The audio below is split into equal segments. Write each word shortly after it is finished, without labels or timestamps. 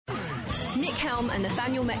Nick Helm and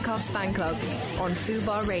Nathaniel Metcalf's fan club on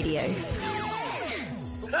Fubar Radio.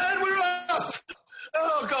 And we're off!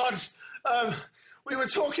 Oh, God. We were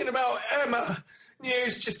talking about Emma.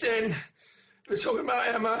 News just in. We were talking about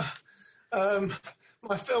Emma.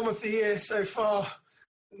 My film of the year so far.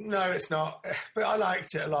 No, it's not. But I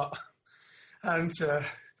liked it a lot. And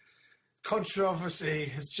controversy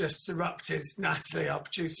has just erupted. Natalie, our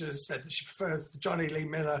producer, has said that she prefers the Johnny Lee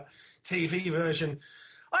Miller TV version.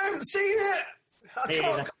 I haven't seen it. I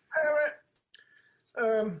can't compare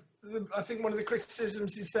it. I think one of the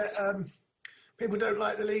criticisms is that people don't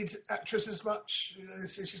like the lead actress as much.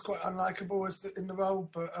 She's quite unlikable in the role,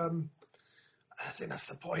 but I think that's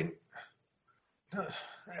the point. No,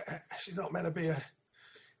 she's not meant to be a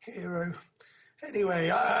hero.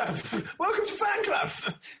 Anyway, welcome to Fan Club.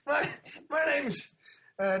 My name's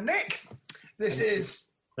Nick. This is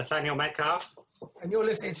Nathaniel Metcalf. And you're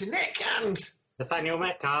listening to Nick and Nathaniel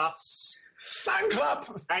Metcalf's Fan Club.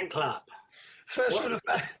 Fan Club. First rule of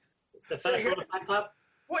the first rule of Fan Club?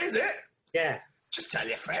 What is it? Yeah. Just tell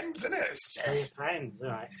your friends, isn't it? Tell your friends, all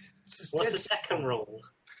right. What's the second rule?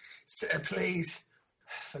 Please,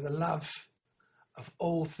 for the love of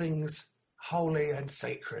all things holy and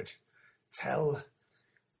sacred, tell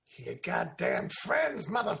your goddamn friends,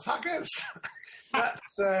 motherfuckers.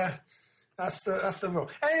 That's the rule.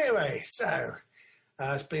 Anyway, so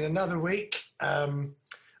it's been another week.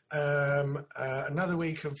 Another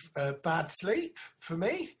week of bad sleep for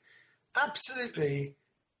me. Absolutely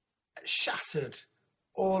shattered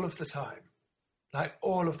all of the time. Like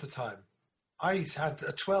all of the time. I had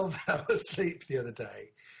a 12-hour sleep the other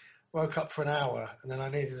day. Woke up for an hour and then I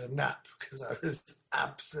needed a nap because I was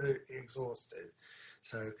absolutely exhausted.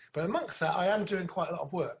 So, but amongst that, I am doing quite a lot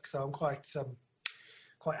of work, so I'm quite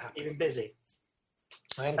happy. Even busy.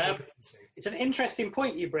 I am quite busy. It's an interesting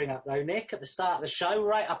point you bring up, though, Nick, at the start of the show,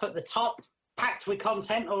 right up at the top, packed with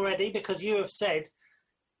content already, because you have said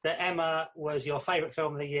that Emma was your favourite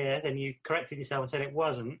film of the year, then you corrected yourself and said it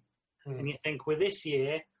wasn't. And you think, well, this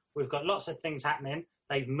year, we've got lots of things happening.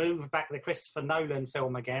 They've moved back the Christopher Nolan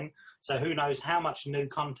film again, so who knows how much new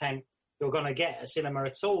content you're going to get at cinema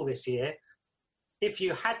at all this year. If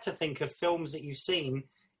you had to think of films that you've seen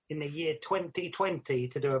in the year 2020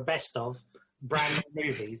 to do a best of brand new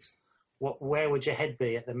movies, where would your head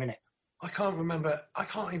be at the minute? I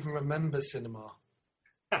can't even remember cinema.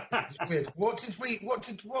 It's weird. What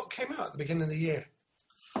came out at the beginning of the year?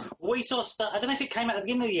 We saw I don't know if it came out at the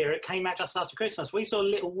beginning of the year. It came out just after Christmas. We saw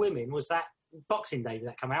Little Women. Was that Boxing Day? Did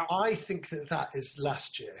that come out? I think that is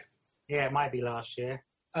last year. Yeah, it might be last year.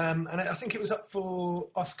 And I think it was up for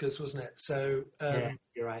Oscars, wasn't it? So yeah,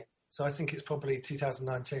 you're right. So I think it's probably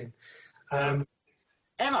 2019.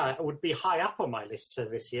 Emma would be high up on my list for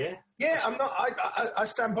this year. Yeah, I'm not. I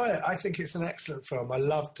stand by it. I think it's an excellent film. I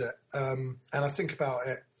loved it, and I think about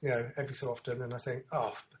it, every so often, and I think, do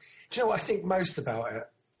you know what I think most about it?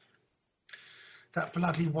 That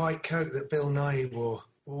bloody white coat that Bill Nighy wore.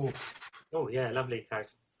 Oof. Oh yeah, lovely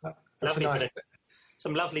coat. That's lovely a nice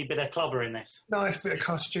some lovely bit of clobber in this. Nice bit of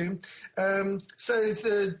costume. So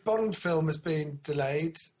the Bond film has been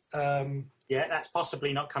delayed. Yeah, that's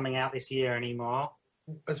possibly not coming out this year anymore.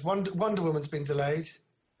 As Wonder Woman's been delayed.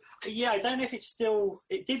 Yeah, I don't know if it's still...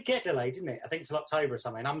 It did get delayed, didn't it? I think till October or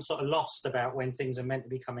something. I'm sort of lost about when things are meant to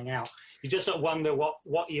be coming out. You just sort of wonder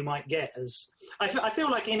what you might get as... I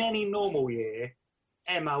feel like in any normal year,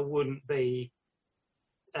 Emma wouldn't be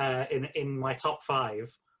in my top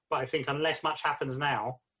 5. But I think unless much happens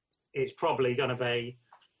now, it's probably going to be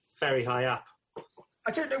very high up.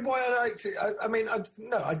 I don't know why I liked it.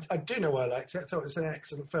 I do know why I liked it. I thought it was an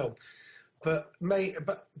excellent film. But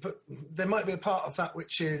there might be a part of that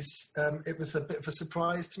which is it was a bit of a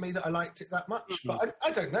surprise to me that I liked it that much. Mm-hmm. But I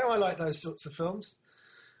don't know. I like those sorts of films.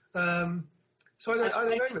 So I don't know.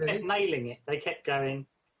 Really. Kept nailing it. They kept going,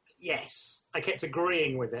 yes. I kept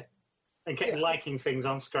agreeing with it and kept liking things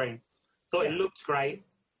on screen. Thought it looked great.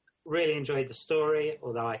 Really enjoyed the story,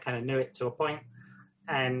 although I kind of knew it to a point.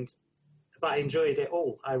 But I enjoyed it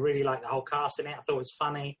all. I really liked the whole cast in it. I thought it was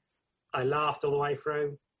funny. I laughed all the way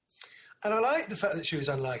through. And I liked the fact that she was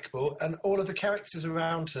unlikable, and all of the characters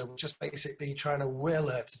around her were just basically trying to will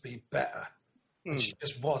her to be better, and she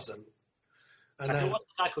just wasn't. And there was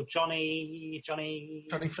a guy called Johnny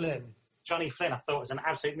Flynn. Johnny Flynn, I thought was an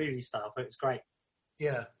absolute movie star. I thought it was great.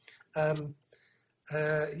 Yeah.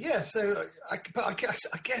 So I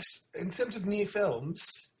guess in terms of new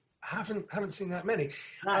films, I haven't seen that many.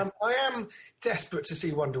 No. I am desperate to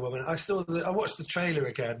see Wonder Woman. I watched the trailer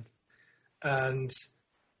again, and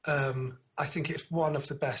I think it's one of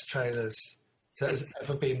the best trailers that has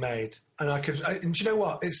ever been made. And do you know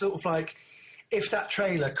what? It's sort of like if that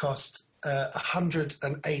trailer cost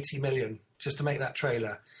 180 million just to make that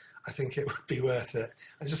trailer, I think it would be worth it.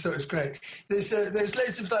 I just thought it was great. There's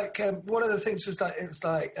loads of like one of the things was like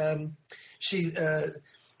she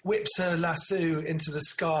whips her lasso into the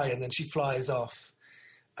sky and then she flies off,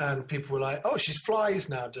 and people were like, "Oh, she flies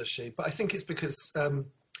now, does she?" But I think it's because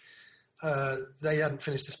they hadn't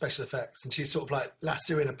finished the special effects, and she's sort of like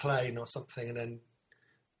lassoing a plane or something, and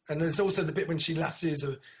there's also the bit when she lassos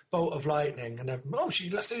a bolt of lightning, and then, oh, she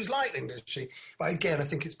lassos lightning, does she? But again, I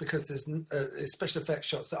think it's because there's special effects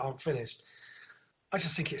shots that aren't finished. I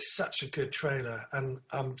just think it's such a good trailer, and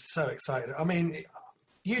I'm so excited. I mean,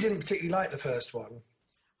 you didn't particularly like the first one.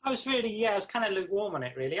 I was kind of lukewarm on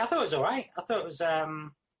it, really. I thought it was all right. I thought it was, I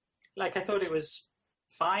thought it was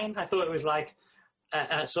fine. I thought it was like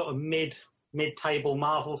a sort of mid-table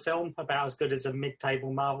Marvel film, about as good as a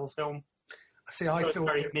mid-table Marvel film. See, I thought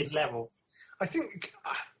very mid-level. I think,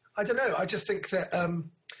 I don't know. I just think that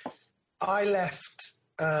I left.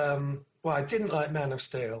 I didn't like Man of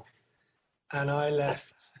Steel, and I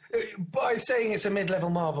left by saying it's a mid-level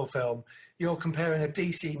Marvel film. You're comparing a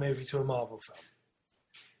DC movie to a Marvel film.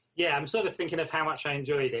 Yeah, I'm sort of thinking of how much I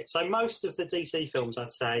enjoyed it. So most of the DC films,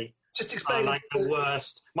 I'd say, just explain are like the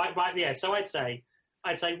worst. Yeah, so I'd say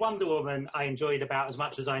Wonder Woman I enjoyed about as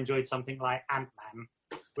much as I enjoyed something like Ant-Man.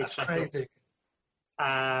 That's crazy.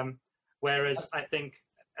 Whereas I think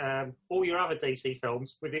all your other DC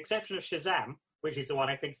films, with the exception of Shazam, which is the one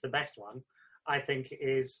I think is the best one, I think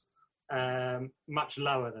is much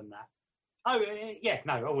lower than that. Oh, yeah,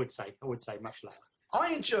 no, I would say much lower.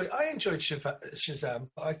 I enjoyed Shazam,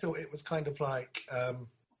 but I thought it was kind of like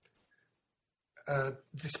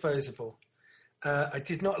disposable. I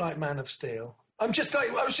did not like Man of Steel. I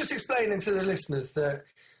was just explaining to the listeners that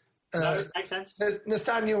no, it makes sense.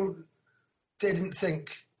 Nathaniel didn't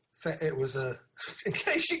think that it was a. In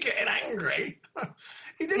case you're getting angry,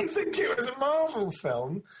 he didn't think it was a Marvel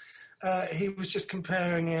film. He was just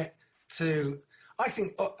comparing it to. I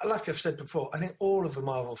think, like I've said before, I think all of the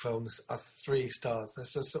Marvel films are 3 stars. They're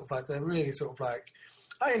they're really sort of like.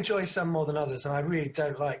 I enjoy some more than others, and I really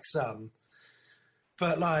don't like some.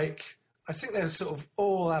 But like, I think they're sort of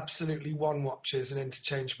all absolutely one watches and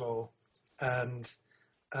interchangeable, and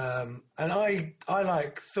I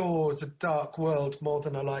like Thor: The Dark World more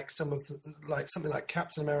than I like something like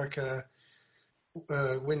Captain America,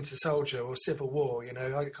 Winter Soldier, or Civil War. You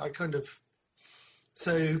know, I kind of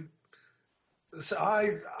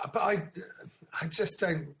I just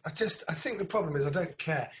don't. I think the problem is I don't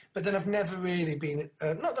care. But then I've never really been.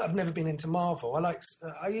 Not that I've never been into Marvel. I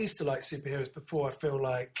used to like superheroes before. I feel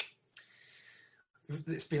like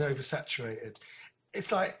it's been oversaturated.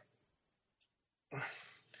 It's like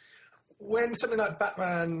when something like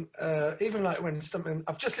Batman, even like when something.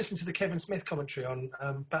 I've just listened to the Kevin Smith commentary on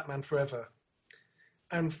Batman Forever,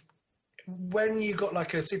 and when you got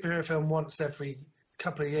like a superhero film once every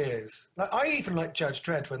couple of years, like I even like Judge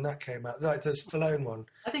Dredd when that came out, like the Stallone one.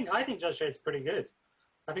 I think Judge Dredd's pretty good.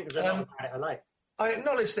 I think there's a lot about it I like. I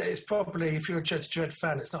acknowledge that it's probably, if you're a Judge Dredd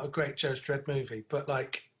fan, it's not a great Judge Dredd movie, but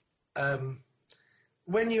like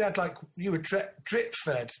when you had like you were drip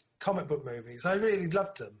fed comic book movies, I really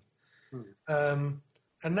loved them.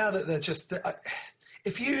 And now that they're just,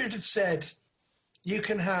 if you'd have said you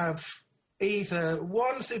can have either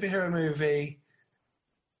one superhero movie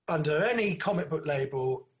under any comic book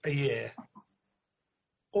label a year,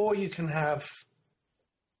 or you can have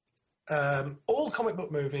all comic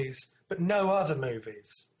book movies but no other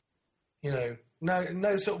movies. You know,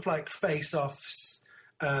 no sort of like face-offs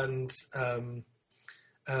and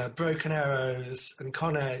Broken Arrows and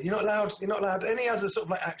Con Air. You're not allowed any other sort of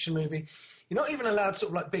like action movie. You're not even allowed sort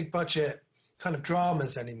of like big budget kind of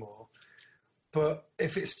dramas anymore. But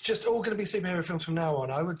if it's just all going to be superhero films from now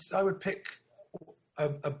on, I would pick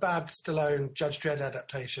a bad Stallone Judge Dredd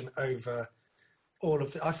adaptation over all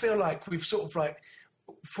of it. I feel like we've sort of like,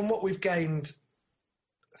 from what we've gained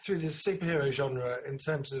through the superhero genre in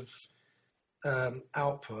terms of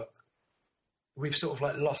output, we've sort of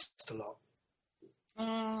like lost a lot.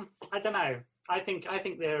 I don't know. I think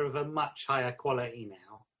they're of a much higher quality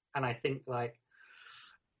now, and I think what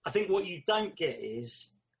you don't get is,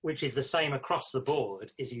 which is the same across the board,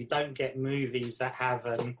 is you don't get movies that have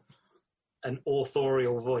an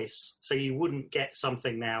authorial voice. So you wouldn't get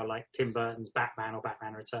something now like Tim Burton's Batman or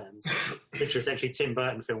Batman Returns, which are essentially Tim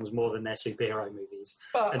Burton films more than their superhero movies.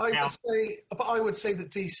 But I would say that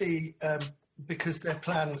DC, because their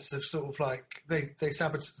plans have sort of like they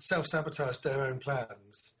self-sabotaged their own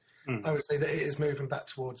plans. I would say that it is moving back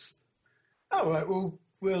towards. Oh right,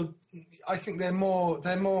 well, I think they're more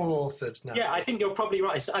authored now. Yeah, I think you're probably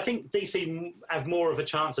right. I think DC have more of a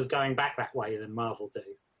chance of going back that way than Marvel do.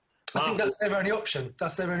 I think that's their only option.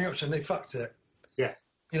 That's their only option. They fucked it. Yeah.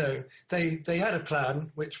 You know, they had a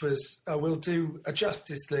plan, which was, we'll do a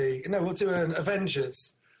Justice League. No, we'll do an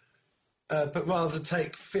Avengers. But rather than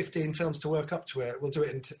take 15 films to work up to it, we'll do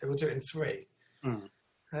it in 3. And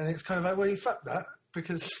it's kind of like, well, you fucked that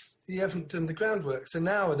because you haven't done the groundwork. So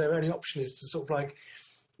now their only option is to sort of like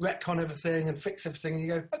retcon everything and fix everything. And you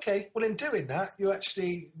go, okay, well, in doing that, you're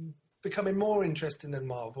actually becoming more interesting than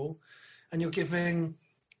Marvel, and you're giving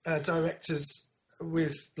directors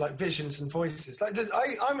with like visions and voices. Like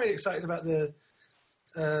I'm really excited about the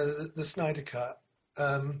Snyder Cut.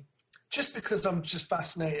 Just because I'm just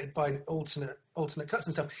fascinated by alternate cuts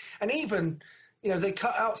and stuff. And even, you know, they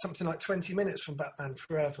cut out something like 20 minutes from Batman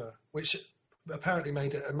Forever, which apparently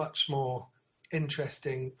made it a much more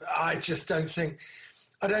interesting. I don't think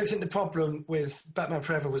the problem with Batman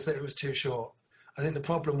Forever was that it was too short. I think the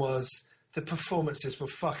problem was the performances were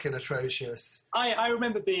fucking atrocious. I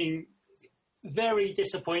remember being very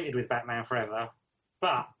disappointed with Batman Forever,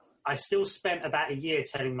 but I still spent about a year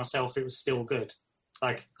telling myself it was still good.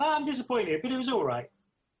 Like, I'm disappointed, but it was all right.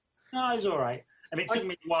 No, it was all right. And it took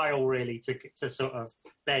me a while, really, to sort of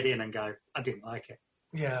bed in and go, I didn't like it.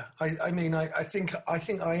 Yeah, I think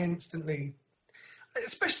I instantly,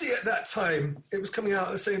 especially at that time, it was coming out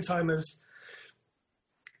at the same time as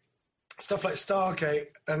stuff like Stargate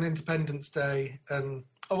and Independence Day, and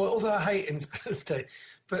although I hate Independence Day,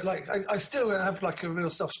 but like I still have like a real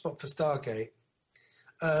soft spot for Stargate,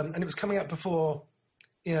 and it was coming out before,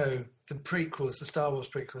 you know, the prequels, the Star Wars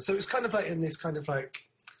prequels. So it was kind of like in this kind of like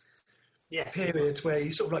period where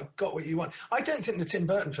you sort of like got what you want. I don't think the Tim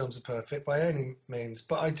Burton films are perfect by any means,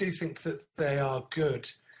 but I do think that they are good,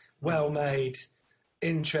 well made,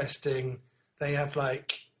 interesting. They have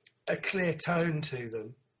like a clear tone to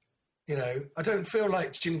them. You know, I don't feel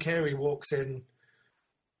like Jim Carrey walks in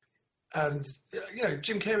and, you know,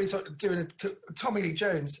 Jim Carrey's doing a Tommy Lee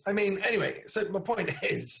Jones. I mean, anyway, so my point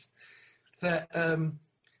is that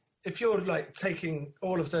if you're like taking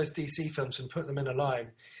all of those DC films and putting them in a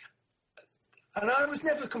line, and I was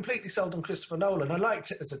never completely sold on Christopher Nolan. I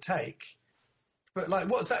liked it as a take, but like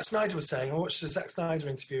what Zack Snyder was saying, I watched the Zack Snyder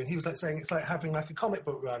interview, and he was like saying it's like having like a comic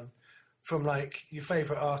book run from like your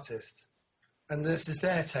favourite artist, and this is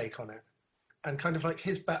their take on it, and kind of like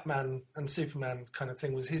his Batman and Superman kind of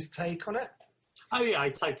thing was his take on it. Oh yeah, I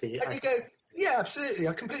totally. And you go, yeah, absolutely.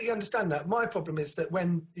 I completely understand that. My problem is that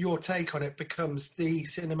when your take on it becomes the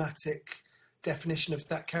cinematic definition of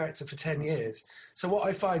that character for 10 years. So what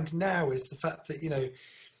I find now is the fact that, you know,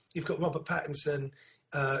 you've got Robert Pattinson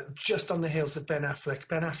just on the heels of Ben Affleck.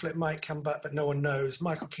 Ben Affleck might come back, but no one knows.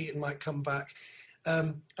 Michael Keaton might come back.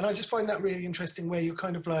 And I just find that really interesting where you're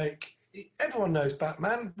kind of like, everyone knows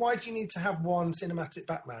Batman. Why do you need to have one cinematic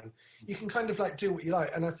Batman? You can kind of like do what you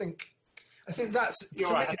like. And I think that's...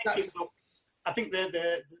 You're right. I think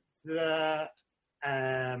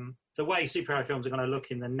the way superhero films are going to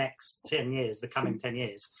look in the next 10 years, the coming 10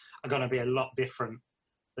 years, are going to be a lot different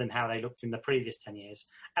than how they looked in the previous 10 years.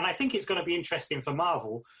 And I think it's going to be interesting for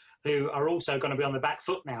Marvel, who are also going to be on the back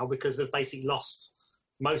foot now because they've basically lost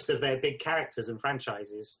most of their big characters and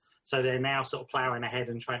franchises. So they're now sort of ploughing ahead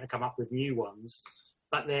and trying to come up with new ones.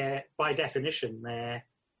 But by definition, they're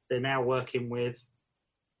now working with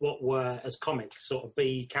what were, as comics, sort of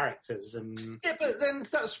B characters. And yeah, but then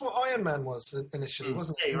that's what Iron Man was initially,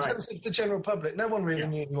 wasn't it? In terms of the general public, no one really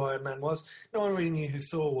knew who Iron Man was. No one really knew who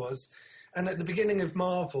Thor was. And at the beginning of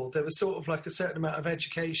Marvel, there was sort of like a certain amount of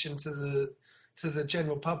education to the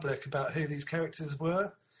general public about who these characters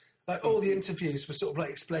were. Like all the interviews were sort of like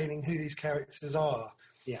explaining who these characters are.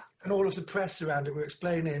 Yeah. And all of the press around it were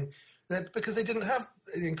explaining that because they didn't have...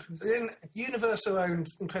 Universal owned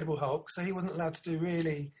Incredible Hulk, so he wasn't allowed to do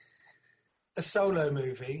really a solo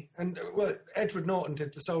movie. And well, Edward Norton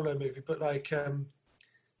did the solo movie, but like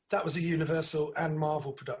that was a Universal and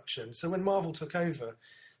Marvel production. So when Marvel took over,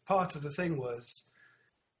 part of the thing was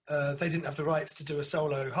they didn't have the rights to do a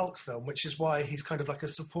solo Hulk film, which is why he's kind of like a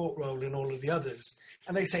support role in all of the others.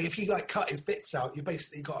 And they say if you like cut his bits out, you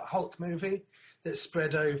basically got a Hulk movie that's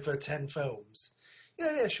spread over 10 films.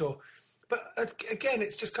 Yeah, sure. But again,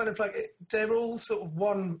 it's just kind of like they're all sort of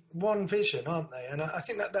one vision, aren't they? And I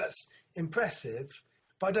think that's impressive,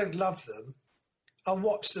 but I don't love them. I'll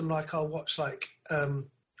watch them like I'll watch like a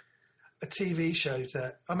TV show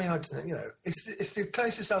that, I mean, it's the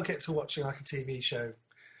closest I'll get to watching like a TV show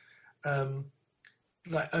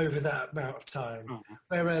like over that amount of time. Mm-hmm.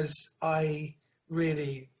 Whereas I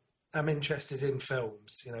really am interested in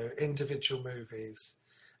films, you know, individual movies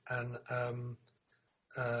and...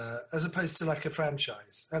 as opposed to like a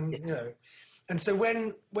franchise. And, you know, and so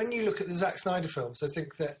when you look at the Zack Snyder films, I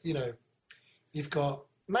think that, you know, you've got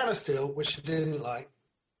Man of Steel, which I didn't like,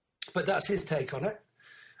 but that's his take on it.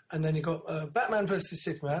 And then you got Batman versus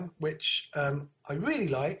Superman, which I really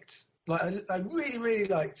liked. Like I really, really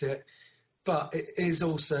liked it, but it is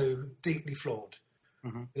also deeply flawed.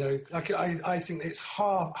 Mm-hmm. You know, like I think it's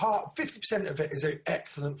 50% of it is an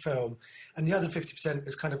excellent film, and the other 50%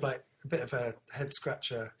 is kind of like a bit of a head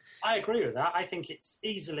scratcher. I agree with that. I think it's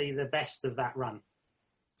easily the best of that run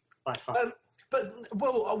by far. But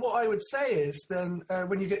what I would say is then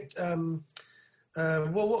when you get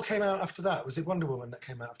what came out after that? Was it Wonder Woman that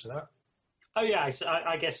came out after that? Oh yeah,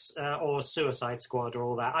 I guess, or Suicide Squad or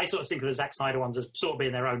all that. I sort of think of the Zack Snyder ones as sort of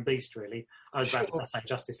being their own beast, really. I was about to say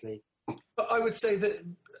Justice League. But I would say that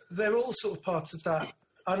they're all sort of parts of that,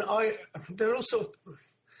 and they're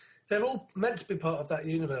all meant to be part of that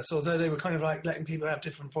universe, although they were kind of like letting people have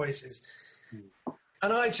different voices.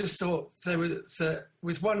 And I just thought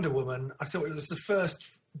with Wonder Woman, I thought it was the first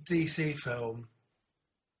DC film.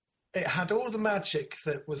 It had all the magic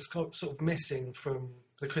that was sort of missing from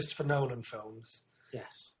the Christopher Nolan films.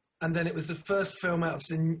 Yes. And then it was the first film out of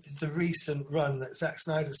the recent run that Zack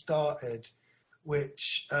Snyder started,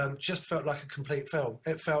 which just felt like a complete film.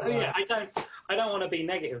 It felt like... Yeah, I don't want to be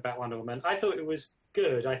negative about Wonder Woman. I thought it was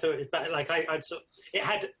good. I thought it was better. Like, it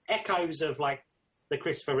had echoes of, like, the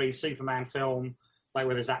Christopher Reeve Superman film, like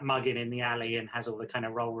where there's that mugging in the alley and has all the kind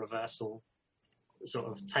of role reversal sort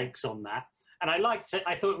of takes on that. And I liked it.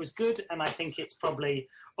 I thought it was good, and I think it's probably,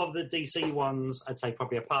 of the DC ones, I'd say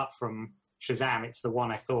probably apart from Shazam, it's the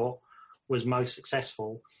one I thought was most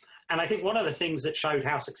successful. And I think one of the things that showed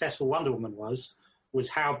how successful Wonder Woman was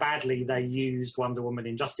how badly they used Wonder Woman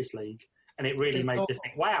in Justice League. And it really made you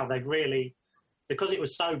think, wow, they've really, because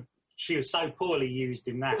she was so poorly used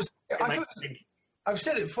in that. I've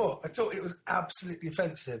said it before, I thought it was absolutely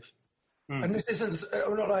offensive. And this isn't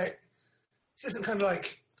kind of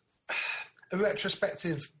like a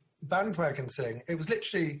retrospective bandwagon thing. It was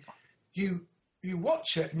literally, you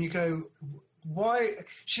watch it and you go, why?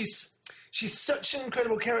 She's such an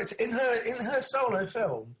incredible character in her solo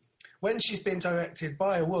film. When she's being directed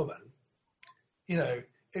by a woman, you know,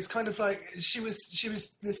 it's kind of like she was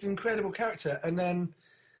this incredible character, and then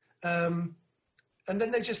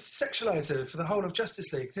they just sexualize her for the whole of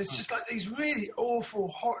Justice League. There's just like these really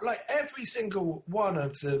awful, like every single one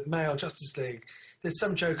of the male Justice League, there's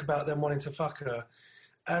some joke about them wanting to fuck her,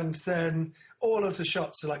 and then all of the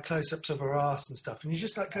shots are like close-ups of her ass and stuff, and you're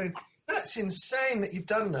just like going, that's insane that you've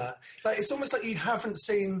done that. Like, it's almost like you haven't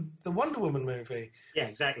seen the Wonder Woman movie. Yeah,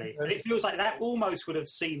 exactly. And it feels like that almost would have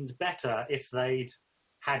seemed better if they'd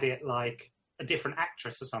had it like a different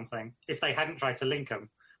actress or something, if they hadn't tried to link them.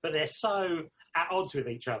 But they're so at odds with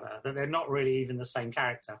each other that they're not really even the same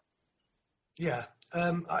character. Yeah.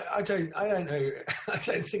 I don't know. I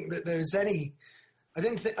don't think that there's any... I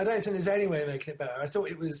don't think there's any way of making it better. I just thought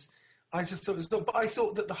it was not, but I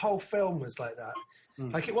thought that the whole film was like that.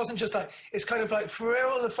 Like, it wasn't just like, it's kind of like, for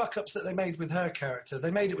all the fuck-ups that they made with her character, they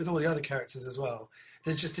made it with all the other characters as well.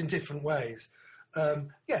 They're just in different ways.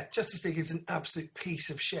 Yeah, Justice League is an absolute piece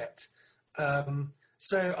of shit.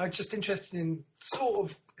 So I'm just interested in sort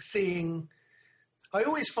of seeing... I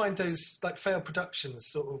always find those, like, failed productions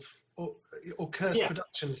sort of, or cursed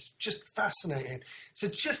productions just fascinating. So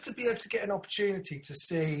just to be able to get an opportunity to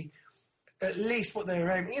see at least what they were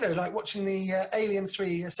aiming, you know, like watching the Alien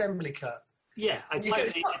 3 assembly cut. Yeah, I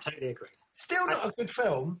totally agree. Still not a good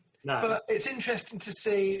film, but it's interesting to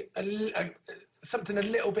see something a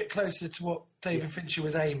little bit closer to what David Fincher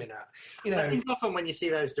was aiming at. You know, I think often when you see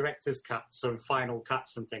those director's cuts and final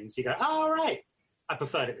cuts and things, you go, "Oh, all right, I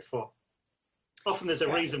preferred it before." Often there's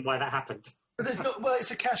a reason why that happened. But there's not. Well,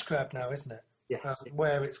 it's a cash grab now, isn't it? Yes.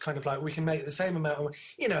 Where it's kind of like we can make the same amount of,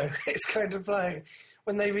 you know, it's kind of like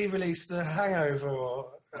when they re-released The Hangover or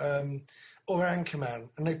Anchorman,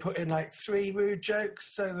 and they put in like 3 rude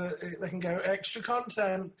jokes so that they can go extra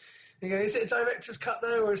content. You go, is it a director's cut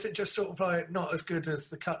though, or is it just sort of like not as good as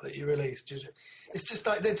the cut that you released? It's just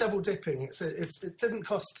like they're double dipping. It doesn't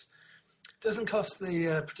cost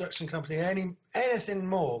the production company anything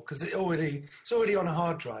more because it's already on a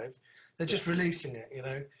hard drive. They're just releasing it, you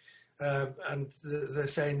know, and they're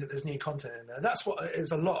saying that there's new content in there. That's what it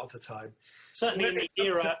is a lot of the time. Certainly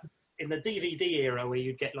in the DVD era where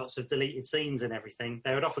you'd get lots of deleted scenes and everything,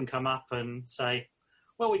 they would often come up and say,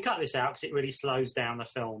 well, we cut this out because it really slows down the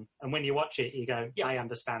film. And when you watch it, you go, yeah, I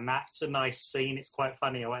understand that. It's a nice scene. It's quite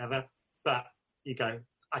funny or whatever. But you go,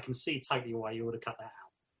 I can see totally why you would have cut that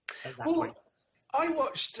out at that point. I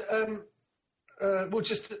watched,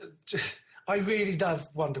 I really love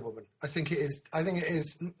Wonder Woman. If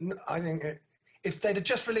they'd have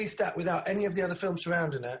just released that without any of the other films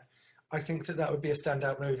surrounding it, I think that would be a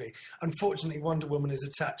standout movie. Unfortunately, Wonder Woman is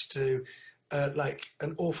attached to like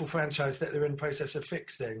an awful franchise that they're in the process of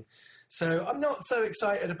fixing. So I'm not so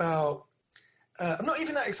excited about... I'm not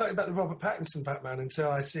even that excited about the Robert Pattinson Batman until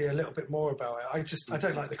I see a little bit more about it. I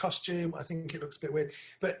don't like the costume. I think it looks a bit weird.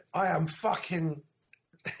 But I am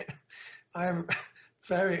I am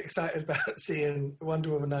very excited about seeing Wonder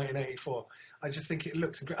Woman 1984. I just think it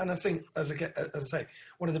looks great. And I think, as I say,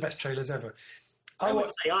 one of the best trailers ever. I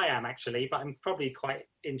would say I am, actually, but I'm probably quite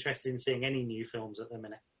interested in seeing any new films at the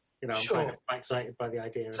minute. You know, I'm sure. kind of quite excited by the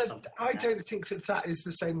idea of something. I don't think that is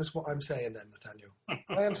the same as what I'm saying then, Nathaniel.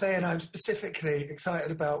 I am saying I'm specifically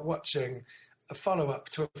excited about watching a follow-up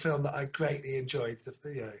to a film that I greatly enjoyed,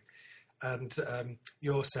 and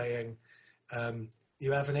you're saying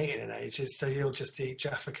you haven't eaten in ages, so you'll just eat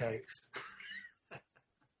Jaffa cakes.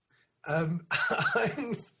 Oh,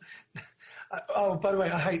 by the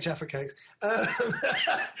way, I hate Jaffa cakes.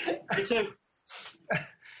 Me too.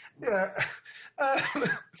 Yeah.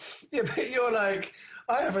 Yeah, but you're like,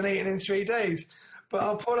 I haven't eaten in 3 days, but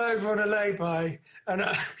I'll pull over on a lay-by, and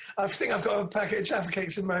I think I've got a packet of Jaffa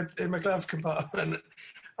cakes in my glove compartment.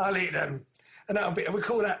 I'll eat them, and we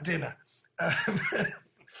call that dinner. I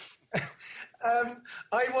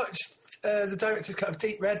watched the director's cut of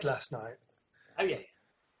Deep Red last night. Oh yeah.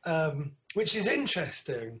 Which is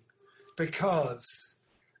interesting because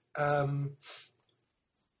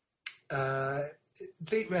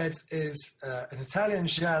Deep Red is an Italian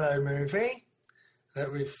giallo movie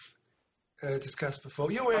that we've discussed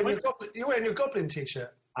before. You're wearing your Goblin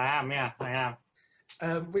t-shirt. I am, yeah, I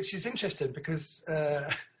am. Which is interesting because,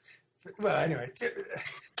 well, anyway,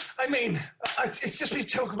 I mean, it's just we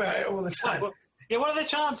talk about it all the time. Yeah, what are the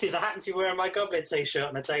chances I happen to be wearing my Goblin t-shirt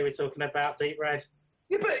on the day we're talking about Deep Red?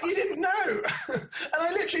 Yeah, but you didn't know. And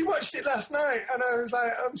I literally watched it last night, and I was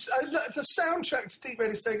like, the soundtrack to Deep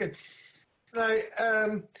Red is so good. Like,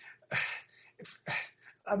 I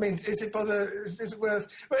mean, is it worth...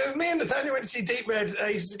 Well, me and Nathaniel went to see Deep Red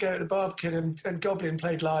ages ago at the Barbican, and Goblin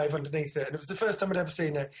played live underneath it, and it was the first time I'd ever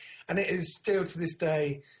seen it, and it is still, to this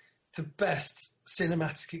day, the best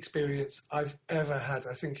cinematic experience I've ever had.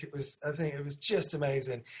 I think it was just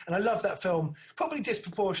amazing. And I love that film, probably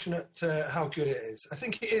disproportionate to how good it is. I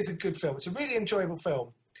think it is a good film. It's a really enjoyable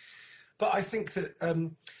film. But I think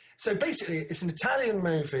that... so basically, it's an Italian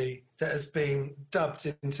movie that has been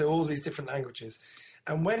dubbed into all these different languages.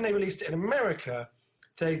 And when they released it in America,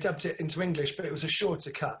 they dubbed it into English, but it was a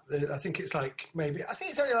shorter cut. I think it's only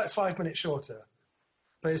like 5 minutes shorter.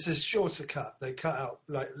 But it's a shorter cut. They cut out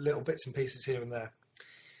like little bits and pieces here and there.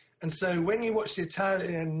 And so when you watch the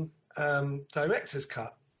Italian director's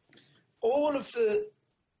cut, all of the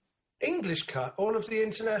English cut, all of the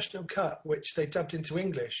international cut, which they dubbed into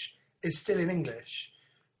English, is still in English.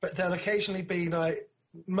 But there'll occasionally be like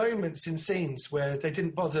moments in scenes where they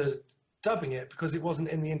didn't bother dubbing it because it wasn't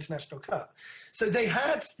in the international cut. So they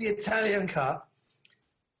had the Italian cut.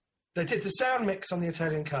 They did the sound mix on the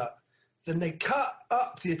Italian cut. Then they cut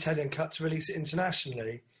up the Italian cut to release it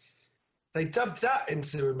internationally. They dubbed that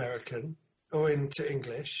into American or into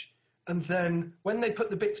English. And then when they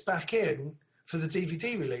put the bits back in for the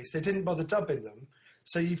DVD release, they didn't bother dubbing them.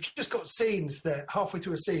 So you've just got scenes that halfway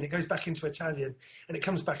through a scene, it goes back into Italian and it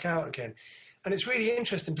comes back out again. And it's really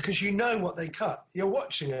interesting because you know what they cut. You're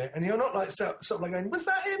watching it and you're not like sort of like going, was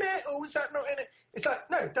that in it or was that not in it? It's like,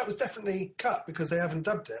 no, that was definitely cut because they haven't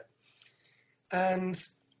dubbed it. And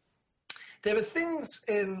there are things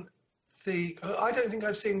in I don't think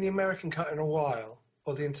I've seen the American cut in a while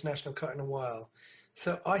or the international cut in a while.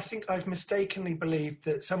 So I think I've mistakenly believed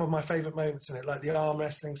that some of my favourite moments in it, like the arm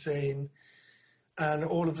wrestling scene and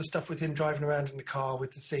all of the stuff with him driving around in the car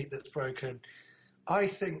with the seat that's broken, I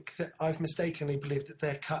think that I've mistakenly believed that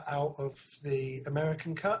they're cut out of the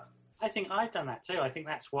American cut. I think I've done that too. I think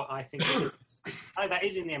that's what I think. That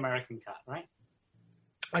is in the American cut, right?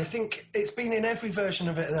 I think it's been in every version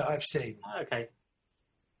of it that I've seen. Oh, okay.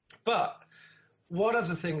 But one of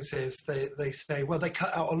the things is they say, well, they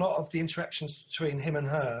cut out a lot of the interactions between him and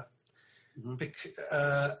her.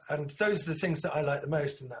 Mm-hmm. And those are the things that I like the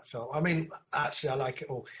most in that film. I mean, actually, I like it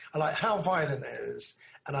all. I like how violent it is,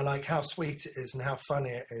 and I like how sweet it is and how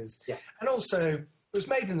funny it is. Yeah. And also, it was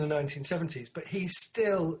made in the 1970s, but he's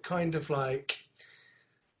still kind of like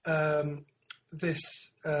this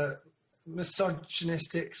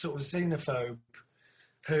misogynistic sort of xenophobe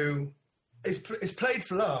who is played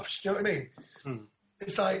for laughs. Do you know what I mean? Mm.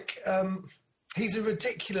 It's like he's a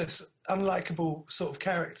ridiculous, unlikable sort of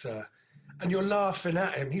character, and you're laughing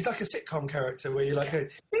at him. He's like a sitcom character where you're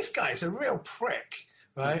like, this guy's a real prick,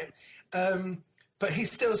 right? but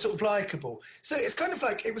he's still sort of likable. So it's kind of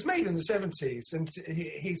like, it was made in the 70s, and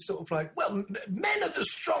he's sort of like, well, men are the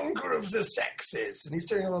stronger of the sexes, and he's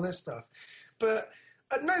doing all this stuff. But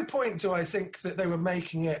at no point do I think that they were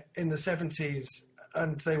making it in the 70s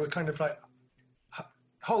and they were kind of like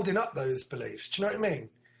holding up those beliefs. Do you know what I mean?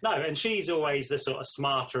 No, and she's always the sort of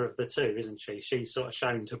smarter of the two, isn't she? She's sort of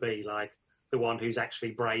shown to be like the one who's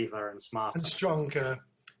actually braver and smarter. And stronger.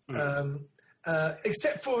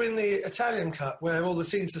 Except for in the Italian cut, where all the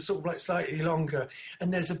scenes are sort of like slightly longer,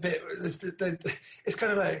 and there's a bit. It's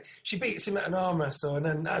kind of like she beats him at an arm wrestle, and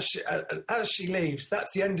then as she leaves,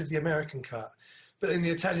 that's the end of the American cut. But in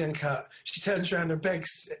the Italian cut, she turns around and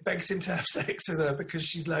begs him to have sex with her because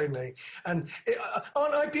she's lonely. And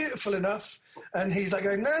aren't I beautiful enough? And he's like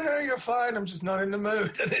going, no, you're fine. I'm just not in the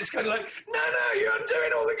mood. And it's kind of like, no, you're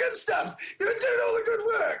doing all the good stuff. You're doing all the good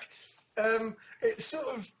work. It's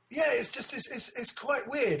sort of, it's just, it's quite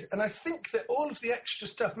weird. And I think that all of the extra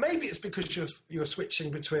stuff, maybe it's because you're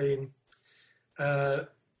switching between,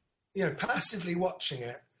 passively watching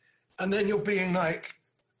it, and then you're being like,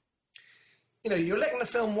 you're letting the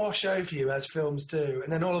film wash over you, as films do,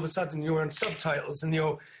 and then all of a sudden you're on subtitles and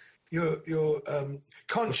you're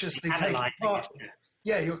consciously taking part.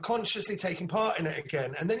 Yeah, you're consciously taking part in it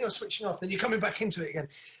again, and then you're switching off. Then you're coming back into it again,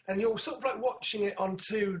 and you're sort of like watching it on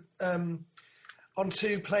two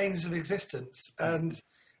planes of existence. And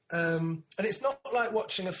it's not like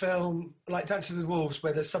watching a film like Dancing with Wolves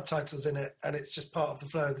where there's subtitles in it and it's just part of the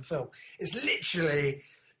flow of the film. It's literally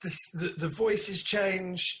the voices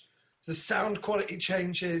change. The sound quality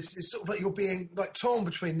changes. It's sort of like you're being like torn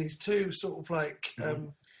between these two sort of like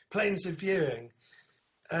planes of viewing.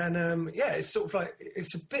 And it's sort of like,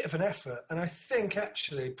 it's a bit of an effort. And I think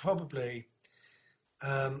actually probably,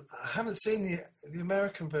 I haven't seen the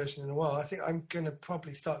American version in a while. I think I'm going to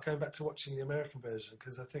probably start going back to watching the American version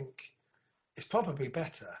because I think it's probably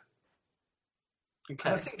better. Okay.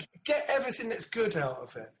 And I think you get everything that's good out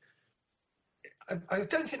of it. I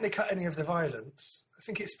don't think they cut any of the violence. I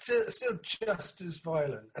think it's still just as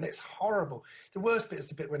violent, and it's horrible. The worst bit is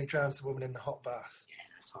the bit when he drowns the woman in the hot bath. Yeah,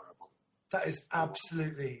 that's horrible. That is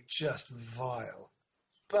absolutely just vile.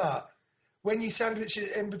 But when you sandwich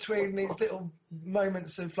it in between these little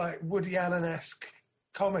moments of like Woody Allen-esque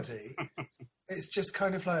comedy, it's just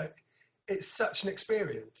kind of like, it's such an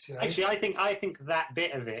experience. Actually, I think that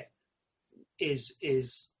bit of it is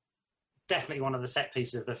definitely one of the set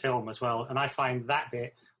pieces of the film as well, and I find that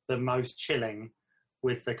bit the most chilling,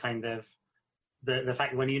 with the kind of the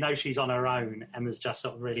fact when she's on her own and there's just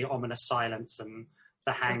sort of really ominous silence and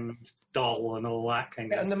the hanged doll and all that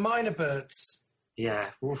kind of. And the minor birds. Yeah.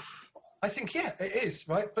 Oof. I think it is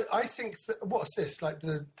right, but I think that, what's this, like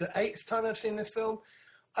the 8th time I've seen this film?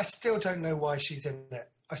 I still don't know why she's in it.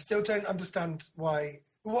 I still don't understand why.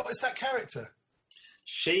 What is that character?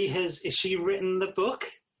 Is she written the book?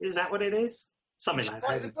 Is that what it is? Something like that. Did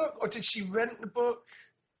she write the book, or did she rent the book?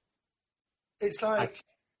 It's like,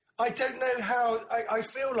 I don't know how. I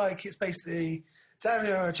feel like it's basically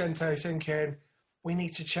Dario Argento thinking, we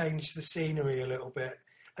need to change the scenery a little bit.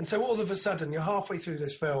 And so all of a sudden, you're halfway through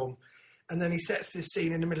this film, and then he sets this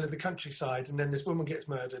scene in the middle of the countryside, and then this woman gets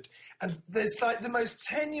murdered. And there's like the most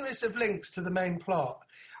tenuous of links to the main plot.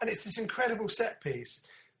 And it's this incredible set piece.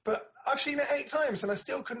 But I've seen it 8 times, and I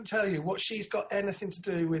still couldn't tell you what she's got anything to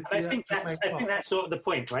do with. I think that's sort of the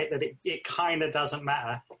point, right? That it kind of doesn't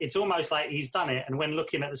matter. It's almost like he's done it, and when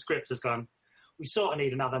looking at the script, has gone, we sort of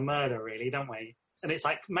need another murder, really, don't we? And it's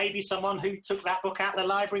like maybe someone who took that book out of the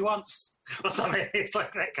library once or something. It's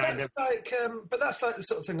like that kind of. But that's like the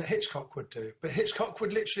sort of thing that Hitchcock would do. But Hitchcock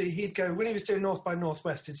would literally, he'd go, when he was doing North by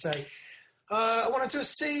Northwest, he'd say, I want to do a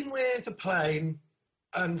scene with a plane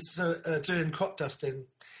and doing crop dusting.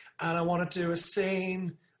 And I want to do a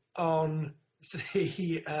scene on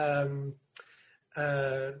the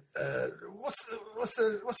what's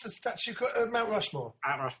the statue called? Mount Rushmore.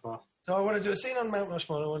 Mount Rushmore. So I want to do a scene on Mount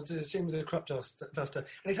Rushmore. And I want to do a scene with the crop duster.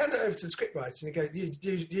 And he'd hand it over to the scriptwriter, and he'd go,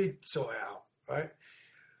 "You sort it out, right?"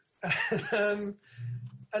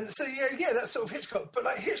 And so that's sort of Hitchcock. But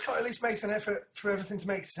like Hitchcock at least makes an effort for everything to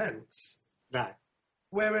make sense. No.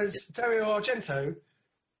 Whereas Dario Argento,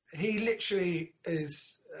 he literally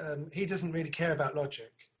is. He doesn't really care about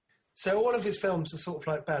logic. So all of his films are sort of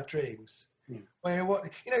like bad dreams. Yeah. Where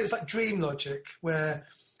it's like dream logic, where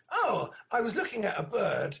I was looking at a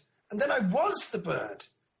bird, and then I was the bird,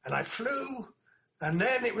 and I flew, and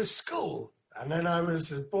then it was school, and then I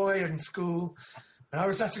was a boy in school, and I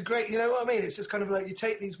was at a great. You know what I mean? It's just kind of like you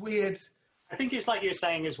take these weird. I think it's like you're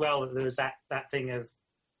saying as well that there was that thing of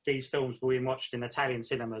these films being watched in Italian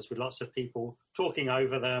cinemas with lots of people talking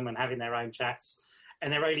over them and having their own chats.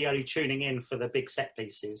 and they're really only tuning in for the big set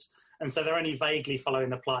pieces. And so they're only vaguely following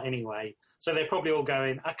the plot anyway. So they're probably all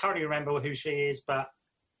going, I can't even remember who she is, but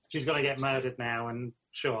she's going to get murdered now, and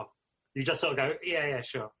sure. You just sort of go, yeah,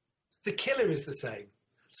 sure. The killer is the same.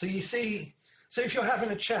 So you see, so if you're having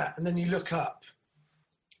a chat and then you look up,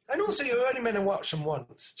 and also you're only meant to watch them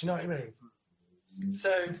once, do you know what I mean?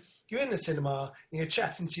 So you're in the cinema, and you're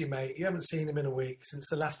chatting to your mate, you haven't seen him in a week since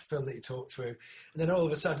the last film that you talked through, and then all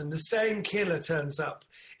of a sudden the same killer turns up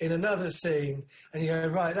in another scene, and you go,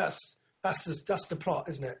 right, that's the plot,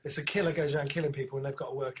 isn't it? It's a killer goes around killing people, and they've got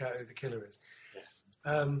to work out who the killer is.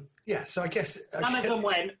 Yeah, so I guess... None of them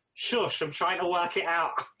went, shush, I'm trying to work it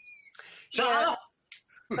out. Shut up!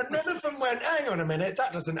 And none of them went, hang on a minute,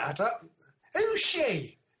 that doesn't add up. Who's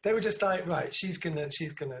she? They were just like, right, she's gonna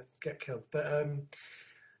get killed. But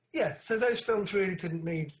yeah, so those films really didn't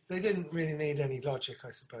really need any logic,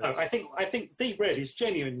 I suppose. Oh, I think Deep Red is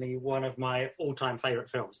genuinely one of my all-time favourite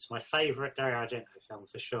films. It's my favourite Dario Argento film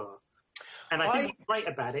for sure. And I think what's great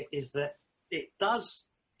about it is that it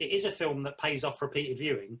is a film that pays off repeated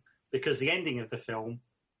viewing because the ending of the film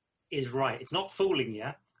is right. It's not fooling you.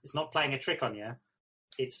 It's not playing a trick on you.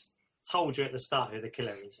 It's told you at the start who the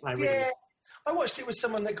killer is. I watched it with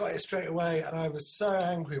someone that got it straight away, and I was so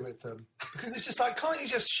angry with them. Because it's just like, can't you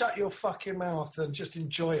just shut your fucking mouth and just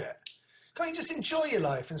enjoy it? Can't you just enjoy your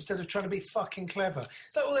life instead of trying to be fucking clever?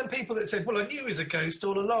 It's like all them people that said, well, I knew he was a ghost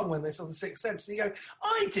all along when they saw The Sixth Sense. And you go,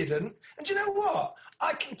 I didn't. And do you know what?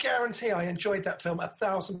 I can guarantee I enjoyed that film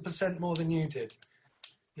 1,000% more than you did.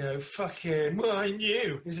 You know, fucking, well, I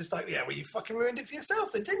knew. It's just like, yeah, well, you fucking ruined it for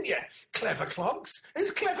yourself then, didn't you? Clever clogs.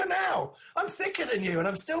 Who's clever now? I'm thicker than you, and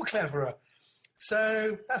I'm still cleverer.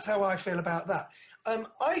 So that's how I feel about that.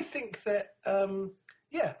 I think that,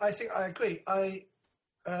 I think I agree. I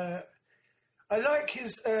like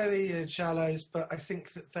his early giallos, but I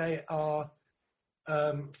think that they are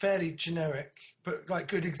fairly generic, but like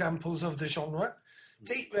good examples of the genre.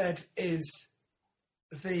 Deep Red is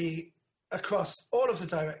across all of the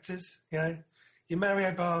directors, you know, your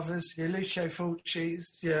Mario Bavas, your Lucio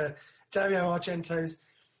Fulcis, your Dario Argentos.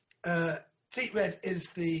 Deep Red is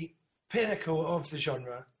the pinnacle of the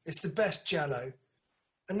genre. It's the best giallo.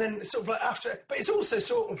 And then it's sort of like but it's also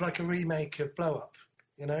sort of like a remake of Blow Up,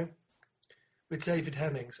 you know, with David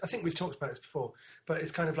Hemmings. I think we've talked about this before, but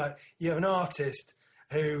it's kind of like you have an artist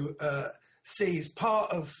who sees part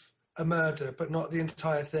of a murder, but not the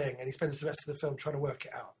entire thing, and he spends the rest of the film trying to work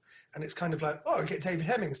it out. And it's kind of like, oh, get David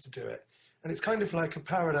Hemmings to do it. And it's kind of like a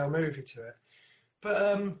parallel movie to it.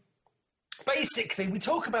 But basically, we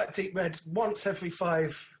talk about Deep Red once every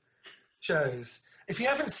 5 shows. If you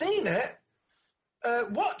haven't seen it,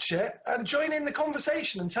 watch it and join in the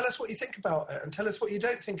conversation and tell us what you think about it and tell us what you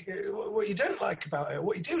don't think, what you don't like about it,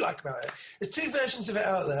 what you do like about it. There's 2 versions of it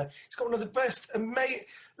out there. It's got one of the best,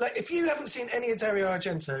 like if you haven't seen any of Dario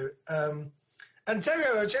Argento, and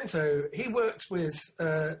Dario Argento, he worked with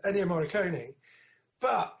Ennio Morricone,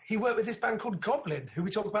 but he worked with this band called Goblin, who we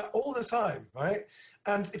talk about all the time, right?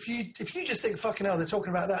 And if you just think, fucking hell, they're talking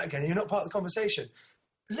about that again, and you're not part of the conversation,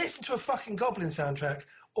 listen to a fucking Goblin soundtrack,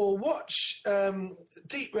 or watch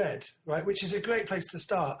Deep Red, right, which is a great place to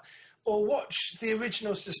start, or watch the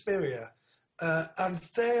original Suspiria. And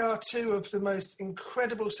they are 2 of the most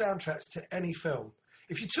incredible soundtracks to any film.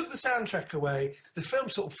 If you took the soundtrack away, the film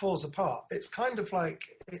sort of falls apart. It's kind of like,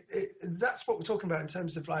 that's what we're talking about in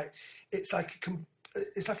terms of like, it's like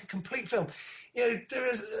a complete film. You know, there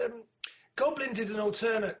is... Goblin did an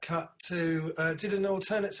alternate soundtrack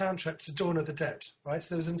to Dawn of the Dead, right? So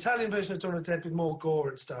there was an Italian version of Dawn of the Dead with more gore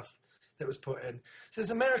and stuff that was put in. So there's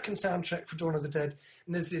an American soundtrack for Dawn of the Dead,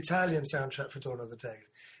 and there's the Italian soundtrack for Dawn of the Dead.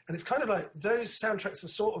 And it's kind of like those soundtracks are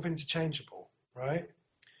sort of interchangeable, right?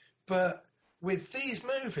 But with these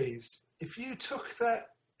movies, if you took the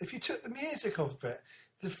music off of it,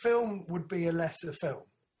 the film would be a lesser film.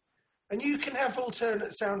 And you can have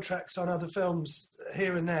alternate soundtracks on other films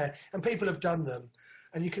here and there, and people have done them.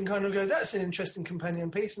 And you can kind of go, that's an interesting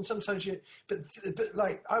companion piece. And sometimes but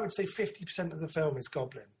like, I would say 50% of the film is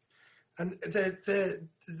Goblin. And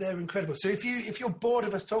they're incredible. So if you're bored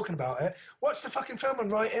of us talking about it, watch the fucking film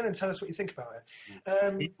and write in and tell us what you think about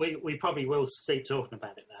it. We probably will keep talking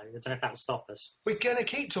about it, though. I don't know if that'll stop us. We're going to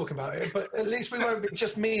keep talking about it, but at least we won't be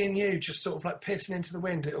just me and you just sort of like pissing into the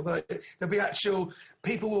wind. There'll be actual...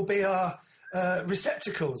 People will be our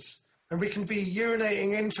receptacles, and we can be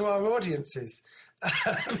urinating into our audiences.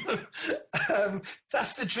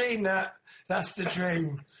 That's the dream, Nat. That's the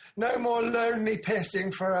dream. No more lonely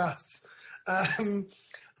pissing for us. I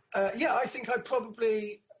think I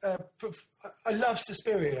probably... I love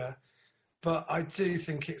Suspiria, but I do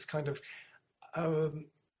think it's kind of...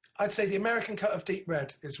 I'd say the American cut of Deep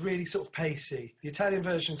Red is really sort of pacey. The Italian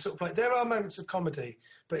version sort of like, there are moments of comedy,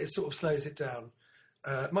 but it sort of slows it down.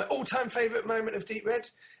 My all-time favourite moment of Deep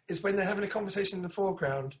Red is when they're having a conversation in the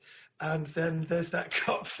foreground and then there's that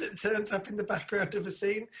cop that turns up in the background of a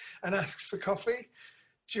scene and asks for coffee.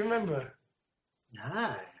 Do you remember?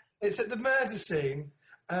 No. It's at the murder scene,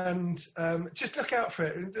 and just look out for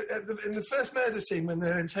it. In the first murder scene, when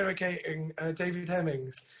they're interrogating David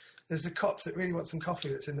Hemmings, there's a cop that really wants some coffee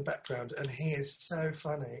that's in the background, and he is so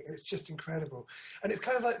funny. It's just incredible. And it's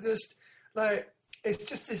kind of like this, like, it's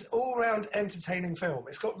just this all-round entertaining film.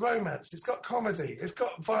 It's got romance, it's got comedy, it's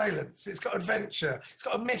got violence, it's got adventure, it's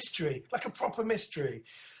got a mystery, like a proper mystery.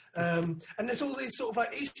 And there's all these sort of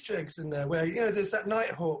like Easter eggs in there where, you know, there's that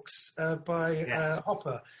Nighthawks by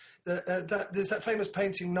Hopper. There's that famous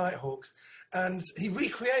painting Nighthawks, and he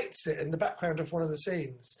recreates it in the background of one of the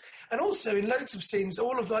scenes. And also in loads of scenes,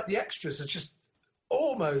 all of like the extras are just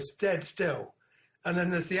almost dead still. And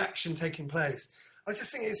then there's the action taking place. I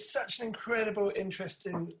just think it's such an incredible,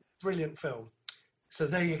 interesting, brilliant film. So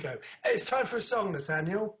there you go. It's time for a song,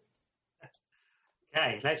 Nathaniel.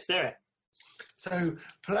 Okay, let's do it. So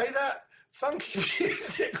play that funky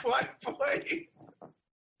music, white boy.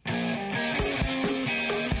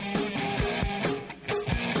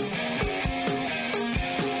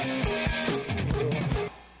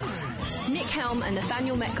 Nick Helm and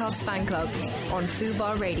Nathaniel Metcalf's fan club on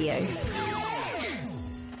Fubar Radio.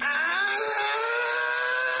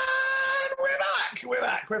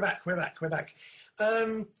 We're back.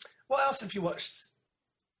 What else have you watched?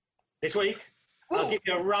 This week, Ooh. I'll give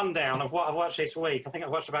you a rundown of what I've watched this week. I think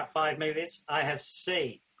I've watched about 5 movies. I have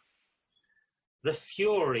seen The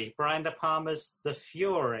Fury, Brian De Palma's The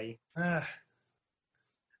Fury.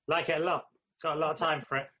 Like it a lot. Got a lot of time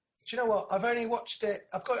for it. Do you know what? I've only watched it.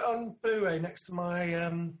 I've got it on Blu-ray next to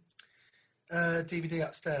my DVD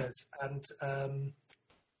upstairs, and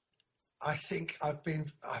I think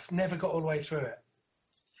I've never got all the way through it.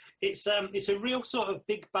 It's a real sort of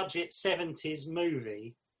big budget 70s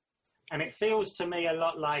movie, and it feels to me a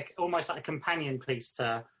lot like almost like a companion piece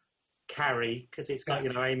to Carrie, because it's got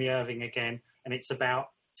Amy Irving again, and it's about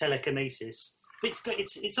telekinesis.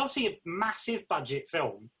 It's obviously a massive budget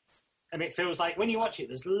film, and it feels like when you watch it,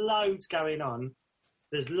 there's loads going on,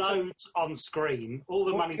 there's loads on screen, all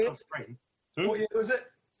the money's on screen. What year was it?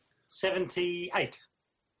 78.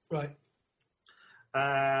 Right.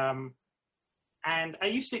 And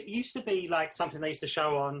it used to be like something they used to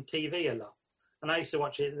show on TV a lot, and I used to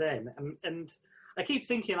watch it then. And I keep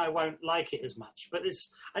thinking I won't like it as much, but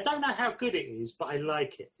I don't know how good it is, but I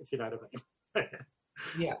like it, if you know what I mean.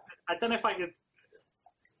 Yeah. I don't know if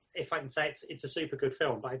I can say it's a super good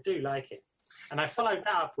film, but I do like it. And I followed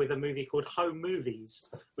that up with a movie called Home Movies,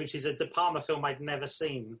 which is a De Palma film I'd never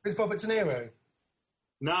seen. With Robert De Niro?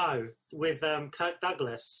 No, with Kirk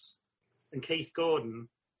Douglas and Keith Gordon.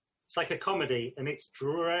 It's like a comedy, and it's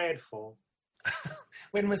dreadful.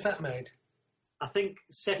 When was that made? I think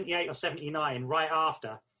 78 or 79, right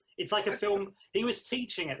after. It's like a film. He was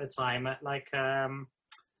teaching at the time at like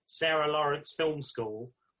Sarah Lawrence Film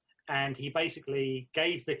School, and he basically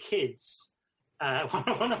gave the kids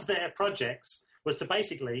one of their projects was to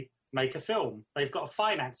basically make a film. They've got to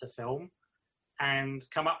finance a film and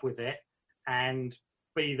come up with it and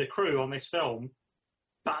be the crew on this film,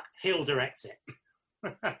 but he'll direct it.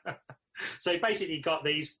 So he basically got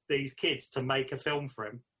these kids to make a film for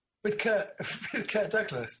him. With Kirk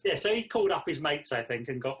Douglas? Yeah, so he called up his mates, I think,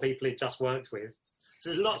 and got people he'd just worked with. So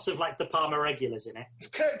there's lots of like De Palma regulars in it. Is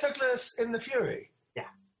Kirk Douglas in The Fury? Yeah.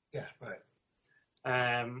 Yeah, right.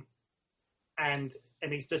 And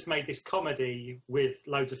he's just made this comedy with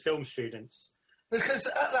loads of film students. Because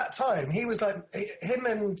at that time, he was like, him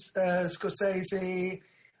and Scorsese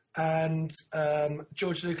and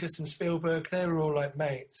George Lucas and Spielberg, they were all like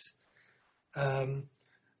mates. So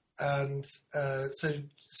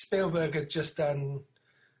Spielberg had just done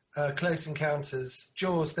Close Encounters,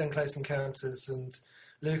 Jaws, then Close Encounters, and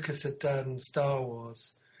Lucas had done Star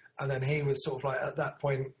Wars. And then he was sort of like, at that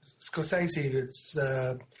point, Scorsese was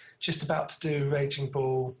just about to do Raging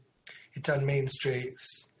Bull. He'd done Mean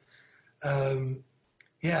Streets. And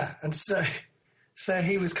so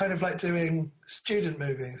he was kind of like doing student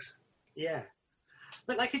movies. Yeah.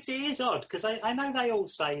 But like it is odd, because I know they all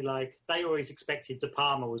say like they always expected De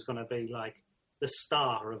Palma was going to be like the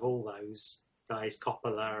star of all those guys,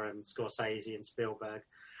 Coppola and Scorsese and Spielberg.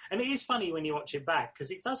 And it is funny when you watch it back,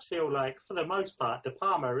 because it does feel like, for the most part, De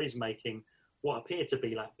Palma is making what appear to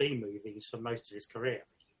be like B movies for most of his career.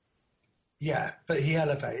 Yeah, but he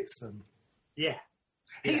elevates them. Yeah.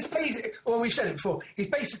 He's basically, well, we've said it before, he's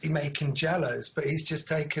basically making Jellos, but he's just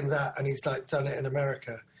taken that and he's like done it in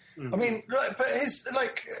America. I mean, but his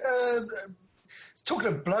talking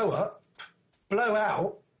of Blowout,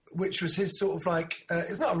 which was his sort of like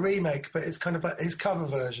it's not a remake, but it's kind of like his cover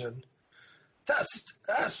version.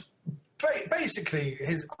 That's basically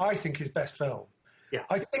I think his best film. Yeah,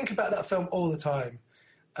 I think about that film all the time,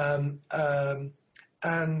 and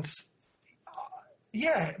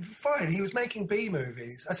yeah, fine. He was making B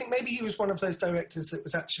movies. I think maybe he was one of those directors that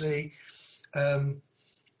was actually better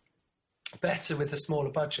with a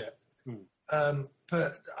smaller budget.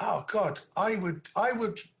 But oh god, I would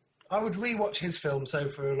rewatch his films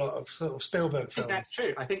over a lot of sort of Spielberg films. I think that's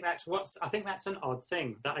true. I think that's an odd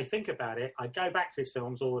thing that I think about it. I go back to his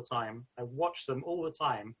films all the time. I watch them all the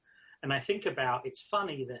time, and I think about. It's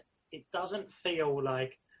funny that it doesn't feel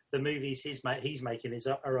like the movies he's making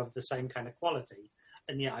are of the same kind of quality,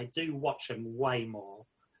 and yet I do watch them way more,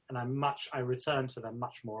 and I return to them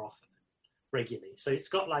much more often, regularly. So it's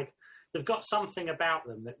got like they've got something about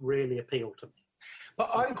them that really appeal to me. But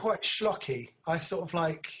I'm quite schlocky. I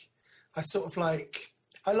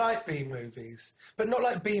like B movies, but not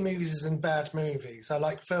like B movies as in bad movies. I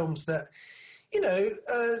like films that,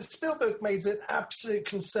 Spielberg made an absolute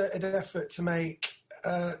concerted effort to make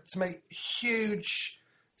huge,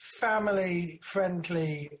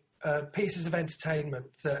 family-friendly pieces of entertainment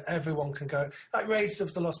that everyone can go, like Raiders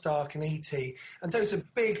of the Lost Ark and E.T., and those are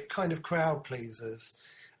big kind of crowd pleasers,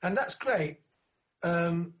 and that's great.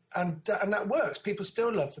 And that works. People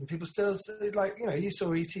still love them. People still like, you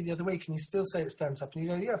saw E.T. the other week and you still say it stands up and you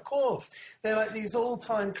go, yeah, of course. They're like these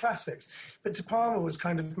all-time classics. But De Palma was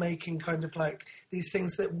kind of making kind of like these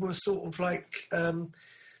things that were sort of like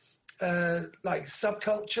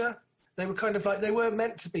subculture. They were kind of like, they weren't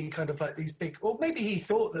meant to be kind of like these big, or maybe he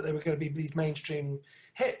thought that they were going to be these mainstream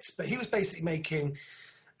hits, but he was basically making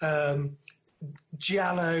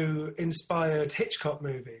Giallo-inspired Hitchcock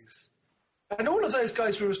movies. And all of those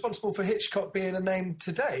guys were responsible for Hitchcock being a name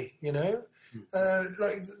today, like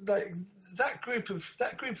that group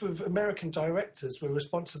of American directors were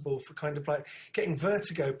responsible for kind of like getting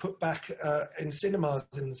Vertigo put back in cinemas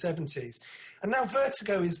in the 70s. And now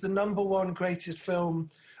Vertigo is the number one greatest film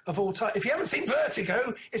of all time. If you haven't seen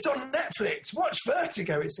Vertigo, it's on Netflix. Watch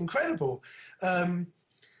Vertigo. It's incredible. And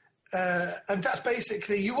that's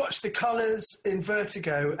basically, you watch the colours in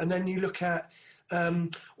Vertigo and then you look at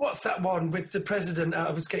what's that one with the president out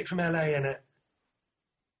of Escape from LA in it?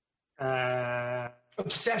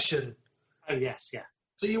 Obsession. Oh, yes, yeah.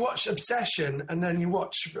 So you watch Obsession and then you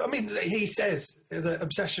watch... I mean, he says that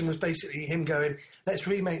Obsession was basically him going, let's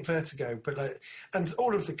remake Vertigo. But and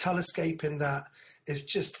all of the colorscape in that is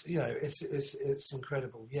just, it's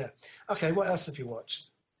incredible. Yeah. Okay, what else have you watched?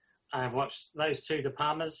 I have watched those two De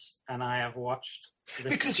Palmas and I have watched...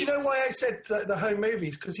 Because you know why I said the home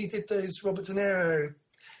movies? Because he did those Robert De Niro.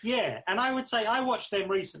 Yeah, and I would say I watched them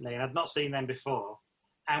recently and I'd not seen them before.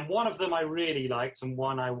 And one of them I really liked and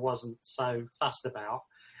one I wasn't so fussed about.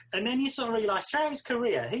 And then you sort of realise throughout his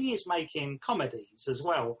career, he is making comedies as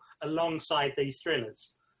well alongside these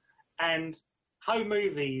thrillers. And home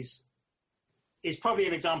movies is probably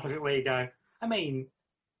an example of it where you go, I mean,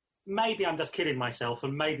 maybe I'm just kidding myself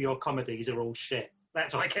and maybe your comedies are all shit.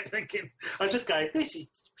 That's what I kept thinking. I was just going, this is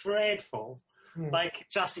dreadful. Like,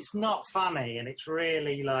 it's not funny, and it's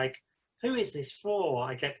really like, who is this for?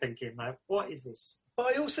 I kept thinking, like, what is this?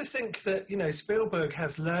 But I also think that, Spielberg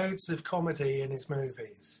has loads of comedy in his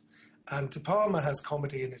movies, and De Palma has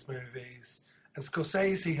comedy in his movies, and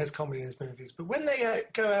Scorsese has comedy in his movies. But when they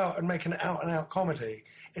go out and make an out-and-out comedy,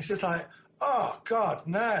 it's just like, oh, God,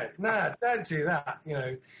 no, don't do that,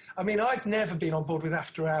 I mean, I've never been on board with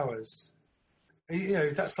After Hours.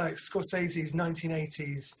 That's like Scorsese's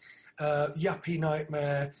 1980s yuppie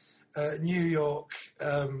nightmare, New York.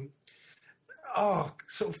 I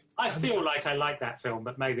feel like I like that film,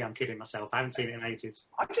 but maybe I'm kidding myself. I haven't seen it in ages.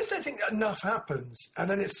 I just don't think enough happens. And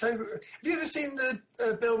then it's so... Have you ever seen the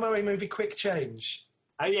Bill Murray movie Quick Change?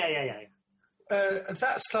 Oh, yeah.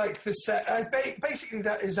 That's like the set... basically,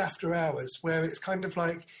 that is After Hours, where it's kind of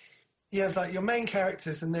like... You have like your main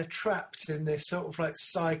characters and they're trapped in this sort of like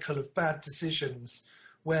cycle of bad decisions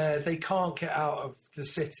where they can't get out of the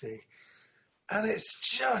city. And it's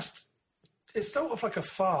sort of like a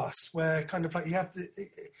farce where kind of like you have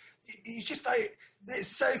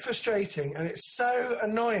it's so frustrating and it's so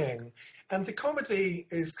annoying. And the comedy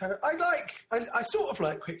is kind of, I sort of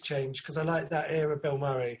like Quick Change because I like that era Bill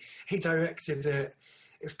Murray. He directed it.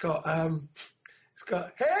 It's got head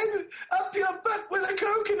up your butt with a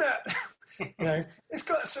coconut. It's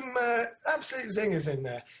got some absolute zingers in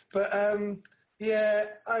there. But I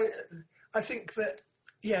think that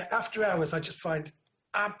After Hours I just find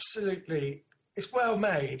absolutely, it's well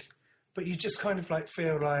made, but you just kind of like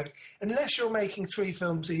feel like, unless you're making 3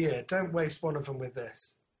 films a year, don't waste one of them with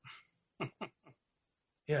this.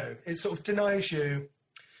 You know, it sort of denies you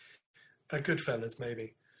a Goodfellas,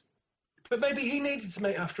 maybe. But maybe he needed to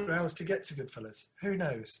make After Hours to get to Goodfellas. Who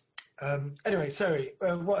knows? Anyway, sorry.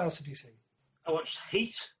 What else have you seen? I watched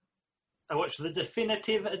Heat. I watched the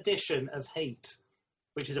definitive edition of Heat,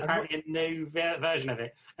 which is apparently a new version of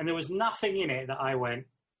it. And there was nothing in it that I went,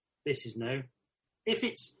 this is new. If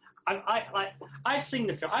it's... I've seen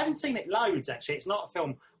the film. I haven't seen it loads, actually. It's not a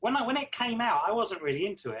film. When it came out, I wasn't really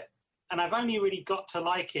into it. And I've only really got to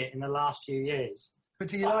like it in the last few years. But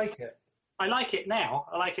do you like it? I like it now.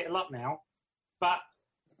 I like it a lot now. But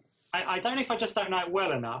I don't know if I just don't know it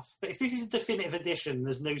well enough. But if this is a definitive edition,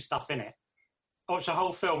 there's new stuff in it. I watched the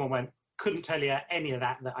whole film and went, couldn't tell you any of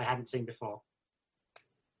that I hadn't seen before.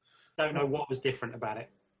 Don't know what was different about it.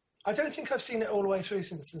 I don't think I've seen it all the way through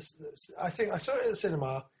since this. I think I saw it at the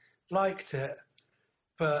cinema, liked it,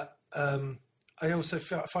 but I also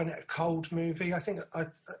find it a cold movie. I think I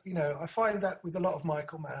find that with a lot of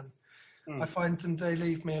Michael Mann. I find they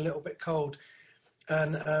leave me a little bit cold,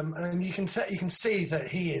 and you can see that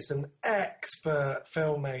he is an expert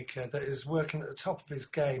filmmaker that is working at the top of his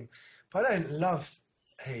game. But I don't love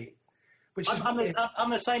Heat, which is I'm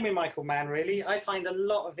the same with Michael Mann. Really, I find a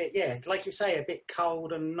lot of it, like you say, a bit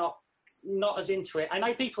cold and not as into it. I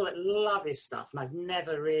know people that love his stuff, and I've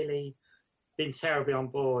never really been terribly on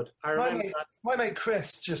board. I remember my mate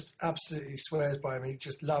Chris just absolutely swears by him. He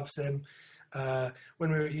just loves him.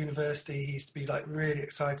 When we were at university, he used to be like really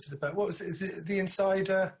excited about what was it, The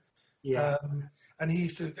Insider? Yeah. And he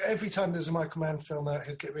used to, every time there's a Michael Mann film out,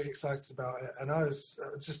 he'd get really excited about it. And I was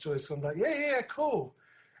just always sort of like, yeah, cool.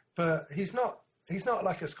 But he's not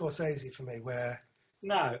like a Scorsese for me, where...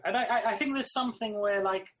 No, and I think there's something where,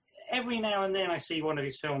 like, every now and then I see one of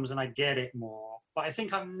his films and I get it more. But I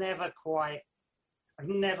think I've never quite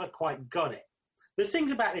got it. There's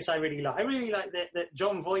things about this I really like. I really like that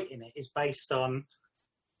John Voight in it is based on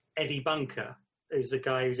Eddie Bunker, who's the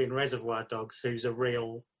guy who's in Reservoir Dogs, who's a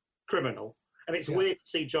real criminal. And it's weird to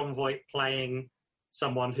see John Voight playing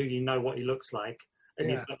someone who you know what he looks like. And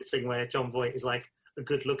you've got this thing where John Voight is like a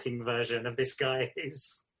good-looking version of this guy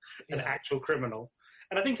who's an actual criminal.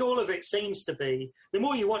 And I think all of it seems to be... The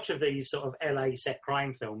more you watch of these sort of LA set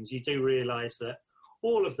crime films, you do realise that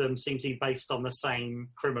all of them seem to be based on the same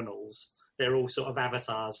criminals. They're all sort of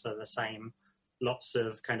avatars for the same lots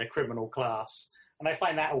of kind of criminal class. And I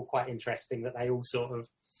find that all quite interesting, that they all sort of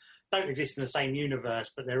don't exist in the same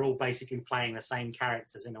universe, but they're all basically playing the same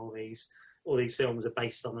characters in all these films are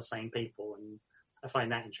based on the same people. And I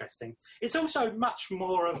find that interesting. It's also much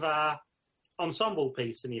more of a ensemble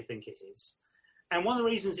piece than you think it is. And one of the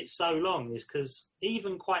reasons it's so long is because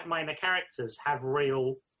even quite minor characters have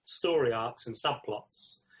real story arcs and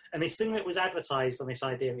subplots. And this thing that was advertised on this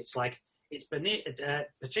idea, it's like, it's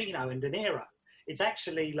Pacino and De Niro. It's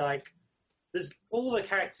actually like, there's all the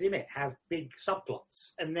characters in it have big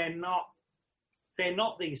subplots, and they're not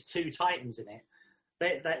these two titans in it.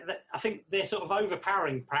 I think they're sort of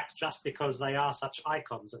overpowering, perhaps just because they are such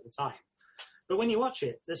icons at the time. But when you watch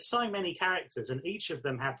it, there's so many characters, and each of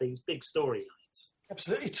them have these big storylines.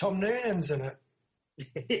 Absolutely, Tom Noonan's in it.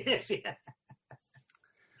 Yes, yeah.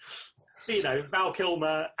 You know, Val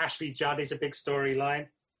Kilmer, Ashley Judd is a big storyline.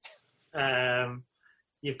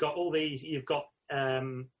 You've got all these. You've got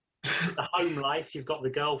the home life. You've got the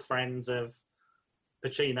girlfriends of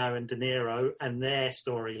Pacino and De Niro and their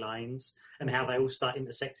storylines and how they all start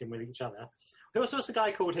intersecting with each other. What's the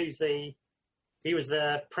guy called? He was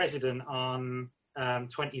the president on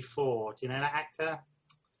 24. Do you know that actor?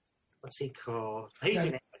 What's he called? He's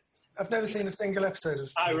in it. I've never seen a single episode of.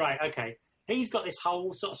 Oh right, okay. He's got this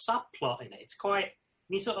whole sort of subplot in it. It's quite.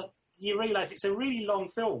 You realise it's a really long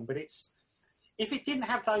film, but if it didn't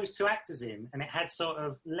have those two actors in and it had sort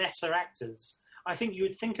of lesser actors, I think you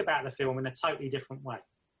would think about the film in a totally different way.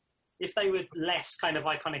 If they were less kind of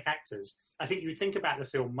iconic actors, I think you would think about the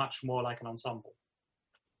film much more like an ensemble.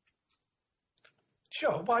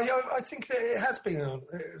 Sure. Well, I think that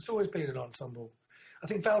it's always been an ensemble. I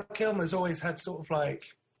think Val Kilmer's always had sort of like,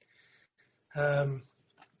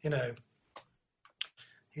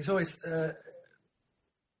 he's always...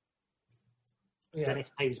 Dennis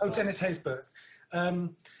Haysbert. Dennis Haysbert.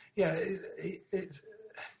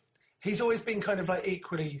 He's always been kind of like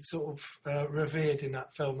equally sort of revered in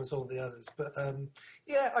that film as all the others. But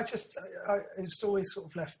it's always sort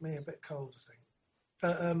of left me a bit cold, I think.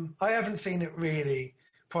 But I haven't seen it really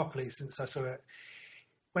properly since I saw it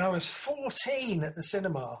when I was 14 at the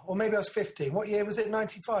cinema, or maybe I was 15. What year was it?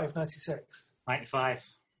 95, 96? 95.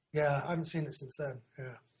 Yeah, I haven't seen it since then.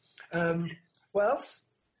 Yeah. What else?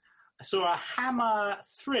 I saw a Hammer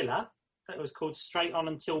thriller that was called Straight On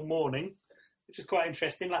Until Morning, which was quite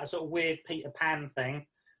interesting, like a sort of weird Peter Pan thing.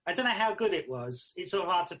 I don't know how good it was. It's sort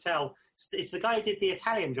of hard to tell. It's the guy who did The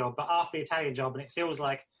Italian Job, but after The Italian Job, and it feels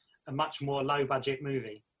like a much more low-budget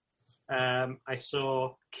movie. I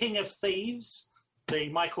saw King of Thieves, the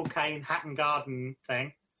Michael Caine Hatton Garden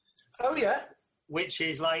thing. Oh, yeah. Which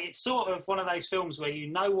is like, it's sort of one of those films where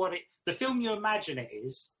you know what the film you imagine it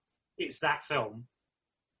is, it's that film.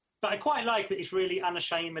 But I quite like that it's really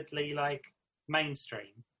unashamedly, like,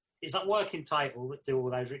 mainstream. It's like working title that do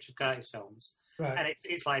all those Richard Curtis films. Right. And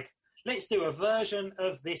it's like, let's do a version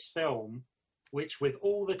of this film, which with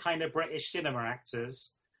all the kind of British cinema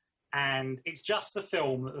actors, and it's just the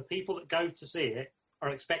film that the people that go to see it are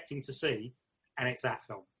expecting to see, and it's that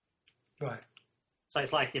film. Right. So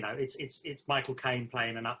it's like, you know, it's Michael Caine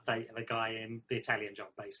playing an update of a guy in The Italian Job,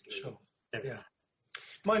 basically. Sure. Yeah.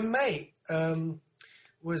 My mate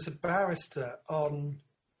was a barrister on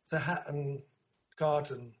the Hatton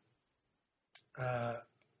Garden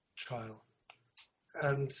trial,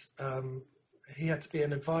 and he had to be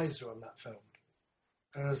an advisor on that film.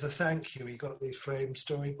 And as a thank you, he got these framed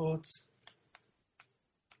storyboards.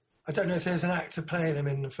 I don't know if there's an actor playing him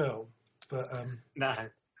in the film, but... No.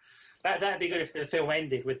 That'd be good if the film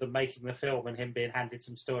ended with them making the film and him being handed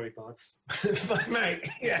some storyboards. My mate,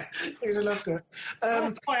 yeah, he'd have loved it.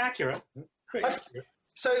 Quite accurate.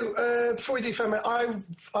 So, before we do film,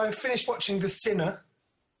 I finished watching The Sinner.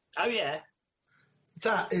 Oh, yeah.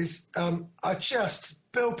 That is,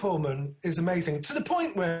 Bill Pullman is amazing. To the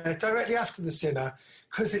point where, directly after The Sinner,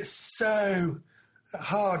 because it's so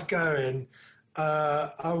hard going,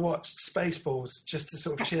 I watched Spaceballs just to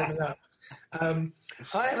sort of cheer me up.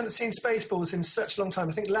 I haven't seen Spaceballs in such a long time.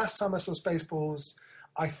 I think last time I saw Spaceballs,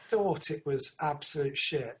 I thought it was absolute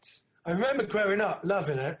shit. I remember growing up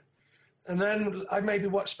loving it, and then I maybe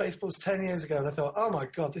watched Spaceballs 10 years ago, and I thought, oh my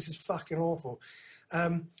God, this is fucking awful.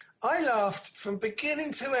 I laughed from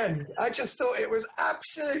beginning to end. I just thought it was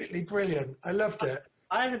absolutely brilliant. I loved it.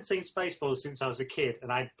 I haven't seen Spaceballs since I was a kid,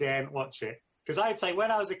 and I daren't watch it. Because I'd say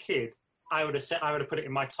when I was a kid, I would have put it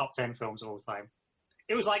in my top 10 films of all time.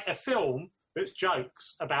 It was like a film that's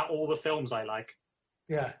jokes about all the films I like.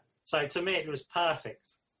 Yeah. So to me, it was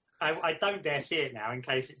perfect. I don't dare see it now in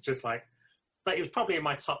case it's just like... But it was probably in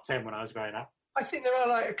my top 10 when I was growing up. I think there are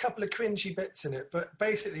like a couple of cringy bits in it, but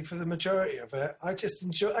basically for the majority of it, I just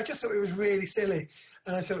thought it was really silly,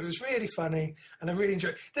 and I thought it was really funny, and I really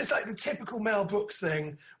enjoyed it. There's like the typical Mel Brooks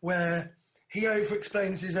thing where he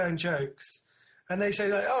over-explains his own jokes, and they say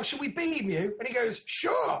like, oh, should we beam you? And he goes,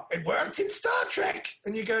 sure, it worked in Star Trek.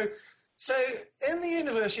 And you go, so in the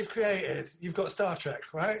universe you've created, you've got Star Trek,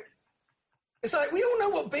 right? It's like, we all know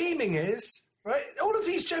what beaming is, right? All of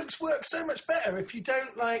these jokes work so much better if you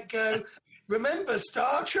don't like go... Remember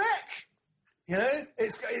Star Trek? You know,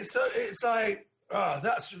 it's like, oh,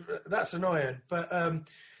 that's annoying. But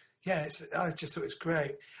yeah, I just thought it was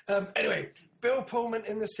great. Anyway, Bill Pullman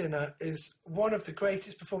in The Sinner is one of the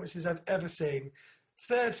greatest performances I've ever seen.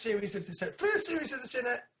 First series of The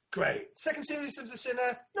Sinner, great. Second series of The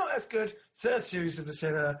Sinner, not as good. Third series of The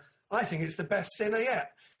Sinner, I think it's the best Sinner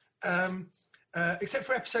yet. Except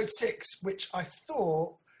for episode 6, which I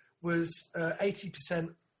thought was 80%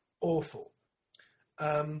 awful.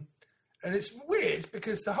 And it's weird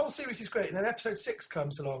because the whole series is great, and then episode 6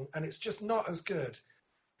 comes along, and it's just not as good.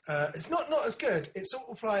 It's not as good. It's sort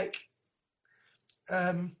of like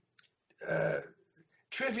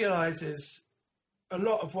trivializes a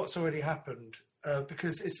lot of what's already happened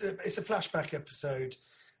because it's a flashback episode,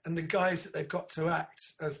 and the guys that they've got to act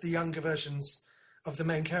as the younger versions of the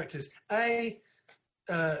main characters, A,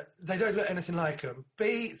 they don't look anything like them.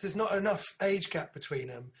 B, there's not enough age gap between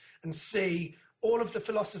them. And C, all of the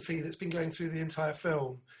philosophy that's been going through the entire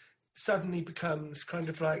film suddenly becomes kind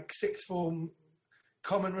of like sixth form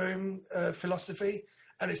common room philosophy.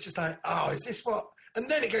 And it's just like, oh, is this what? And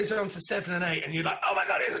then it goes on to 7 and 8, and you're like, oh my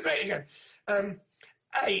God, it's great again.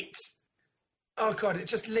 8, oh God, it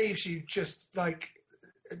just leaves you just like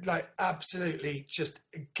absolutely just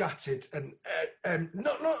gutted and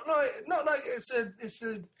not like it's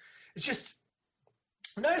just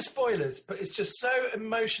no spoilers, but it's just so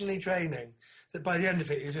emotionally draining that by the end of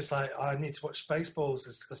it you're just like, oh, I need to watch Spaceballs,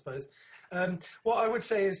 I suppose. What I would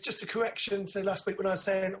say is just a correction to last week when I was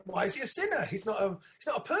saying, why is he a sinner? He's not a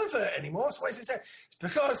pervert anymore. So why is he saying? It's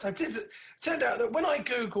because it turned out that when I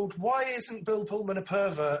Googled why isn't Bill Pullman a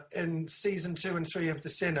pervert in season 2 and 3 of The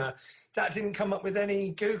Sinner, that didn't come up with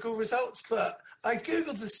any Google results, but I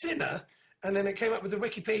Googled The Sinner And then it came up with the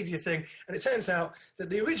Wikipedia thing, and it turns out that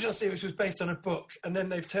the original series was based on a book, and then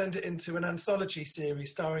they've turned it into an anthology series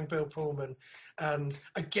starring Bill Pullman, and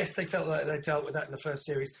I guess they felt like they dealt with that in the first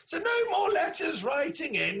series. So no more letters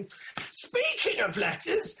writing in. Speaking of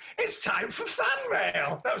letters, it's time for Fan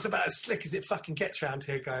Mail. That was about as slick as it fucking gets round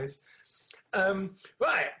here, guys.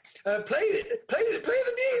 Right, play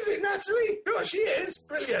the music, Natalie. Oh, she is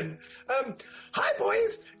brilliant. Hi,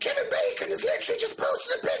 boys. Kevin Bacon has literally just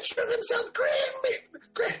posted a picture of himself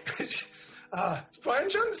great. Brian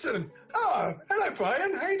Johnson. Oh, hello,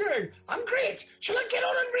 Brian. How you doing? I'm great. Shall I get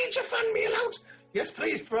on and read your fan mail out? Yes,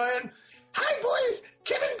 please, Brian. Hi, boys.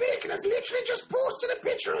 Kevin Bacon has literally just posted a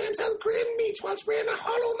picture of himself grilling meat whilst wearing a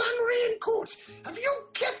Hollow Man raincoat. Have you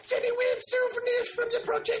kept any weird souvenirs from your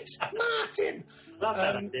project, Martin? Love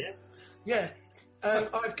that idea. Yeah.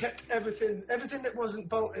 I've kept everything that wasn't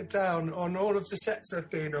bolted down on all of the sets I've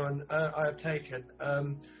been on, I've taken.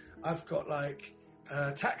 I've got, like,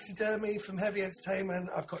 taxidermy from Heavy Entertainment.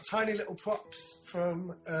 I've got tiny little props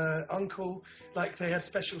from Uncle. Like, they had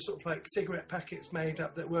special sort of, like, cigarette packets made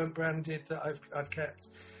up that weren't branded that I've kept.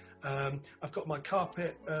 I've got my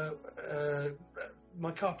carpet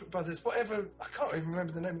brothers, whatever, I can't even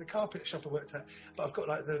remember the name of the carpet shop I worked at, but I've got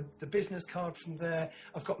like the business card from there.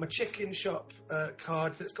 I've got my chicken shop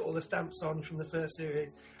card that's got all the stamps on from the first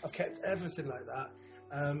series. I've kept everything like that.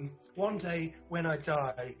 One day when I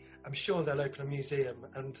die, I'm sure they'll open a museum,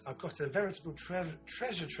 and I've got a veritable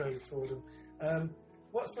treasure trove for them.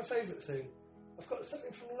 What's my favourite thing? I've got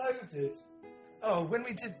something from Loaded. Oh, when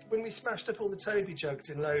we smashed up all the Toby jugs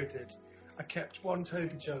in Loaded, I kept one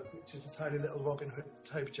Toby jug, which is a tiny little Robin Hood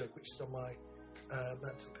Toby jug, which is on my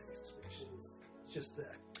mantelpiece, which is just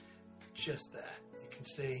there. Just there. You can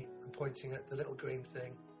see I'm pointing at the little green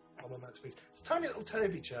thing on my mantelpiece. It's a tiny little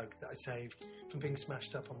Toby jug that I saved from being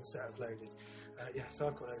smashed up on the set of Loaded. So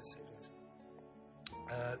I've got loads of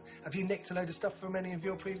souvenirs. Have you nicked a load of stuff from any of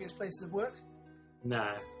your previous places of work?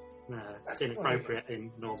 No. It's inappropriate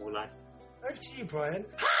in normal life. Over to you, Brian.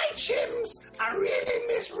 Hi, Chims! I really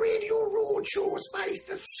miss Radio Roadshows by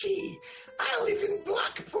the sea. I live in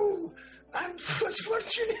Blackpool and was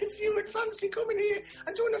wondering if you would fancy coming here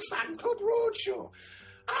and doing a fan club roadshow.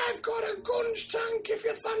 I've got a gunge tank if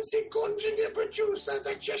you fancy gunging your producer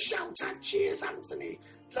that you shout at. Cheers, Anthony.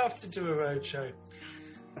 Love to do a roadshow.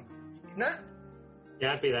 Nat?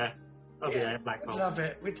 Yeah, I'd be there. I'll be there, Blackpool.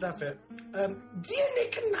 We'd love it. Dear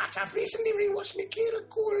Nick and Nat, I've recently rewatched Michaela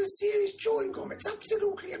Coel's series Chewing Gum. It's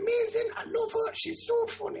absolutely amazing. I love her. She's so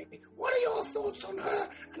funny. What are your thoughts on her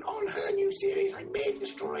and on her new series, I May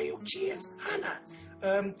Destroy You? Cheers, Hannah.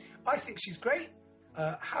 I think she's great.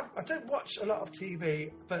 I don't watch a lot of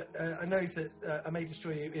TV, but I know that I May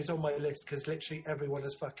Destroy You is on my list because literally everyone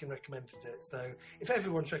has fucking recommended it. So if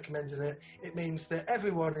everyone's recommending it, it means that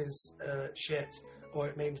everyone is shit, or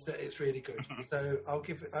it means that it's really good. So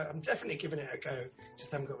I'm definitely giving it a go. Just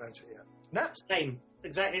haven't got around to it yet. Nat? Same,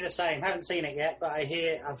 exactly the same. Haven't seen it yet, but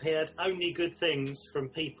I've heard only good things from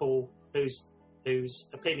people whose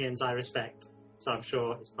opinions I respect. So I'm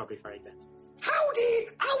sure it's probably very good. Howdy!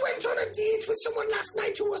 I went on a date with someone last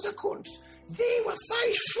night who was a cunt. They were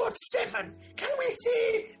 5'7". Can we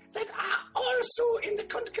say that also in the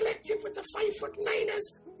cunt collective with the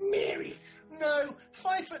 5'9"ers, Mary? No,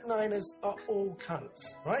 5'9"ers are all cunts,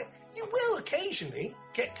 right? You will occasionally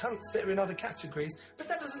get cunts that are in other categories, but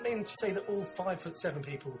that doesn't mean to say that all 5'7"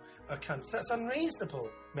 people are cunts. That's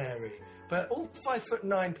unreasonable, Mary. But all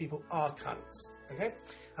 5'9" people are cunts, okay?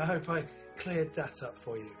 I hope I cleared that up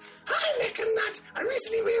for you. Hi, Nick and Nat. I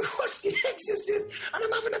recently rewatched The Exorcist, and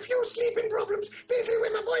I'm having a few sleeping problems. Basically,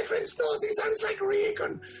 when my boyfriend snores, he sounds like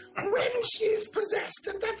Reagan when she's possessed,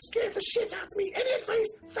 and that scares the shit out of me. Any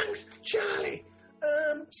advice? Thanks, Charlie.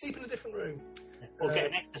 Sleep in a different room. Or get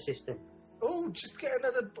an exorcist in. Oh, just get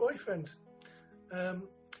another boyfriend. Hi,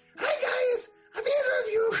 guys. Have either of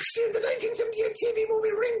you seen the 1978 TV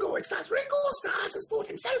movie Ringo? It stars Ringo Starr as both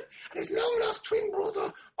himself and his long-lost twin brother,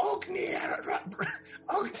 Ognir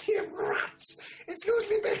Ratz. It's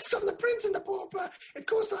loosely based on The Prince and the Pauper. It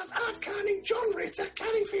co-stars Art Carney, John Ritter,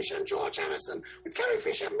 Carrie Fisher and George Harrison. With Carrie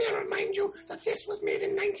Fisher, may I remind you that this was made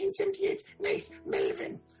in 1978. Nice,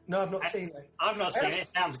 Melvin. No, I've not seen it. I've not seen it. It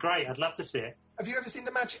sounds great. I'd love to see it. Have you ever seen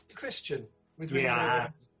The Magic Christian? With yeah.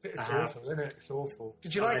 It's awful, isn't it? It's awful.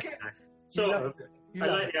 Did you like it? Sort of. I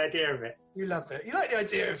like the idea of it. You love it. You like the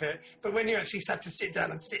idea of it, but when you actually have to sit down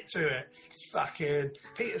and sit through it, it's fucking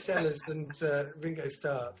Peter Sellers and Ringo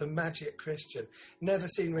Starr, The Magic Christian. Never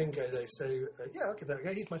seen Ringo though, so yeah, I'll give that a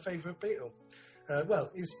go. He's my favourite Beatle. Well,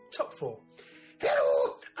 he's top 4.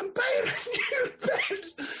 Hello, I'm buying a new bed.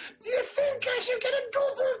 Do you think I should get a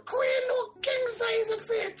double queen or king size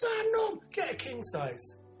affair? No, get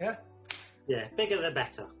size. Yeah. Yeah, bigger the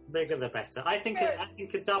better. Bigger the better. I think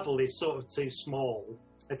a double is sort of too small.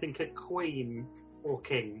 I think a queen or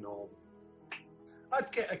king or.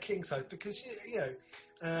 I'd get a king size because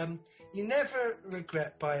you never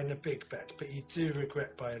regret buying a big bed, but you do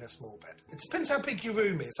regret buying a small bed. It depends how big your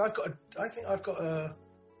room is. I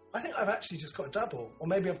think I've actually just got a double, or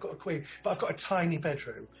maybe I've got a queen, but I've got a tiny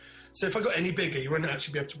bedroom. So if I got any bigger, you wouldn't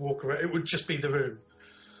actually be able to walk around. It would just be the room.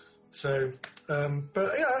 So,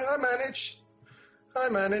 but yeah, I manage.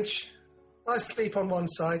 I sleep on one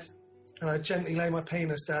side, and I gently lay my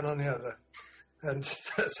penis down on the other. And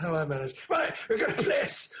that's how I manage. Right, we're going to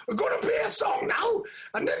play a song now,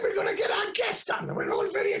 and then we're going to get our guest on. We're all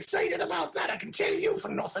very excited about that, I can tell you for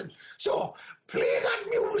nothing. So, play that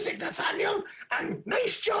music, Nathaniel, and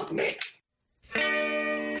nice job, Nick. Who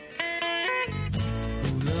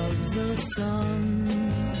loves the sun?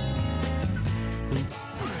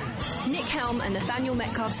 Nick Helm and Nathaniel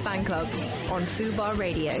Metcalf's fan club on Fubar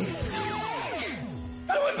Radio.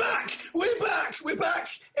 And we're back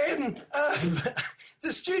in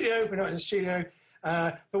the studio. We're not in the studio,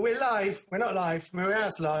 but we're live. We're not live, we're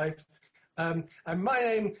as live. And my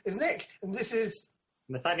name is Nick, and this is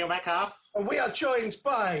Nathaniel Metcalf. And we are joined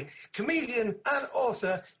by comedian and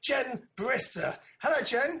author Jen Brister. Hello,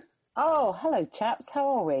 Jen. Oh, hello, chaps. How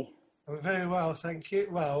are we? I'm very well, thank you.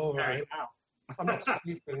 Well, all right. I'm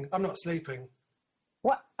not sleeping.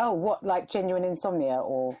 What? Oh, what? Like genuine insomnia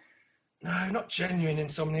or? No, not genuine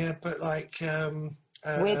insomnia, but like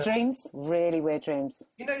weird dreams. Really weird dreams.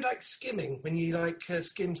 You know, like skimming when you like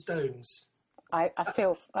skim stones. I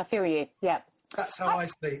feel you. Yeah. That's how I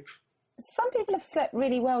sleep. Some people have slept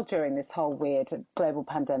really well during this whole weird global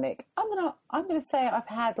pandemic. I'm gonna say I've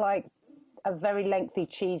had like a very lengthy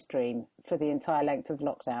cheese dream for the entire length of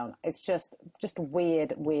lockdown. It's just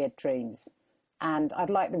weird dreams, and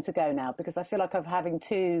I'd like them to go now because I feel like I've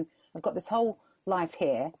got this whole life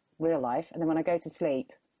here, real life, and then when I go to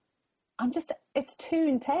sleep, it's too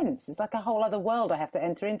intense. It's like a whole other world I have to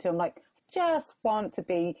enter into. I'm like, I just want to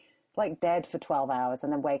be like dead for 12 hours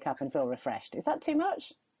and then wake up and feel refreshed. Is that too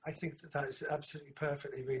much? I think that is absolutely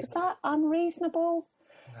perfectly reasonable. Is that unreasonable?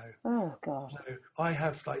 No. Oh, God. No. I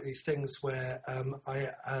have like these things where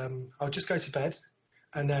I'll just go to bed,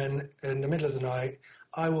 and then in the middle of the night,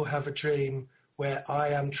 I will have a dream where I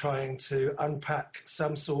am trying to unpack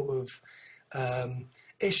some sort of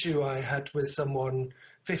issue I had with someone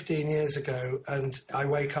 15 years ago, and I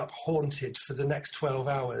wake up haunted for the next 12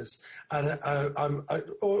 hours, and I'm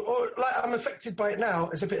affected by it now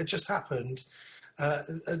as if it had just happened.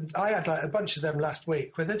 And I had like a bunch of them last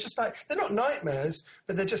week where they're just like, they're not nightmares,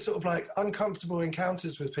 but they're just sort of like uncomfortable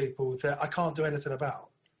encounters with people that I can't do anything about.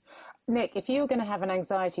 Nick, if you were going to have an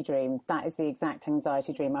anxiety dream, that is the exact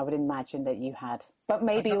anxiety dream I would imagine that you had. But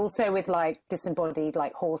maybe also with like disembodied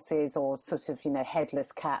like horses or sort of,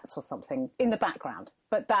 headless cats or something in the background.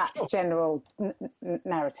 But that general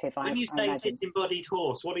narrative, When you say disembodied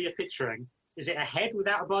horse, what are you picturing? Is it a head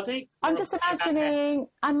without a body? I'm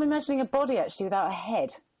imagining a body actually without a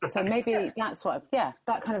head. So maybe that's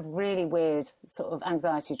that kind of really weird sort of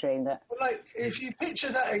anxiety dream that... Like, if you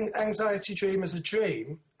picture that anxiety dream as a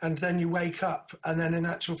dream, and then you wake up, and then in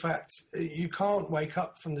actual fact, you can't wake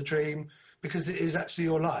up from the dream because it is actually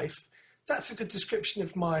your life, that's a good description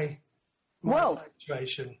of my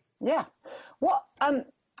situation. Yeah. What,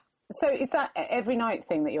 so is that every night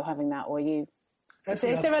thing that you're having that, or you... Is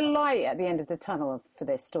there a light at the end of the tunnel for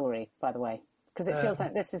this story, by the way? Because it feels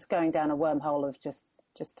like this is going down a wormhole of just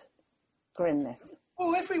grimness.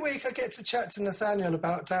 Well, every week I get to chat to Nathaniel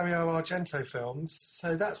about Dario Argento films,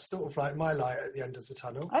 so that's sort of like my light at the end of the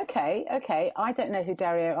tunnel. Okay. I don't know who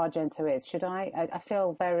Dario Argento is. Should I? I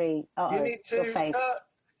feel very... You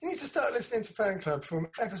need to start listening to Fan Club from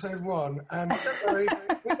episode 1, and don't worry,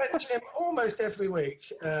 we mention him almost every week.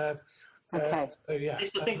 Okay. So, yeah. I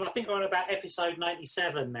think we're on about episode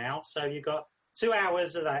 97 now, so you've got 2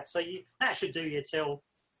 hours of that. So that should do you till,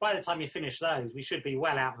 by the time you finish those, we should be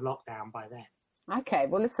well out of lockdown by then. Okay,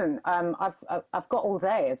 well, listen, I've got all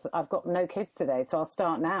day. I've got no kids today, so I'll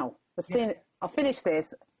start now. I'll finish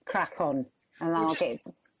this, crack on, and then I'll get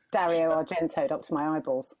Dario Argento up to my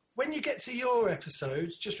eyeballs. When you get to your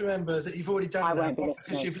episode, just remember that you've already done that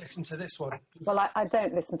because you've listened to this one. Well, I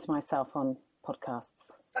don't listen to myself on podcasts.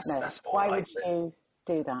 That's Why would you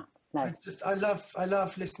do that? No. I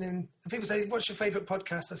love listening. People say, "What's your favourite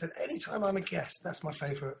podcast?" I said, "Anytime I'm a guest, that's my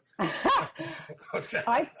favourite podcast."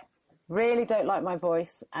 I really don't like my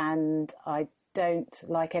voice, and I don't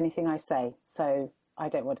like anything I say, so I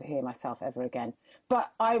don't want to hear myself ever again.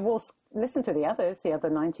 But I will listen to the other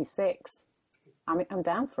 96. I'm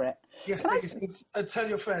down for it. Yes, please. Tell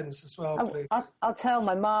your friends as well, please. I'll tell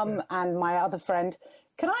my mum and my other friend.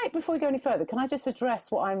 Can I, before we go any further, can I just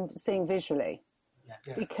address what I'm seeing visually?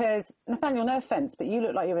 Yeah. Because, Nathaniel, no offence, but you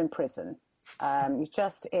look like you're in prison. You're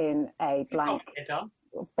just in a blank...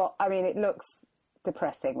 But, I mean, it looks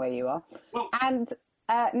depressing where you are. Well, and,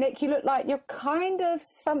 Nick, you look like you're kind of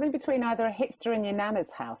something between either a hipster and your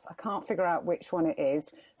nana's house. I can't figure out which one it is.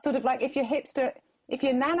 Sort of like if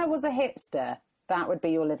your nana was a hipster, that would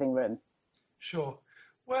be your living room. Sure.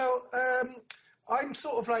 Well, I'm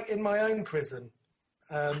sort of like in my own prison,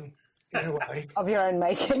 in a way. Of your own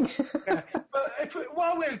making. Yeah. But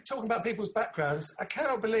while we're talking about people's backgrounds, I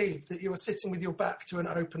cannot believe that you are sitting with your back to an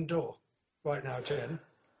open door right now, Jen.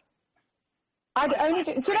 Do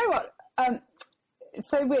you know what? It's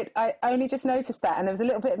so weird. I only just noticed that, and there was a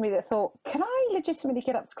little bit of me that thought, can I legitimately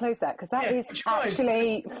get up to close that? Because that is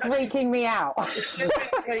actually freaking me out. It's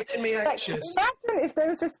making me anxious. Imagine if there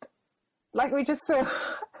was just, like we just saw,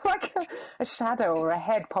 like a shadow or a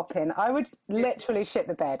head pop in. I would literally shit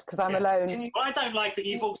the bed because I'm alone. I don't like that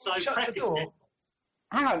you've also prefaced it.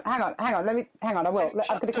 Hang on. I will.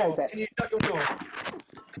 I'm going to close it. Can you shut your door?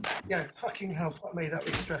 Yeah, fucking hell, fuck me, that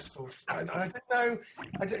was stressful. I didn't know.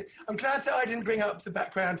 I'm glad that I didn't bring up the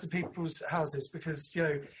background to people's houses because, you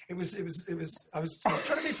know, it was. I was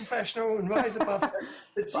trying to be professional and rise above it.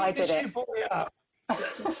 But seeing as you brought it up,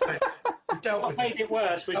 I've dealt with it. What made it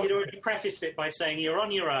worse was you'd already prefaced it by saying you're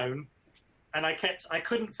on your own, and I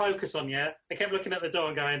couldn't focus on you. I kept looking at the door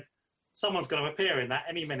and going, someone's going to appear in that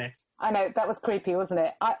any minute. I know, that was creepy, wasn't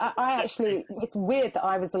it? I actually, it's weird that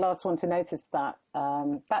I was the last one to notice that.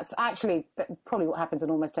 That's actually probably what happens in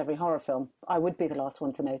almost every horror film. I would be the last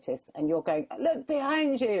one to notice, and you're going, look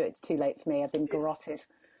behind you. It's too late for me. I've been garroted.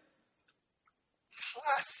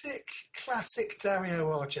 Classic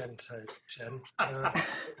Dario Argento, Jen.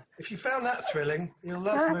 If you found that thrilling, you'll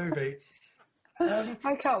love the movie.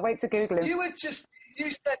 I can't wait to Google him.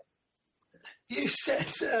 You said,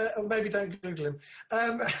 or maybe don't Google him.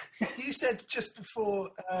 You said just before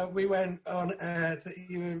we went on air that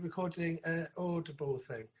you were recording an Audible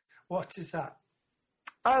thing. What is that?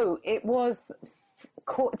 Oh,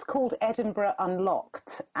 it's called Edinburgh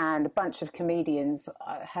Unlocked, and a bunch of comedians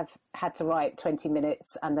have had to write 20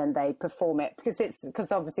 minutes and then they perform it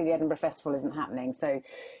because obviously the Edinburgh Festival isn't happening. So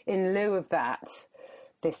in lieu of that,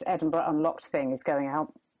 this Edinburgh Unlocked thing is going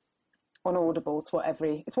out on Audible. It's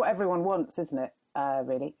what everyone wants, isn't it,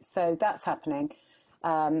 really? So that's happening.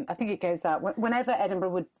 I think it goes out whenever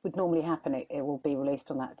Edinburgh would normally happen. It will be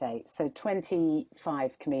released on that date. So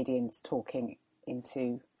 25 comedians talking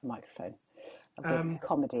into a microphone with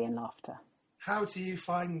comedy and laughter. How do you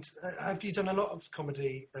find... have you done a lot of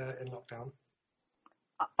comedy in lockdown?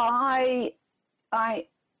 I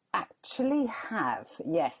actually have,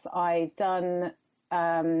 yes. I've done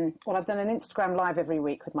an Instagram Live every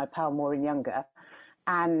week with my pal Maureen Younger,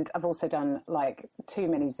 and I've also done like too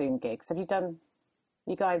many Zoom gigs. Have you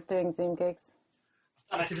guys doing Zoom gigs?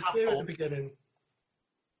 I did a few at the beginning.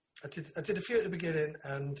 I did a few at the beginning,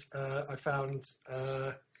 and I found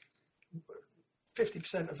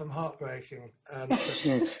 50% of them heartbreaking. And it's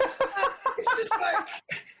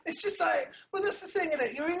just like, well, that's the thing, isn't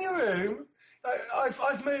it? You're in your room.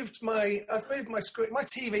 I've moved my screen. My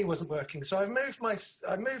TV wasn't working, so I moved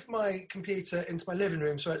my computer into my living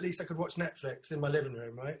room, so at least I could watch Netflix in my living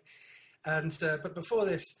room, right? And but before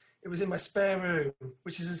this, it was in my spare room,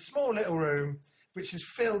 which is a small little room, which is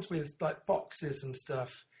filled with like boxes and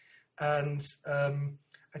stuff. And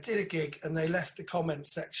I did a gig, and they left the comment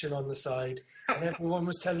section on the side, and everyone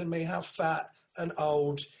was telling me how fat and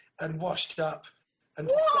old and washed up and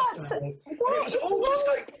disgusting I was. And it was all just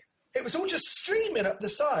like. It was all just streaming up the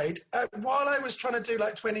side while I was trying to do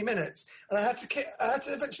like 20 minutes, and I had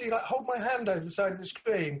to eventually like hold my hand over the side of the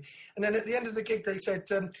screen. And then at the end of the gig, they said,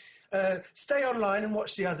 "Stay online and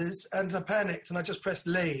watch the others." And I panicked, and I just pressed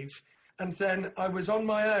leave. And then I was on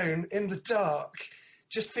my own in the dark,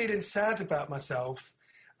 just feeling sad about myself.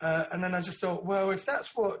 And then I just thought, well, if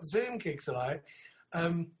that's what Zoom gigs are like,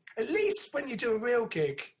 at least when you do a real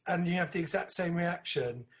gig and you have the exact same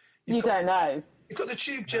reaction, you don't know. You've got the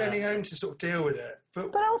tube journey home to sort of deal with it.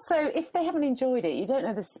 But also, if they haven't enjoyed it, you don't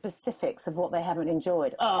know the specifics of what they haven't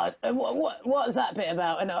enjoyed. Oh, what is that bit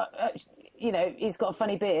about? And, he's got a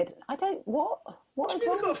funny beard. What is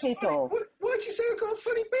wrong with people? Why did you say I've got a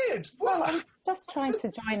funny beard? What? Well, I'm just trying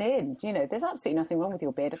to join in. There's absolutely nothing wrong with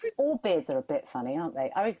your beard. All beards are a bit funny, aren't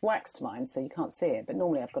they? I've waxed mine, so you can't see it, but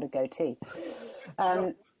normally I've got a goatee.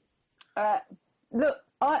 Look,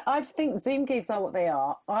 I think Zoom gigs are what they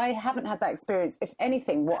are. I haven't had that experience. If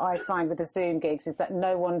anything, what I find with the Zoom gigs is that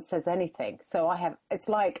no one says anything. So it's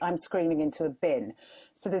like I'm screaming into a bin.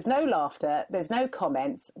 So there's no laughter, there's no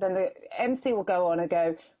comments. Then the MC will go on and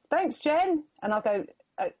go, "Thanks, Jen," and I'll go,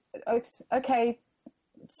 "Okay."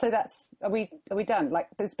 So are we done? Like,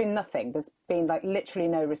 there's been nothing. There's been like literally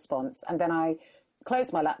no response. And then I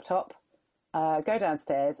close my laptop, go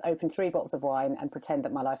downstairs, open 3 bottles of wine, and pretend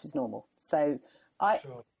that my life is normal. So I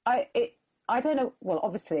don't know. Well,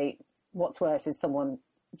 obviously, what's worse is someone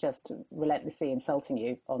just relentlessly insulting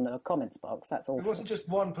you on the comments box. That's all. It wasn't just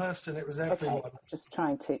one person; it was everyone. Okay, just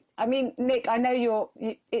trying to. I mean, Nick, I know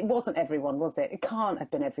it wasn't everyone, was it? It can't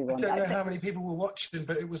have been everyone. I don't know how many people were watching,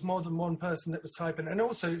 but it was more than one person that was typing. And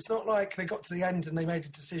also, it's not like they got to the end and they made a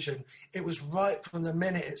decision. It was right from the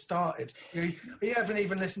minute it started. You haven't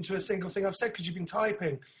even listened to a single thing I've said because you've been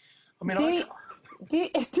typing. I mean,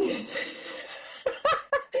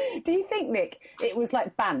 do you think, Nick, it was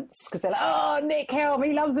like bants? Because they're like, "Oh, Nick Helm,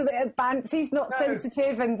 he loves a bit of bants. He's not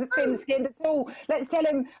sensitive and thin-skinned at all. Let's tell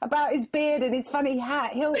him about his beard and his funny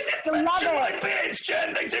hat. He'll love it." My beards,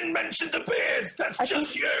 Jen. They didn't mention the beards. That's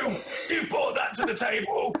just you. You've brought that to the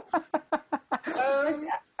table. What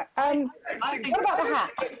about the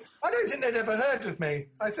hat? I don't think they'd ever heard of me.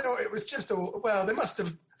 I thought it was just they must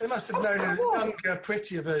have known a younger,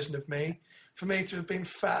 prettier version of me. For me to have been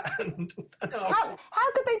fat and how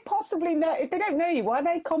could they possibly know if they don't know you? Why are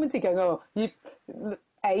they commenting, going, "Oh, you've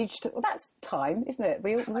aged"? Well, that's time, isn't it?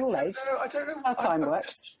 We all age. I don't know how time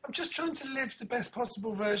works. I'm just trying to live the best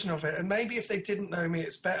possible version of it, and maybe if they didn't know me,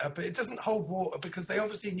 it's better. But it doesn't hold water because they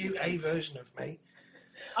obviously knew a version of me.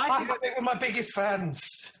 They were my biggest fans.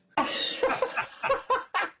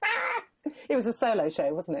 It was a solo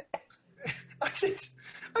show, wasn't it?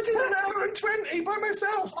 I did an hour and 20 by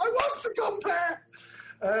myself. I was the compare.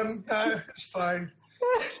 No, it's fine.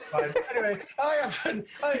 Fine. Anyway, I haven't.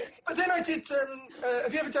 But then I did.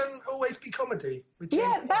 Have you ever done Always Be Comedy with James?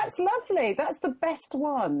 Yeah, that's lovely. That's the best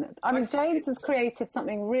one. I mean, James has created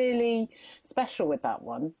something really special with that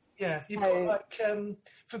one. Yeah, you've got like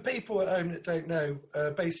for people at home that don't know,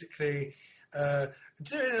 basically.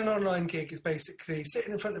 Doing an online gig is basically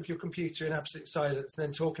sitting in front of your computer in absolute silence and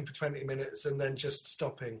then talking for 20 minutes and then just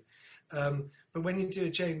stopping. But when you do a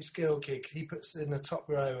James Gill gig, he puts in the top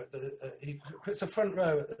row he puts a front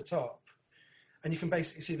row at the top, and you can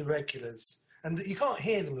basically see the regulars. And you can't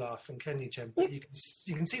hear them laughing, can you, Jen? But you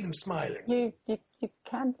can see them smiling. You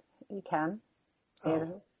can.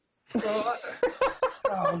 Oh. Well,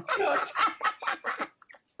 oh God.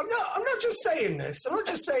 I'm not just saying this. I'm not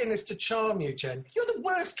just saying this to charm you, Jen. You're the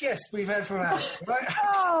worst guest we've ever had, right?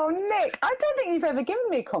 Oh, Nick, I don't think you've ever given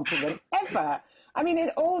me a compliment, ever. I mean, in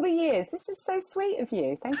all the years, this is so sweet of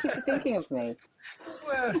you. Thank you for thinking of me.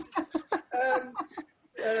 Worst.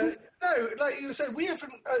 No, like you said, we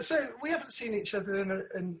haven't seen each other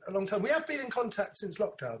in a long time. We have been in contact since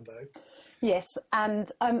lockdown, though. Yes,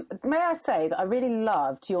 and may I say that I really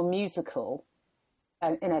loved your musical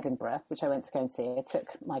in Edinburgh, which I went to go and see. I took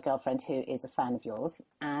my girlfriend, who is a fan of yours,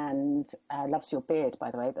 and loves your beard, by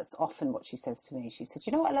the way. That's often what she says to me. She said,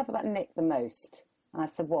 "You know what I love about Nick the most?" And I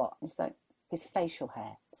said, "What?" And she's like, "His facial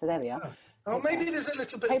hair." So there we are. Oh, maybe there's a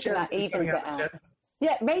little bit of that evens it out.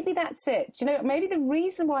 Yeah, maybe that's it. Do you know, maybe the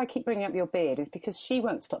reason why I keep bringing up your beard is because she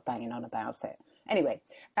won't stop banging on about it. Anyway,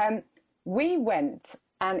 we went,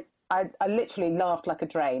 and I literally laughed like a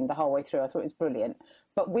drain the whole way through. I thought it was brilliant.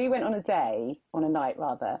 But we went on a night,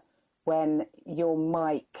 when your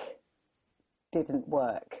mic didn't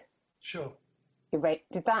work. Sure.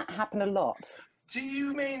 Did that happen a lot? Do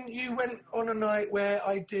you mean you went on a night where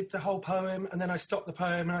I did the whole poem and then I stopped the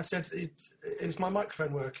poem and I said, "Is my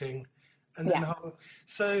microphone working?" And then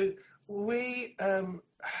so we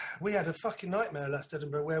had a fucking nightmare last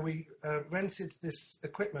Edinburgh where we rented this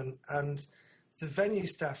equipment and the venue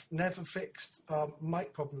staff never fixed our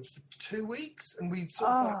mic problems for 2 weeks, and we'd sort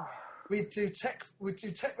of we'd do tech rooms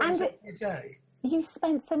every day. You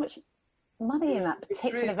spent so much money in that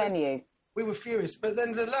particular venue. We were furious, but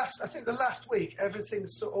then the last week, everything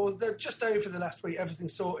just over the last week, everything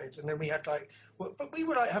sorted, and then we had but we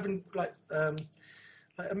were having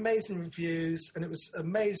amazing reviews, and it was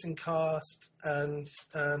amazing cast, and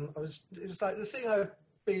it was like the thing I've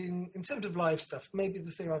been, in terms of live stuff, maybe the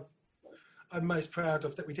thing I'm most proud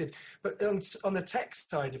of that we did. But on the tech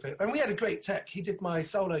side of it, and we had a great tech. He did my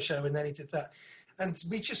solo show, and then he did that. And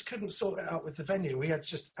we just couldn't sort it out with the venue. We had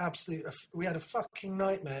we had a fucking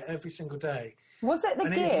nightmare every single day. Was it the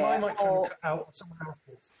and gear? Either my microphone cut out or someone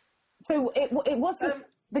else's. So it wasn't,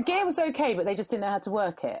 the gear was okay, but they just didn't know how to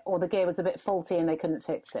work it? Or the gear was a bit faulty and they couldn't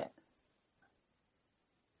fix it?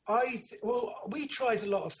 Well, we tried a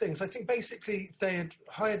lot of things. I think basically they had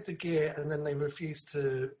hired the gear and then they refused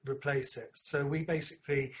to replace it. So we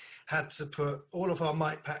basically had to put all of our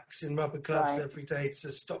mic packs in rubber gloves every day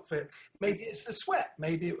to stop it. Maybe it's the sweat.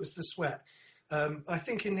 Maybe it was the sweat. I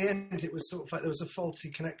think in the end it was sort of like there was a faulty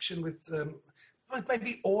connection with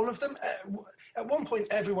maybe all of them. At one point,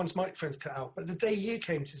 everyone's microphones cut out. But the day you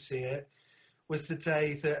came to see it was the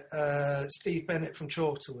day that Steve Bennett from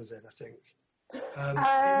Chorlton was in, I think. It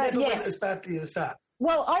never went as badly as that.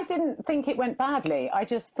 Well, I didn't think it went badly. I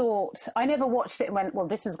just thought, I never watched it and went, well,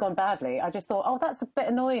 this has gone badly. I just thought, oh, that's a bit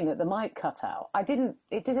annoying that the mic cut out. It didn't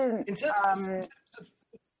In terms of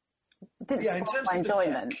my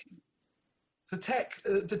enjoyment. The tech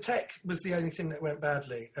was the only thing that went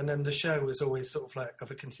badly, and then the show was always sort of like of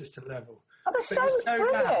a consistent level. Oh, the show was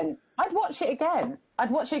brilliant. I'd watch it again.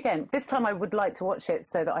 This time I would like to watch it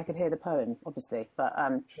so that I could hear the poem, obviously. But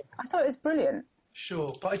I thought it was brilliant.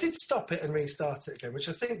 Sure, but I did stop it and restart it again, which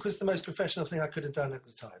I think was the most professional thing I could have done at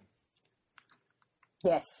the time.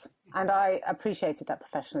 Yes, and I appreciated that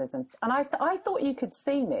professionalism. And I thought you could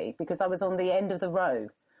see me because I was on the end of the row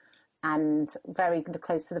and very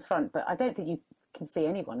close to the front. But I don't think you can see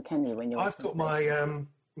anyone, can you? When you're I've got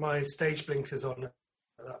my stage blinkers on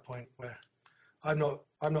at that point where I'm not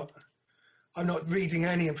reading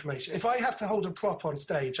any information. If I have to hold a prop on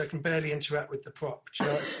stage, I can barely interact with the prop. Do you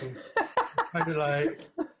know what I mean? Kind of like.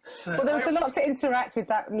 So well, there was a lot to interact with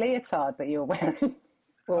that leotard that you were wearing,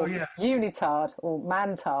 or unitard, or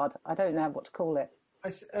mantard. I don't know what to call it. I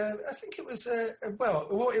think it was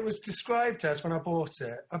what it was described as when I bought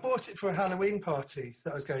it. I bought it for a Halloween party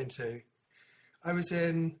that I was going to. I was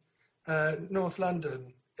in North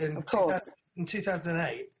London in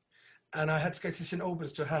 2008. And I had to go to St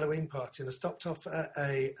Albans to a Halloween party, and I stopped off at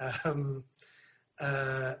a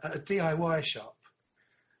DIY shop,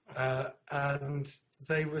 and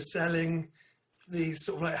they were selling these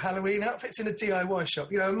sort of like Halloween outfits in a DIY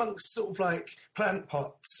shop, you know, amongst sort of like plant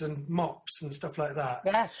pots and mops and stuff like that.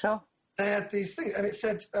 Yeah, sure. They had these things, and it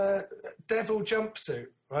said devil jumpsuit,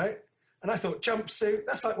 right? And I thought, jumpsuit,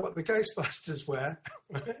 that's like what the Ghostbusters wear,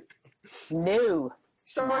 right? No.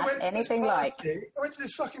 So I went to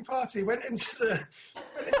this fucking party, went into the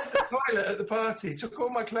toilet at the party, took all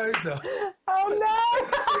my clothes off. Oh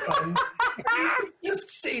no! You just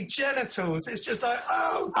see genitals. It's just like,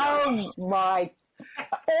 oh my!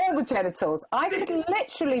 All the genitals. I could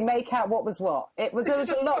literally make out what was what. There was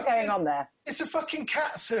a lot going on there. It's a fucking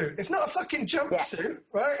cat suit. It's not a fucking jumpsuit,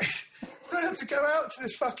 right? So I had to go out to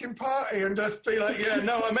this fucking party and just be like, yeah,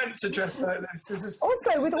 no, I meant to dress like this. This is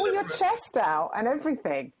also with all your chest out and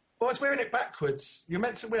everything. Well, I was wearing it backwards. You're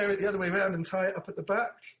meant to wear it the other way around and tie it up at the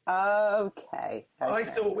back. Okay. I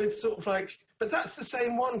thought with sort of like, but that's the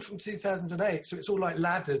same one from 2008, so it's all like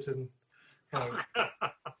laddered and, you know.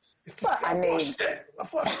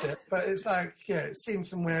 I've watched it, but it's like, yeah, it's seen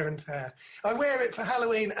some wear and tear. I wear it for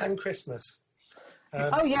Halloween and Christmas.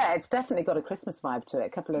 It's definitely got a Christmas vibe to it. A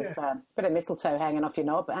couple of bit of mistletoe hanging off your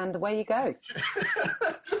knob, and away you go.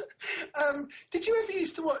 Did you ever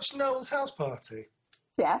used to watch Noel's House Party?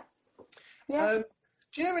 Yeah. Do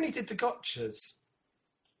you know when he did the Gotchas?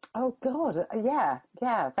 Oh God, yeah,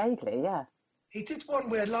 vaguely, yeah. He did one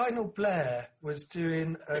where Lionel Blair was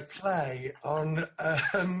doing a play on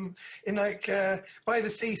in like by the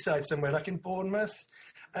seaside somewhere, like in Bournemouth,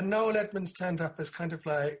 and Noel Edmonds turned up as kind of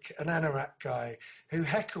like an anorak guy who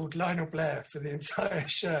heckled Lionel Blair for the entire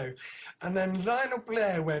show, and then Lionel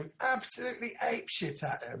Blair went absolutely apeshit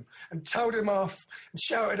at him and told him off and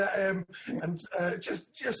shouted at him and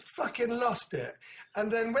just fucking lost it. And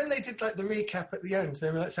then when they did like the recap at the end,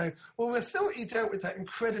 they were like saying, well, we thought you dealt with that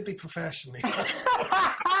incredibly professionally.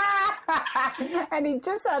 And he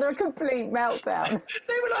just had a complete meltdown.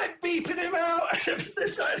 They were like beeping him out. Like,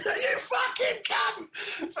 you fucking cunt!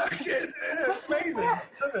 Fucking amazing.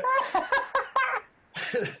 Love it.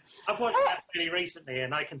 I've watched that really recently,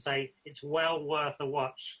 and I can say it's well worth a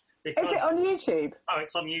watch. Because, is it on YouTube? Oh,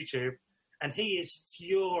 it's on YouTube. And he is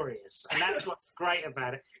furious. And that's what's great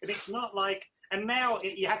about it. And it's not like... And now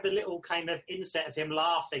you have the little kind of inset of him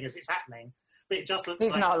laughing as it's happening. But it just looks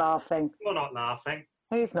He's not laughing. You're not laughing.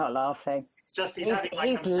 He's not laughing. It's just he's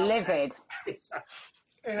livid.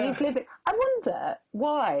 He's livid. I wonder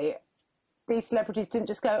why these celebrities didn't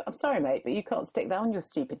just go, I'm sorry, mate, but you can't stick that on your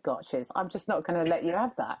stupid gotchas. I'm just not going to let you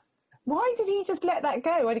have that. Why did he just let that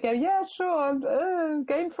go? And he go, yeah, sure, I'm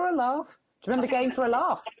game for a laugh. Do you remember Game for a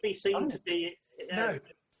Laugh? He seemed to be... No.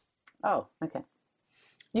 Oh, okay.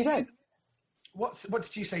 You don't? What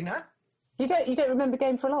did you say, Nat? You don't remember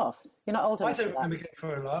Game for a Laugh? You're not old enough. I don't remember Game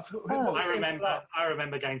for a Laugh. I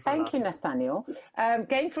remember Game for a Laugh. Thank you, Nathaniel.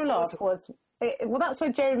 Game for a Laugh was Well, that's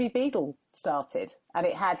where Jeremy Beadle started. And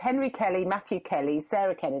it had Henry Kelly, Matthew Kelly,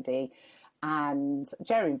 Sarah Kennedy, and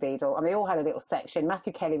Jeremy Beadle. And they all had a little section.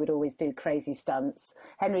 Matthew Kelly would always do crazy stunts.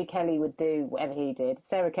 Henry Kelly would do whatever he did.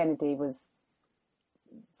 Sarah Kennedy was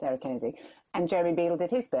Sarah Kennedy. And Jeremy Beadle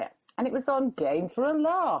did his bit. And it was on Game for a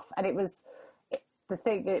Laugh. And it was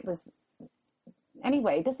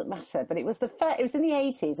anyway, it doesn't matter, but it was it was in the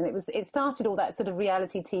 80s, and it started all that sort of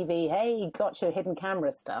reality TV, hey, gotcha, hidden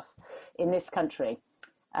camera stuff in this country.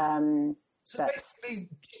 So basically,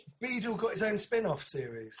 Beadle got his own spin-off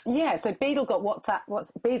series. Yeah, so Beadle got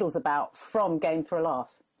what's Beadle's about from Game for a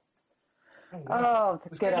Laugh. Oh,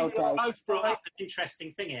 the good old days. You both brought up an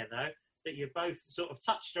interesting thing here, though, that you both sort of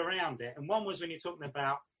touched around it. And one was when you're talking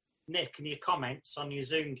about Nick and your comments on your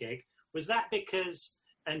Zoom gig. Was that because...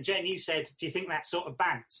 And Jen, you said, do you think that sort of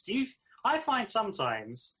bounced? I find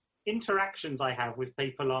sometimes interactions I have with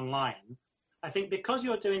people online, I think because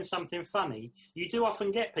you're doing something funny, you do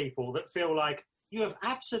often get people that feel like you have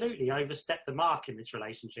absolutely overstepped the mark in this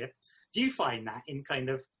relationship. Do you find that in kind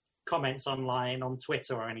of comments online, on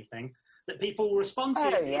Twitter or anything, that people respond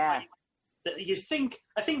to? Oh, yeah. That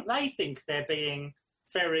I think they think they're being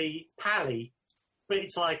very pally, but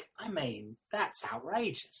it's like, I mean, that's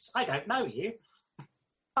outrageous. I don't know you.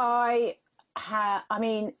 Have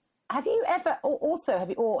you ever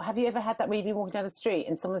have you ever had that where you've been walking down the street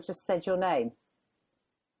and someone's just said your name?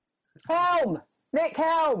 Helm! Nick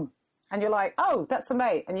Helm! And you're like, oh, that's the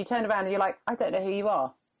mate. And you turn around and you're like, I don't know who you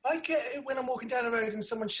are. I get it when I'm walking down the road and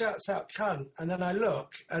someone shouts out cunt, and then I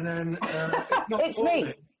look, and then it's not it's me.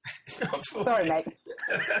 Me. It's not for Sorry, me. mate.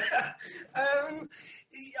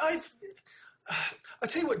 I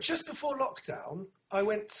tell you what, just before lockdown, I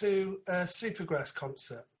went to a Supergrass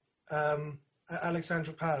concert at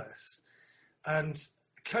Alexandra Palace, and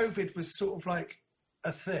COVID was sort of like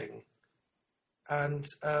a thing. And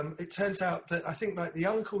it turns out that I think like the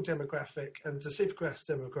uncle demographic and the Supergrass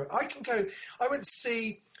demographic, I went to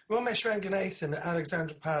see Ramesh Ranganathan at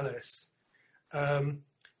Alexandra Palace, and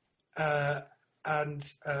I'm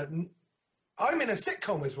in a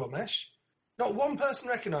sitcom with Ramesh. Not one person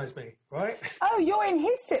recognised me, right? Oh, you're in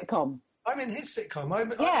his sitcom. I'm in his sitcom.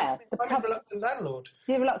 I'm in Reluctant Landlord.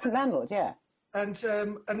 The Reluctant Landlord, yeah. And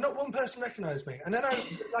not one person recognised me. And then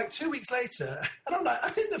like 2 weeks later, and I'm like,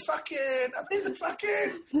 I'm in the fucking main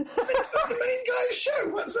guy's show.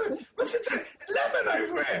 What's the Lemon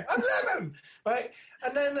over here? I'm Lemon, right?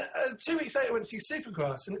 And then 2 weeks later, I went to see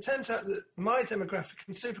Supergrass, and it turns out that my demographic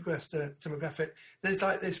and Supergrass demographic, there's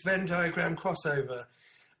like this Venn diagram crossover.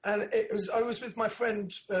 And I was with my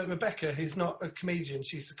friend Rebecca, who's not a comedian.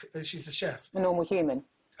 She's a chef. A normal human.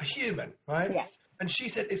 A human, right? Yeah. And she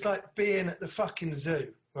said it's like being at the fucking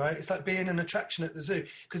zoo, right? It's like being an attraction at the zoo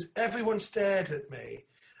because everyone stared at me,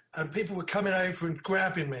 and people were coming over and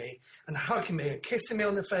grabbing me and hugging me and kissing me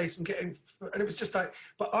on the face and it was just like.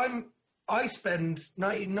 But I spend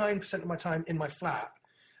 99% of my time in my flat,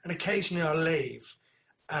 and occasionally I leave,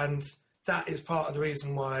 and that is part of the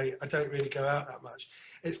reason why I don't really go out that much.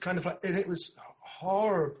 It's kind of like, and it was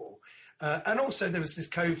horrible. And also there was this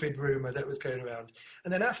COVID rumour that was going around.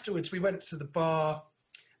 And then afterwards we went to the bar,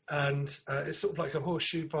 and it's sort of like a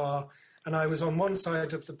horseshoe bar. And I was on one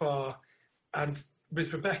side of the bar and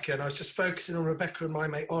with Rebecca, and I was just focusing on Rebecca and my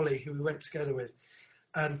mate Ollie, who we went together with.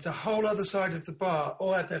 And the whole other side of the bar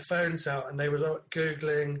all had their phones out, and they were like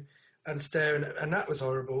Googling and staring at, and that was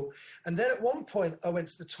horrible. And then at one point I went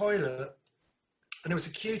to the toilet, and there was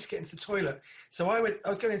a queue to get into the toilet. So I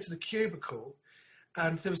was going into the cubicle,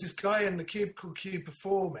 and there was this guy in the cubicle queue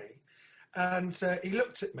before me, and he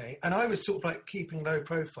looked at me, and I was sort of like keeping low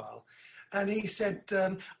profile, and he said,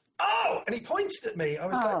 "Oh!" and he pointed at me. I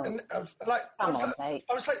was I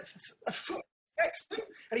was like a foot next to him,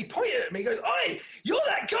 and he pointed at me. He goes, "Oi, you're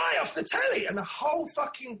that guy off the telly!" And the whole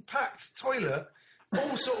fucking packed toilet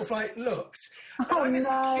all sort of like looked. And I'm in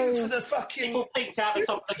the queue for the fucking... People peeked out the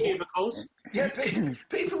top of the cubicles. Yeah,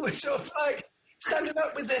 people were sort of like standing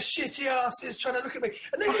up with their shitty asses trying to look at me.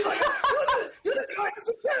 And then you're like, you're the guy off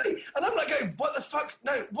the telly. And I'm like going, what the fuck?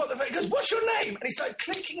 No, what the fuck? He goes, what's your name? And he's like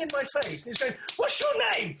clicking in my face. And he's going, what's your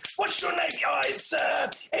name? What's your name? Oh, it's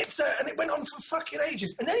and it went on for fucking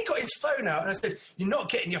ages. And then he got his phone out, and I said, you're not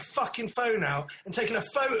getting your fucking phone out and taking a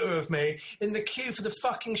photo of me in the queue for the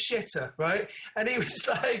fucking shitter, right? And he was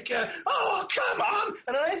like, oh, come on.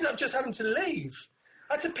 And I ended up just having to leave.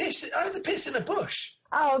 I had to piss in a bush.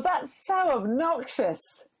 Oh, that's so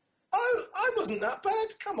obnoxious. Oh, I wasn't that bad.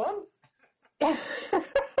 Come on. I'm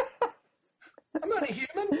only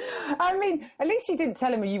human. I mean, at least you didn't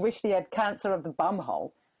tell him you wished he had cancer of the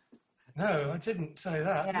bumhole. No, I didn't say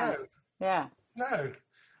that. Yeah. No. Yeah. No.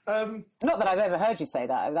 Not that I've ever heard you say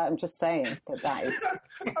that. I'm just saying that is.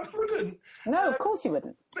 I wouldn't. No, of course you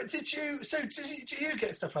wouldn't. But do you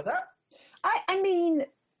get stuff like that? I mean,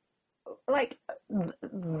 like,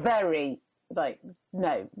 very, like,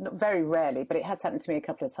 no, not very rarely, but it has happened to me a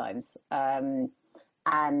couple of times.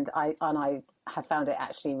 And I have found it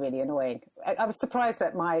actually really annoying. I was surprised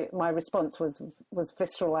that my response was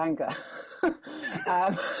visceral anger. And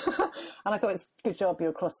I thought, it's a good job you're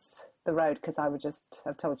across the road, because I would just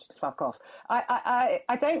have told you to fuck off.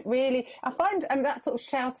 I don't really, I find that sort of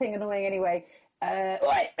shouting annoying anyway.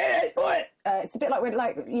 It's a bit like when,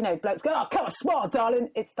 like, you know, blokes go, oh, come on, smile, darling.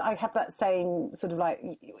 I have that same sort of like,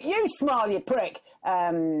 you smile, you prick,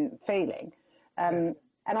 feeling. And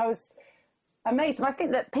I was amazed. And I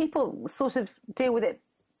think that people sort of deal with it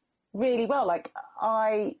really well. Like,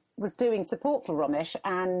 I was doing support for Romesh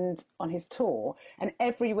and on his tour, and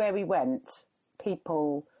everywhere we went,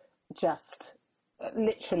 people just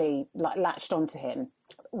literally like latched onto him,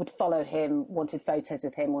 would follow him, wanted photos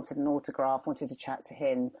with him, wanted an autograph, wanted to chat to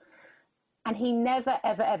him. And he never,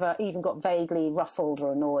 ever, ever even got vaguely ruffled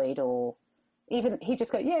or annoyed, or even, he'd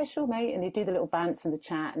just go, yeah, sure, mate. And he'd do the little bounce and the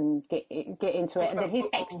chat and get into it. And then he'd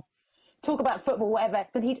talk about football, whatever.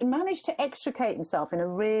 Then he'd manage to extricate himself in a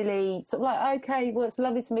really sort of like, okay, well, it's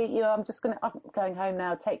lovely to meet you. I'm going home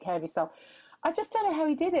now. Take care of yourself. I just don't know how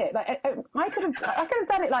he did it. Like, I could have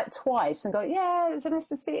done it like twice and go, yeah, it's nice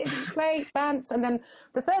to see you. It's late, bounce. And then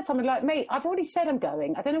the third time, I'd be like, mate, I've already said I'm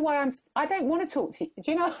going. I don't know why I don't want to talk to you.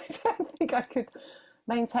 Do you know? I don't think I could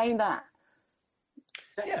maintain that.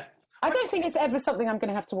 Yeah. I don't think it's ever something I'm going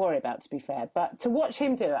to have to worry about, to be fair. But to watch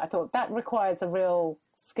him do it, I thought that requires a real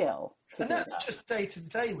skill. And that's just day to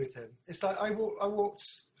day with him. It's like I walked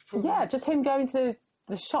from... Yeah, just him going to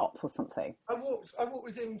the shop or something. I walked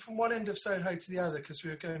with him from one end of Soho to the other because we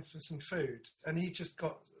were going for some food, and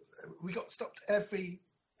we got stopped every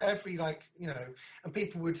like, you know, and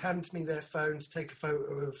people would hand me their phone to take a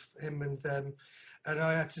photo of him and them, and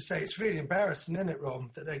I had to say, it's really embarrassing, isn't it,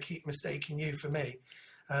 Rom, that they keep mistaking you for me.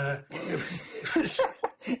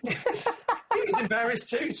 He was embarrassed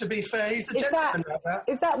too, to be fair. He's a gentleman like that.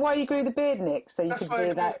 Is that why you grew the beard, Nick? So you could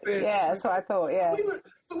do that? Yeah, that's what I thought, yeah.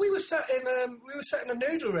 We were sat in a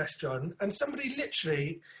noodle restaurant, and somebody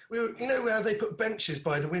literally, you know how they put benches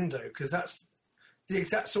by the window, because that's the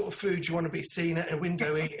exact sort of food you want to be seen at a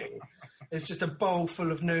window eating. It's just a bowl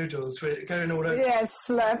full of noodles with it going all over. Yeah,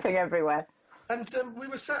 slurping everywhere. And we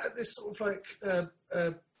were sat at this sort of like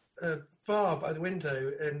bar by the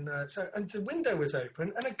window, and the window was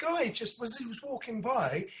open, and a guy he was walking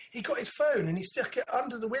by, he got his phone and he stuck it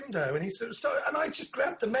under the window, and he sort of started, and I just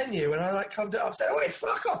grabbed the menu and I like covered it up, said, "Oh,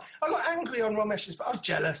 fuck off!" I got angry on Romesh's, but I was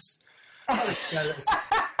jealous.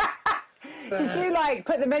 Did you like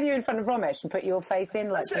put the menu in front of Romesh and put your face in?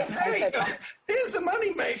 Like, hey, here's the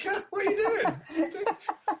money maker. What are you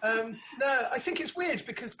doing? No, I think it's weird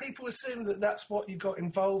because people assume that that's what you got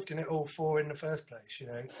involved in it all for in the first place, you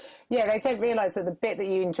know? Yeah, they don't realise that the bit that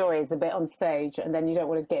you enjoy is a bit on stage, and then you don't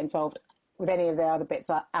want to get involved with any of the other bits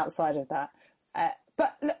outside of that.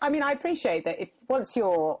 But, I mean, I appreciate that if once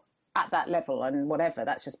you're at that level and whatever,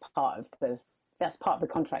 that's just part of the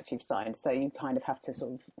contract you've signed, so you kind of have to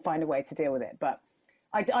sort of find a way to deal with it. But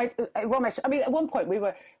Romesh, I mean, at one point we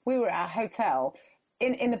were at a hotel,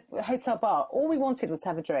 in a hotel bar. All we wanted was to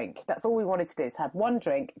have a drink. That's all we wanted to do, is have one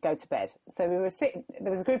drink, go to bed. So we were sitting, there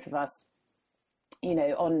was a group of us, you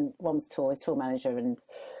know, on Rom's tour, his tour manager and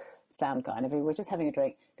sound guy, and we were just having a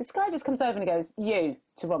drink. This guy just comes over and he goes, you,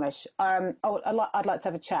 to Romesh, I'd like to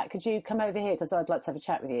have a chat. Could you come over here, because I'd like to have a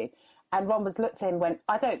chat with you? And Ron was looked at him and went,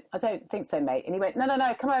 I don't think so, mate. And he went, no,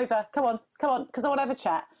 come over, come on, because I want to have a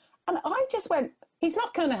chat. And I just went, he's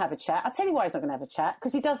not going to have a chat. I'll tell you why he's not going to have a chat,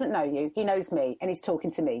 because he doesn't know you. He knows me, and he's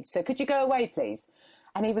talking to me. So could you go away, please?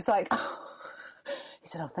 And he was like, oh. He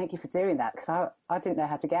said, oh, thank you for doing that, because I didn't know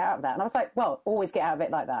how to get out of that. And I was like, well, always get out of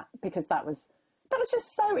it like that, because that was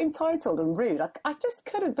just so entitled and rude. I just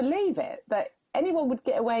couldn't believe it, that anyone would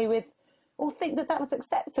get away with or think that was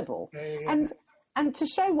acceptable. Yeah. And to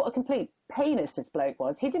show what a complete penis this bloke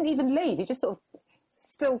was, he didn't even leave. He just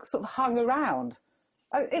still hung around.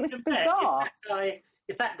 It was bizarre.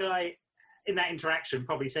 If that guy in that interaction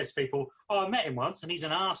probably says to people, oh, I met him once and he's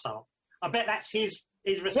an arsehole, I bet that's his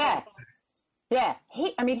response. Yeah.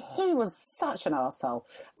 He was such an arsehole.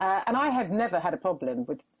 And I have never had a problem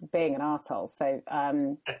with being an arsehole. So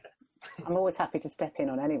I'm always happy to step in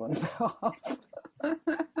on anyone's behalf.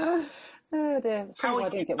 Oh dear. How are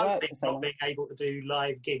you coping not being able to do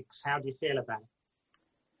live gigs? How do you feel about it?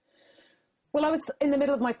 Well, I was in the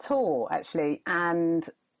middle of my tour, actually, and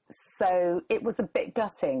so it was a bit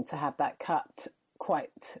gutting to have that cut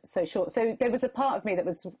quite so short. So there was a part of me that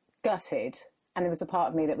was gutted, and there was a part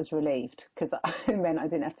of me that was relieved because it meant I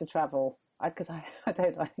didn't have to travel. Because I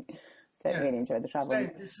don't really enjoy the travel.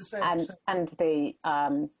 It's the same. And the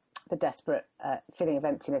desperate feeling of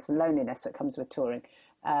emptiness and loneliness that comes with touring.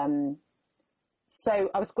 So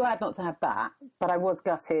I was glad not to have that, but I was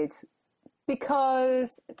gutted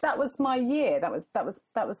because that was my year. That was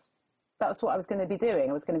what I was going to be doing.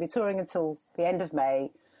 I was going to be touring until the end of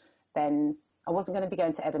May. Then I wasn't going to be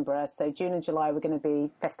going to Edinburgh. So June and July were going to be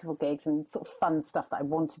festival gigs and sort of fun stuff that I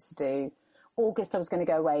wanted to do. August I was going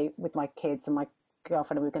to go away with my kids and my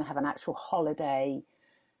girlfriend, and we were going to have an actual holiday.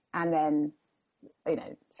 And then,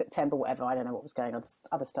 September, whatever, I don't know what was going on.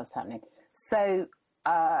 Other stuff's happening. So,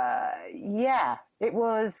 it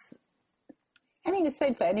was, the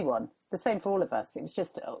same for anyone. The same for all of us. It was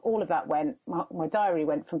just all of that went, my diary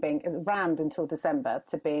went from being rammed until December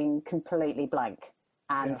to being completely blank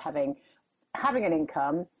and having an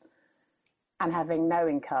income and having no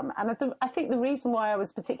income. And I think the reason why I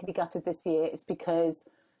was particularly gutted this year is because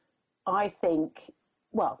I think,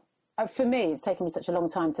 for me, it's taken me such a long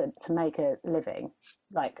time to make a living,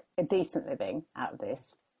 like a decent living out of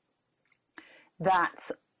this,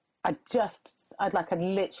 that I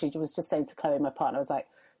literally was just saying to Chloe, my partner, I was like,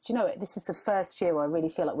 do you know what? This is the first year where I really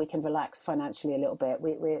feel like we can relax financially a little bit.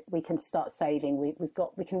 We can start saving. We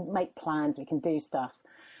can make plans. We can do stuff.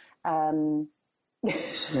 And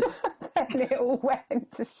it all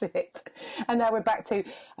went to shit. And now we're back to,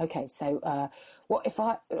 okay, so what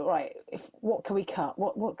can we cut?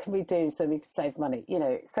 What can we do so we can save money?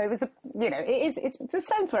 So it was it's the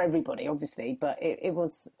same for everybody, obviously, but it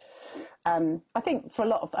was, I think for a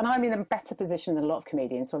lot of, and I'm in a better position than a lot of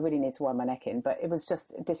comedians, so I really need to wind my neck in, but it was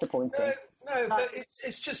just disappointing. No, but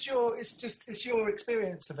it's your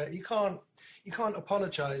experience of it. You can't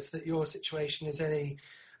apologise that your situation is any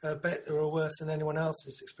better or worse than anyone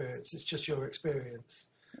else's experience. It's just your experience.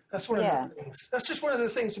 That's one of the things. That's just one of the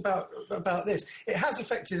things about this. It has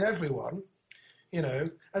affected everyone,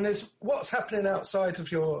 and there's what's happening outside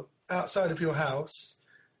of your house,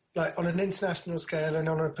 like on an international scale and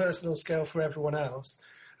on a personal scale for everyone else.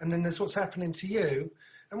 And then there's what's happening to you,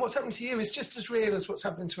 and what's happening to you is just as real as what's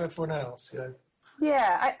happening to everyone else.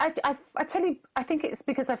 Yeah, I tell you, I think it's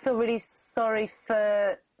because I feel really sorry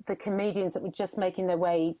for the comedians that were just making their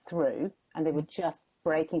way through, and they were just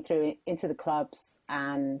breaking through into the clubs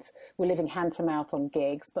and were living hand to mouth on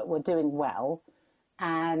gigs, but were doing well.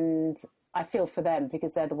 And I feel for them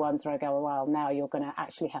because they're the ones where I go, well, now you're going to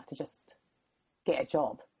actually have to just get a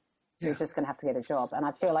job. Yeah. You're just going to have to get a job. And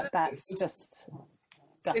I feel like that's just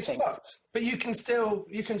gutting. It's fucked, but you can still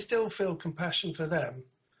feel compassion for them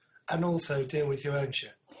and also deal with your own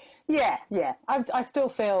shit. Yeah. I still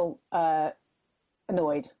feel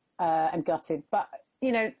annoyed and gutted, but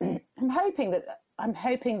I'm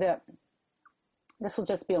hoping that this will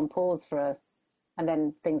just be on pause and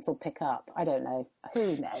then things will pick up. I don't know.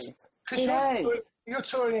 Who knows? Because you're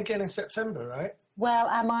touring again in September, right? Well,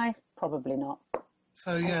 am I? Probably not.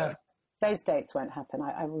 So yeah, those dates won't happen.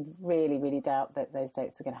 I would really, really doubt that those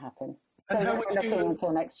dates are going to happen. So and we're looking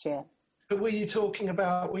until next year. But were you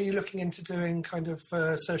looking into doing kind of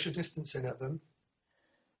social distancing at them?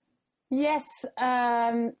 Yes.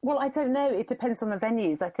 Well, I don't know. It depends on the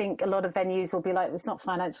venues. I think a lot of venues will be like, it's not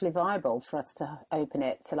financially viable for us to open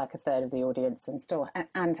it to like a third of the audience and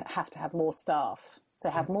have to have more staff. So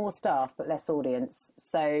have more staff, but less audience.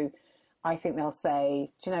 So I think they'll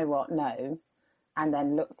say, do you know what? No. And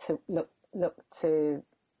then look to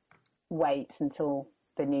wait until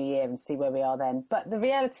the new year and see where we are then. But the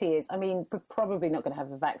reality is, we're probably not going to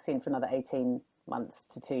have a vaccine for another 18 months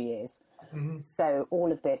to 2 years. Mm-hmm. So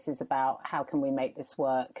all of this is about how can we make this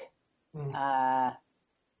work, and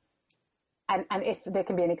if there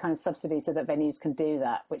can be any kind of subsidy so that venues can do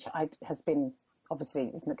that, which has been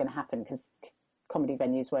obviously isn't going to happen because comedy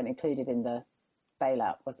venues weren't included in the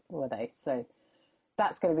bailout, were they? So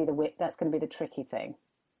that's going to be the tricky thing.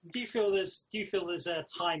 Do you feel there's a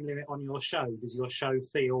time limit on your show? Does your show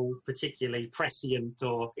feel particularly prescient,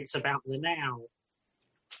 or it's about the now?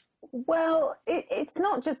 Well, it's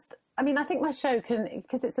not just. I think my show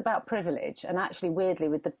because it's about privilege, and actually, weirdly,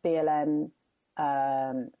 with the BLM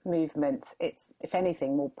movement, it's, if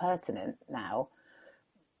anything, more pertinent now.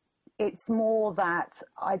 It's more that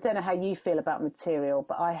I don't know how you feel about material,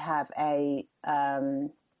 but I have a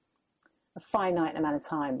finite amount of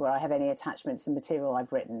time where I have any attachment to the material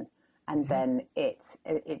I've written, and then it's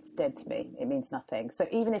dead to me. It means nothing. So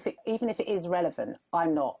even if it is relevant,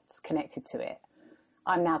 I'm not connected to it.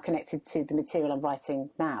 I'm now connected to the material I'm writing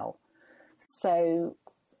now. So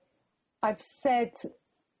I've said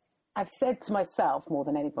to myself more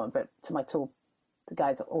than anyone, but to my tour the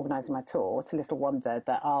guys organising my tour, to Little Wonder,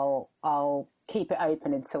 that I'll keep it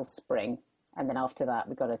open until spring, and then after that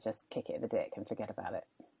we've got to just kick it in the dick and forget about it,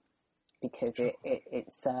 because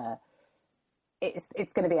it's going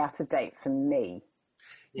to be out of date for me.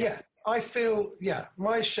 Yeah, I feel,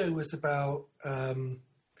 my show was about,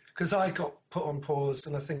 because I got put on pause,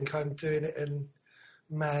 and I think I'm doing it in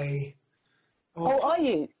May. Are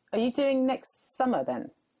you? Are you doing next summer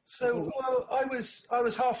then? So, well, I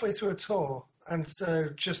was halfway through a tour, and so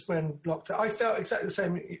just when lockdown, I felt exactly the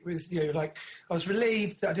same with you. Like, I was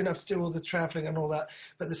relieved that I didn't have to do all the travelling and all that,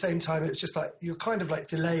 but at the same time, it was just like, you're kind of like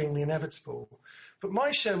delaying the inevitable. But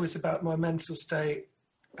my show was about my mental state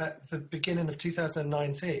at the beginning of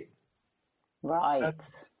 2019. Right.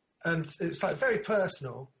 And it was like very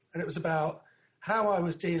personal, and it was about how I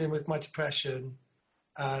was dealing with my depression,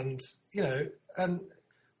 and, you know, and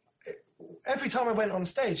every time I went on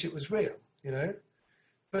stage, it was real, you know.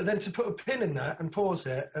 But then to put a pin in that and pause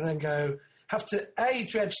it and then go, have to, A,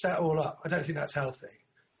 dredge that all up. I don't think that's healthy.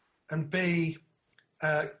 And B,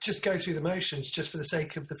 just go through the motions just for the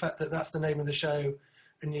sake of the fact that that's the name of the show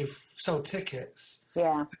and you've sold tickets.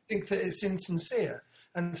 Yeah. I think that it's insincere.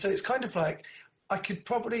 And so it's kind of like, I could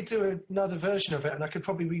probably do another version of it, and I could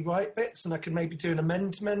probably rewrite bits, and I could maybe do an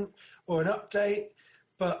amendment or an update.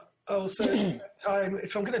 But also, time,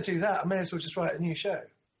 if I'm going to do that, I may as well just write a new show.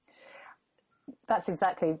 That's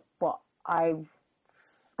exactly what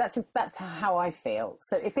that's how I feel.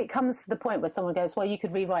 So if it comes to the point where someone goes, well, you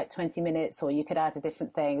could rewrite 20 minutes or you could add a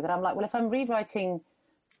different thing, then I'm like, well, if I'm rewriting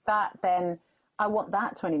that, then I want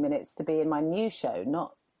that 20 minutes to be in my new show,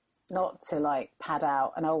 not to like pad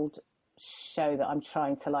out an old show that I'm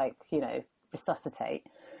trying to, like, you know, resuscitate.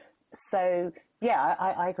 So yeah,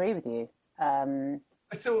 I agree with you. I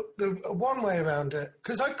thought one way around it,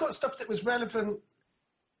 because I've got stuff that was relevant,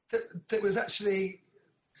 that was actually,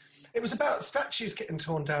 it was about statues getting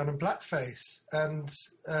torn down and blackface and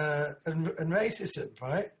racism,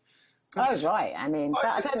 right? But right. I mean,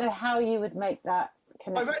 I don't know how you would make that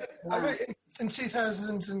connection. I read it in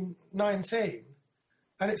 2019,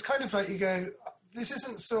 and it's kind of like you go, this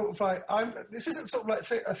isn't sort of like a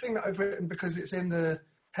thing that I've written because it's in the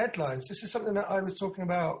headlines. This is something that I was talking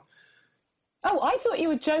about. Oh, I thought you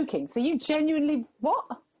were joking. So you genuinely, what?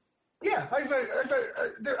 Yeah, I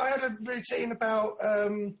had a routine about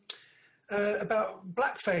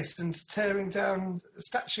blackface and tearing down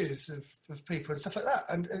statues of people and stuff like that.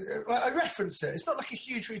 And I reference it. It's not like a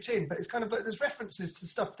huge routine, but it's kind of like there's references to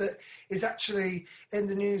stuff that is actually in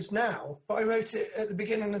the news now. But I wrote it at the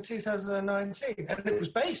beginning of 2019, and it was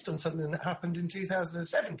based on something that happened in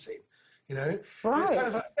 2017. You know, right. It's kind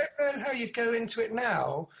of like, I don't know how you go into it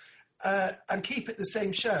now. And keep it the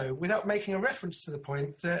same show without making a reference to the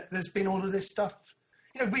point that there's been all of this stuff.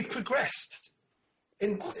 You know, we've progressed.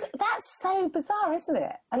 That's so bizarre, isn't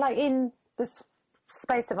it? Like, in the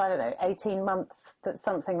space of, I don't know, 18 months, that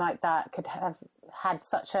something like that could have had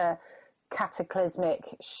such a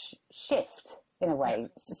cataclysmic shift, in a way,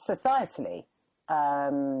 societally. I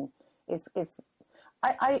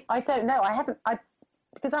don't know.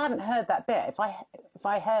 Because I haven't heard that bit. If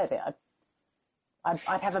I heard it,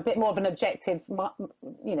 I'd have a bit more of an objective,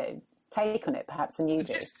 you know, take on it, perhaps, than you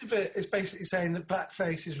do. The gist of it is basically saying that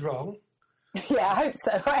blackface is wrong. Yeah, I hope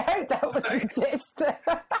so. I hope that was the gist.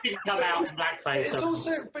 Didn't come out in blackface.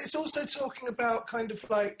 It's also talking about kind of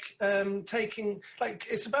like taking, like,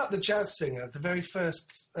 it's about the Jazz Singer. The very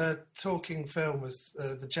first talking film was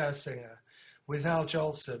The Jazz Singer with Al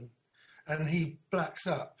Jolson, and he blacks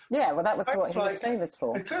up. Yeah, well, that was what he was famous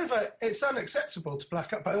for. Kind of like, it's unacceptable to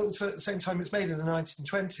black up, but also at the same time, it's made in the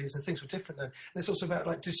 1920s, and things were different then. And it's also about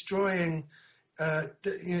like destroying. You know,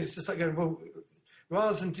 it's just like going, well,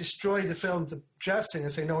 rather than destroy the film, The Jazz Singer,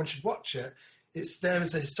 and say no one should watch it. It's there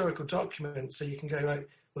as a historical document, so you can go like,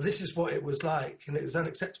 well, this is what it was like, and it was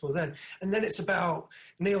unacceptable then. And then it's about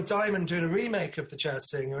Neil Diamond doing a remake of The Jazz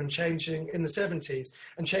Singer and changing in the 70s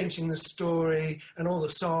and changing the story and all the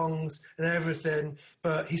songs and everything,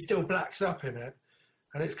 but he still blacks up in it.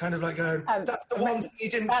 And it's kind of like going, that's the one thing you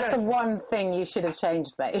didn't change. That's the one thing you should have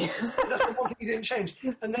changed, mate. That's the one thing you didn't change.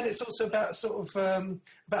 And then it's also about sort of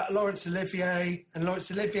about Laurence Olivier, and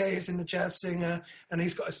Laurence Olivier is in The Jazz Singer, and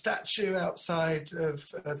he's got a statue outside of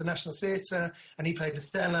the National Theatre, and he played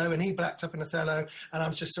Othello, and he blacked up in Othello, and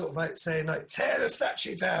I'm just sort of like saying, like, tear the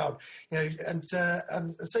statue down, you know, and so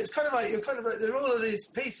it's kind of like, you're kind of like, there are all of these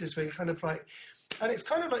pieces where you're kind of like, and it's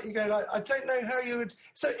kind of like you go like, I don't know how you would,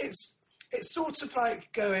 so it's sort of like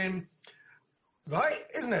going, right,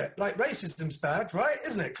 isn't it? Like, racism's bad, right,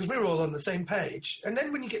 isn't it? Because we're all on the same page. And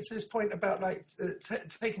then when you get to this point about, like,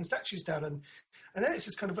 taking statues down, and then it's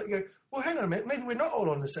just kind of like, you go, well, hang on a minute, maybe we're not all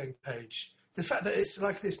on the same page. the fact that it's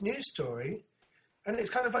like this news story, and it's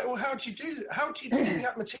kind of like, well, how do you do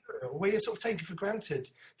that material where you're sort of taking for granted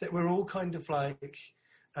that we're all kind of like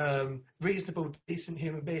reasonable, decent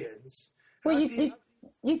human beings? Well,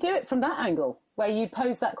 you do it from that angle where you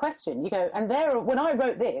pose that question. You go, and when I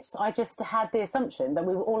wrote this, I just had the assumption that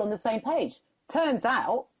we were all on the same page. Turns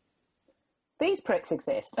out, these pricks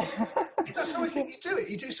exist. That's how I think you do it.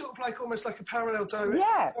 You do sort of like almost like a parallel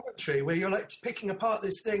direct commentary where you're like picking apart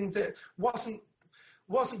this thing that wasn't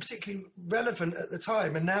particularly relevant at the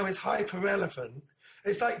time and now is hyper relevant.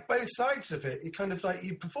 It's like both sides of it. You kind of like,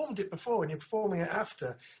 you performed it before and you're performing it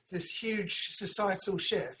after this huge societal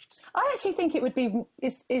shift. I actually think it would be,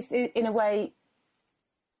 is in a way,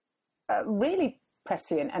 really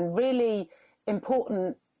prescient and really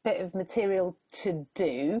important bit of material to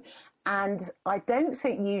do. And I don't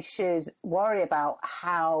think you should worry about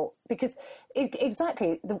how, because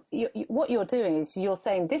what you're doing is you're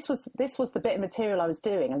saying this was the bit of material I was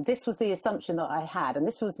doing, and this was the assumption that I had, and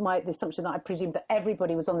this was the assumption that I presumed that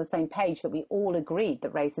everybody was on the same page, that we all agreed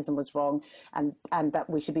that racism was wrong and that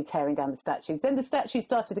we should be tearing down the statues. Then the statues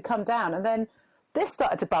started to come down, and then this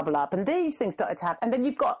started to bubble up, and these things started to happen, and then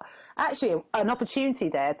you've got actually an opportunity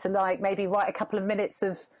there to like maybe write a couple of minutes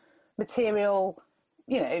of material,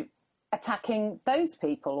 attacking those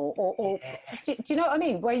people or do you know what I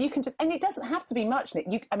mean? Where you can just, and it doesn't have to be much, Nick.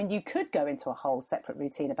 You could go into a whole separate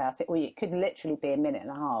routine about it, or it could literally be a minute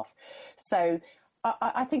and a half. So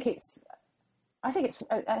I think it's a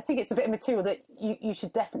bit of material that you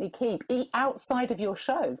should definitely keep outside of your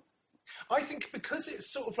show. I think because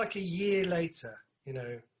it's sort of like a year later,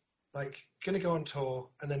 like going to go on tour,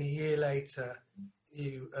 and then a year later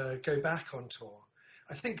you go back on tour.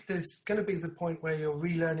 I think there's going to be the point where you're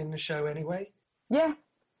relearning the show anyway. Yeah.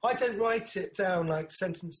 I don't write it down like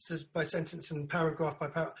sentence by sentence and paragraph by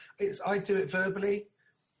paragraph. I do it verbally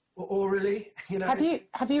or orally, Have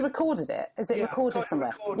you recorded it? Is it recorded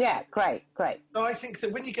somewhere? Yeah, great. So I think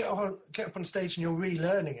that when you get up on stage and you're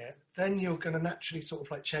relearning it, then you're going to naturally sort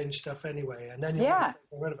of like change stuff anyway, and then you're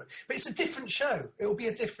more relevant. But it's a different show. It will be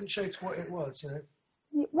a different show to what it was,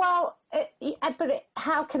 Well,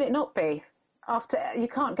 how can it not be? After you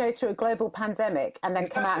can't go through a global pandemic and then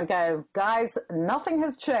come out and go, guys, nothing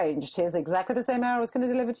has changed. Here's exactly the same hour I was going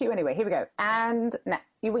to deliver to you anyway. Here we go. And now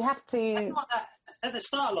we have to. I thought that at the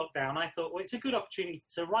start of lockdown, I thought, well, it's a good opportunity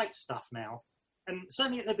to write stuff now. And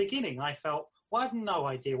certainly at the beginning, I felt, well, I have no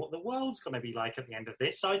idea what the world's going to be like at the end of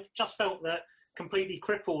this. So I just felt that completely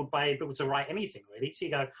crippled by able to write anything really. So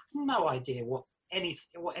you go, no idea what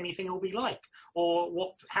anything will be like,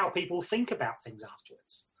 or how people think about things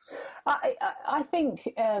afterwards. I think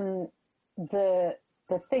the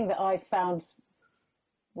thing that I found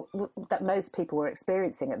that most people were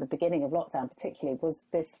experiencing at the beginning of lockdown particularly was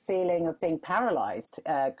this feeling of being paralysed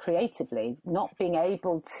creatively, not being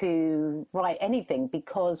able to write anything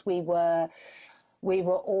because we were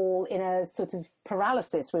all in a sort of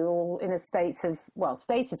paralysis. We were all in a stasis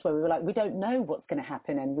where we were like, we don't know what's going to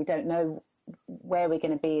happen and we don't know where we're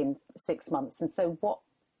going to be in 6 months. And so what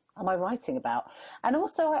am I writing about? And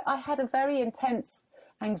also I had a very intense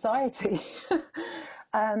anxiety,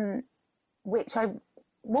 which I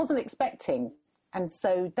wasn't expecting. And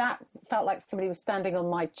so that felt like somebody was standing on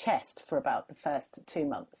my chest for about the first 2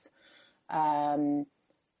 months.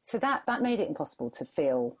 So that made it impossible to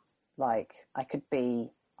feel like I could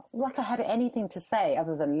be, like I had anything to say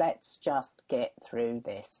other than let's just get through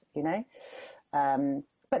this,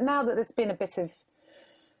 But now that there's been a bit of,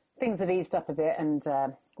 things have eased up a bit and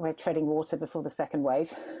we're treading water before the second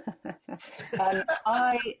wave.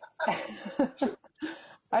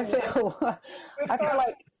 I feel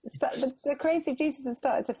like the creative juices have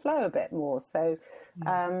started to flow a bit more. So,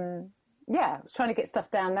 I was trying to get stuff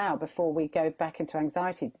down now before we go back into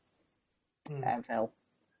anxiety, Phil.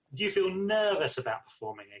 Do you feel nervous about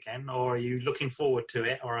performing again, or are you looking forward to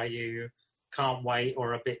it, or are you can't wait,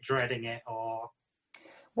 or a bit dreading it, or?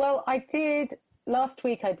 Well, last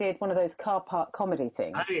week I did one of those car park comedy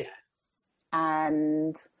things. Oh, yeah.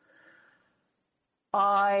 And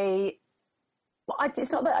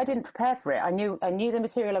it's not that I didn't prepare for it. I knew the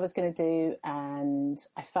material I was going to do, and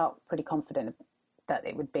I felt pretty confident that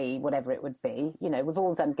it would be whatever it would be. We've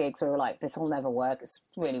all done gigs where we're like, this will never work. It's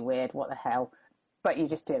really weird. What the hell? But you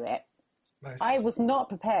just do it. Nice. I was not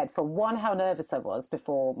prepared for how nervous I was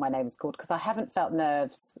before my name was called, because I haven't felt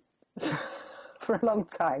nerves for a long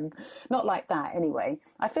time. Not like that, anyway.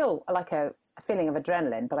 I feel like a feeling of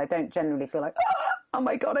adrenaline, but I don't generally feel like, oh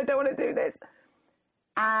my God, I don't want to do this.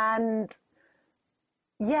 And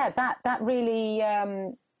yeah, that really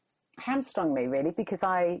hamstrung me, really, because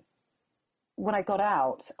when I got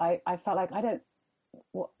out, I felt like I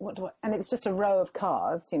what do I, and it was just a row of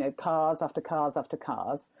cars, you know, cars after cars after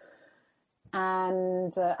cars.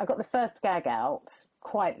 And I got the first gag out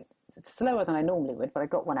quite slower than I normally would, but I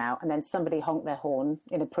got one out, and then somebody honked their horn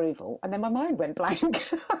in approval, and then my mind went blank.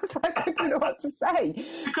 I was like, I don't know what to say.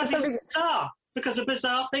 Because it's bizarre. Because of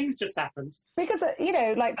bizarre things just happened. Because, you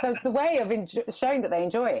know, like the way of showing that they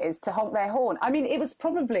enjoy it is to honk their horn. I mean, it was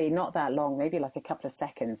probably not that long, maybe like a couple of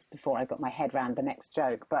seconds before I got my head around the next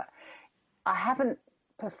joke, but I haven't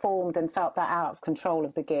performed and felt that out of control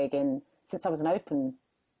of the gig since I was an open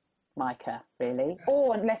micer, really.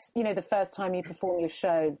 Or unless, you know, the first time you perform your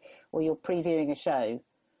show or you're previewing a show,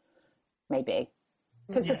 maybe.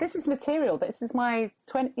 Because this is material. This is my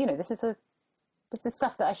this is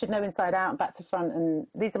stuff that I should know inside out and back to front, and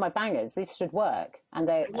these are my bangers. These should work, and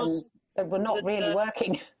they were not really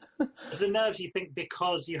working. Is the nerves, you think,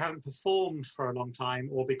 because you haven't performed for a long time,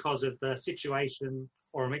 or because of the situation,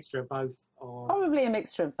 or a mixture of both? Or... Probably a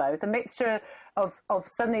mixture of both. A mixture of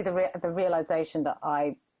suddenly the realisation that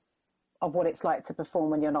of what it's like to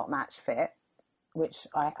perform when you're not match fit, which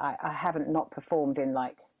I haven't not performed in,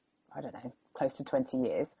 like, I don't know, close to 20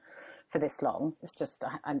 years for this long. It's just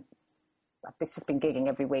it's just been gigging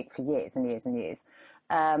every week for years and years and years.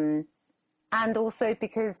 And also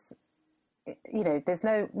because, you know, there's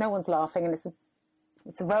no one's laughing, and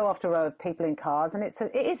it's a row after row of people in cars, and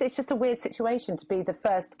it's just a weird situation to be the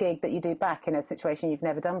first gig that you do back in a situation you've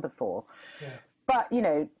never done before. Yeah. But, you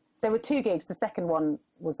know, there were 2 gigs. The second one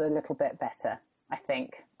was a little bit better, I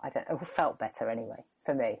think. It felt better anyway,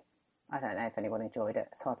 for me. I don't know if anyone enjoyed it.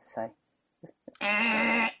 It's hard to say.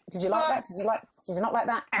 Did you like that? Did you not like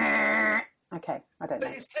that? Okay, I don't know.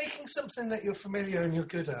 But it's taking something that you're familiar and you're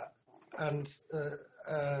good at, and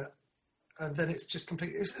then it's just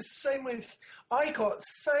completely... It's the same with... I got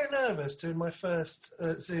so nervous doing my first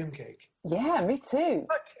Zoom gig. Yeah, me too.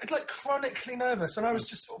 Like chronically nervous, and I was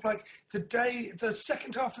just sort of like, the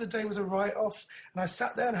second half of the day was a write-off, and I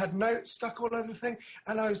sat there and had notes stuck all over the thing,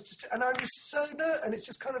 and I was so nervous, and it's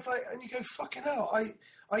just kind of like, and you go, fucking hell,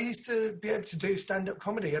 I used to be able to do stand-up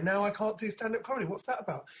comedy, and now I can't do stand-up comedy. What's that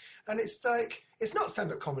about? And it's like, it's not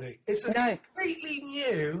stand-up comedy. It's a completely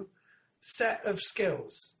new set of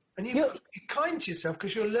skills. And you're kind to yourself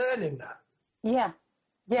because you're learning that. Yeah.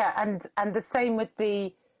 Yeah, and the same with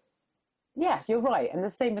the... Yeah, you're right. And the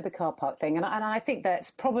same with the car park thing. And I think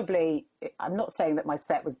that's probably... I'm not saying that my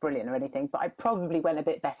set was brilliant or anything, but I probably went a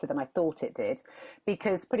bit better than I thought it did,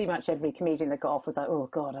 because pretty much every comedian that got off was like, oh,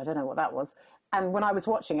 God, I don't know what that was. And when I was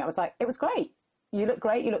watching it, I was like, it was great. You looked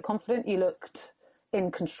great. You looked confident. You looked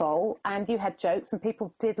in control. And you had jokes and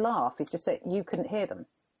people did laugh. It's just that you couldn't hear them.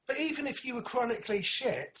 But even if you were chronically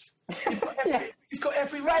shit, you've got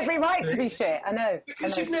every right. Every right to be shit, I know.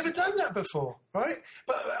 Because you've never done that before, right?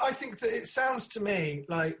 But I think that it sounds to me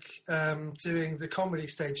like doing the comedy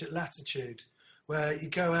stage at Latitude, where you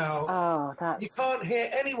go out, you can't hear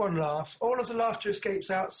anyone laugh. All of the laughter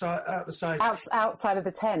escapes outside the side. Outside of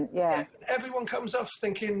the tent, yeah. Everyone comes off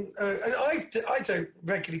thinking, and I don't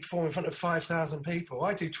regularly perform in front of 5,000 people.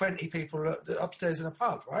 I do 20 people upstairs in a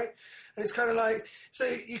pub, right? And it's kind of like, so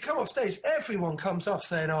you come off stage, everyone comes off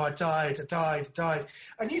saying, oh, I died.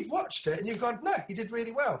 And you've watched it and you've gone, no, you did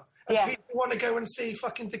really well. And people want to go and see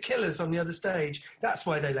fucking The Killers on the other stage. That's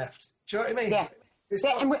why they left. Do you know what I mean?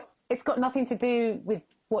 Yeah. It's got nothing to do with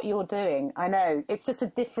what you're doing. I know. It's just a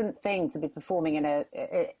different thing to be performing and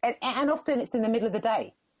often it's in the middle of the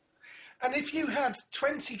day. And if you had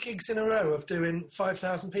 20 gigs in a row of doing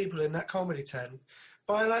 5,000 people in that comedy tent,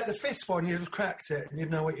 by like the 5th one, you'd have cracked it and you'd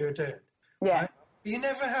know what you were doing. Yeah. Right? You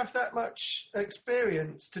never have that much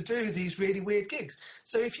experience to do these really weird gigs.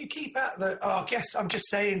 So if you keep at I guess I'm just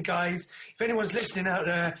saying, guys, if anyone's listening out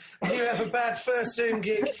there and you have a bad first Zoom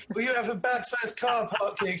gig or you have a bad first car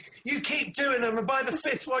park gig, you keep doing them, and by the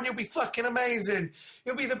 5th one, you'll be fucking amazing.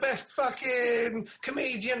 You'll be the best fucking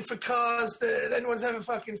comedian for cars that anyone's ever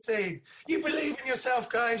fucking seen. You believe in yourself,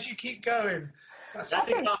 guys. You keep going. I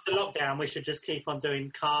think after lockdown, we should just keep on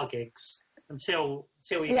doing car gigs until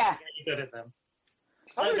you get good at them.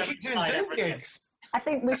 I'm going to keep doing Zoom gigs. I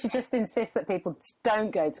think we should just insist that people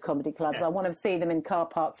don't go to comedy clubs. I want to see them in car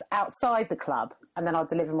parks outside the club, and then I'll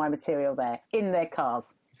deliver my material there, in their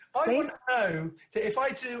cars. I want to know that if I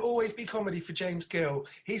do Always Be Comedy for James Gill,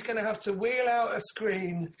 he's going to have to wheel out a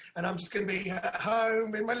screen, and I'm just going to be at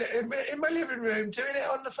home in my living room doing it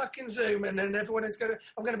on the fucking Zoom, and then I'm going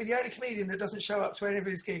to be the only comedian that doesn't show up to any of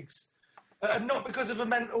his gigs. Not because of a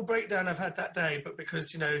mental breakdown I've had that day, but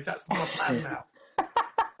because, that's my plan now.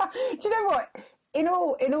 Do you know what? In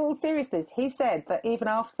all seriousness, he said that even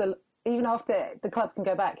after even after the club can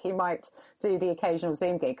go back, he might do the occasional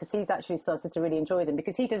Zoom gig because he's actually started to really enjoy them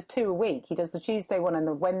because he does 2 a week. He does the Tuesday one and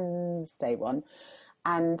the Wednesday one,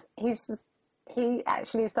 and he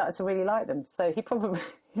actually started to really like them. So he's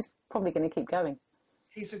probably going to keep going.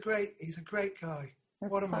 He's a great guy.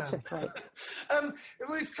 That's What a such man. great.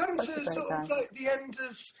 We've come Such to a great sort of guy. like the end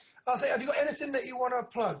of. I think. Have you got anything that you want to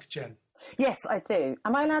plug, Jen? Yes, I do.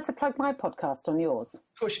 Am I allowed to plug my podcast on yours?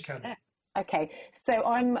 Of course you can. Yeah. Okay, so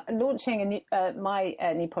I'm launching my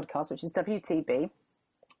new podcast, which is WTB,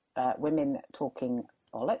 Women Talking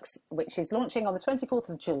Bollocks, which is launching on the 24th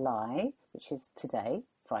of July, which is today,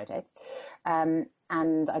 Friday. And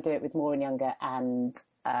I do it with Maureen Younger and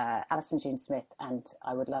Alison June Smith, and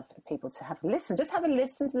I would love people to have a listen. Just have a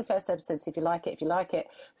listen to the first episode, see if you like it. If you like it,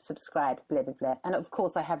 subscribe, blah, blah, blah. And of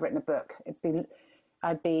course, I have written a book.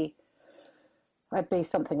 I'd be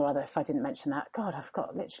something or other if I didn't mention that. God, I've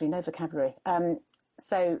got literally no vocabulary.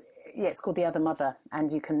 So, yeah, it's called The Other Mother,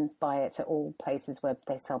 and you can buy it at all places where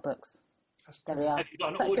they sell books. There we are. Have you got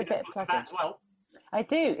an That's a audio good bit of book plugging. as well? I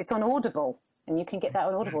do. It's on Audible, and you can get that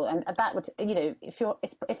on Audible. And that would, it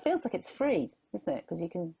feels like it's free, isn't it? Because you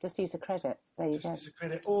can just use a credit. There you go. Just a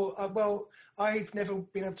credit. Or well, I've never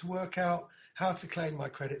been able to work out how to claim my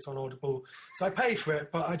credits on Audible, so I pay for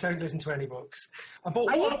it, but I don't listen to any books. I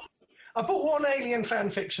bought one Alien fan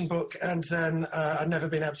fiction book, and then I've never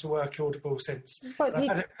been able to work Audible since. But I've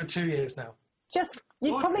had it for 2 years now.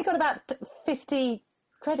 You've probably got about 50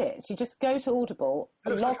 credits. You just go to Audible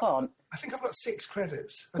and Looks log like on. I think I've got 6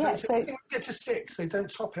 credits. I Yeah, don't so- think when you get to 6, they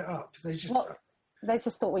don't top it up. They just. Well, they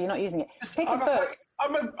just thought, well, you're not using it. Pick a I'm book.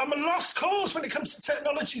 a lost cause when it comes to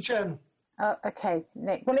technology, Jen. Okay,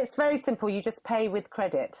 Nick. Well, it's very simple. You just pay with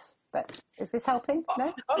credit. But is this helping?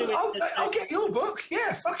 No? I'll get your book.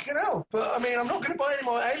 Yeah, fucking hell. But, I mean, I'm not going to buy any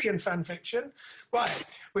more Alien fan fiction. Right,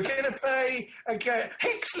 we're going to play again.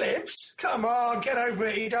 Hicks lives? Come on, get over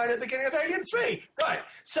it. He died at the beginning of Alien 3. Right,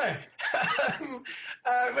 so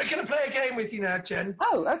we're going to play a game with you now, Jen.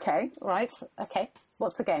 Oh, okay. Right. Okay.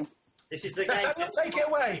 What's the game? This is the game. Take it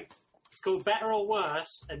away. It's called Better or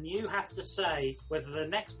Worse, and you have to say whether the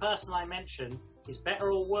next person I mention is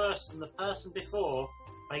better or worse than the person before,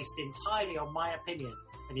 based entirely on my opinion.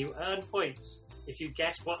 And you earn points if you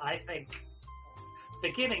guess what I think.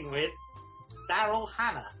 Beginning with Daryl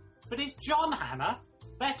Hannah. But is John Hannah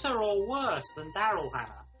better or worse than Daryl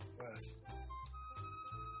Hannah? Worse.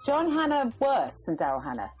 John Hannah worse than Daryl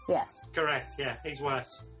Hannah. Yes. Correct, yeah, he's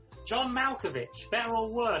worse. John Malkovich, better or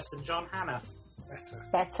worse than John Hannah? Better.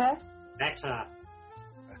 Better? Better.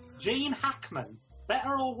 Gene Hackman,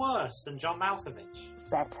 better or worse than John Malkovich?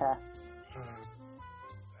 Better.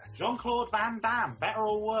 Jean-Claude Van Damme, better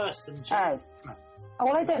or worse than Gene Hackman? Oh,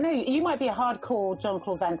 well, I don't know. You might be a hardcore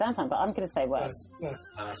Jean-Claude Van Damme fan, but I'm going to say worse. Worse.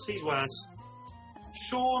 He's worse.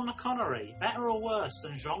 Sean Connery, better or worse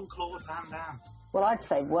than Jean-Claude Van Damme? Well, I'd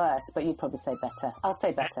say worse, but you'd probably say better. I'll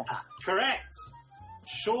say better. Correct.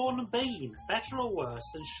 Sean Bean, better or worse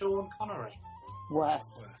than Sean Connery?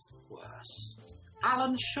 Worse. Worse.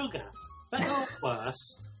 Alan Sugar, better or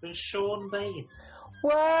worse than Sean Bean?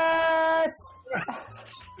 Worse.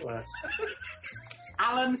 Worse.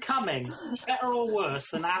 Alan Cumming, better or worse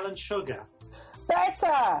than Alan Sugar?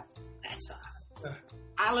 Better. Better.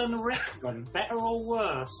 Alan Rickman, better or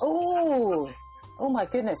worse? Oh my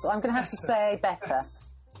goodness. I'm going to have to say better.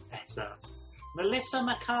 Better. Melissa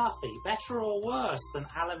McCarthy, better or worse than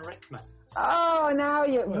Alan Rickman? Oh, now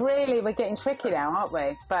we're getting tricky now, aren't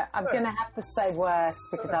we? But I'm going to have to say worse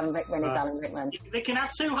because Alan Rickman is Alan Rickman. They can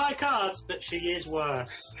have 2 high cards, but she is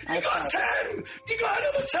worse. You got 10! You got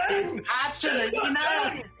another 10! Absolutely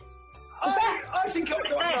no! I think I've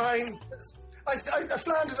got 9. I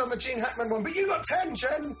floundered on the Gene Hackman one, but you got 10,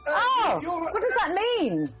 Jen. What does that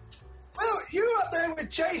mean? Well, you're up there with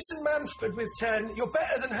Jason Manford with 10. You're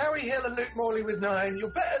better than Harry Hill and Luke Morley with 9.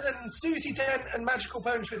 You're better than Susie Dent and Magical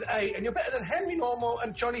Bones with 8. And you're better than Henry Normal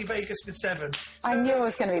and Johnny Vegas with 7. I knew I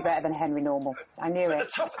was going to be better than Henry Normal. I knew At it.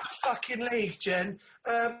 the top of the fucking league, Jen.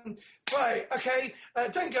 Right, okay.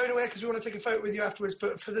 Don't go anywhere because we want to take a photo with you afterwards.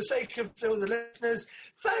 But for the sake of all the listeners,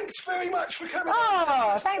 thanks very much for coming.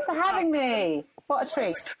 Oh, thanks for having me. What a treat. One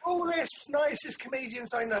of the coolest, nicest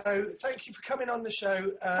comedians I know. Thank you for coming on the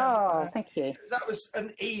show. Thank you. That was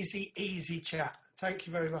an easy chat. Thank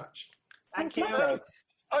you very much. Thank you.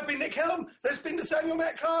 I've been Nick Helm. There's been Nathaniel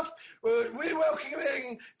Metcalf. We're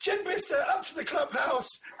welcoming Jen Brister up to the clubhouse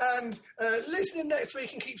and listening next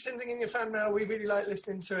week and keep sending in your fan mail. We really like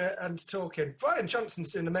listening to it and talking. Brian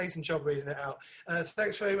Johnson's doing an amazing job reading it out.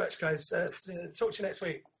 Thanks very much, guys. Talk to you next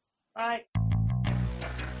week. Bye.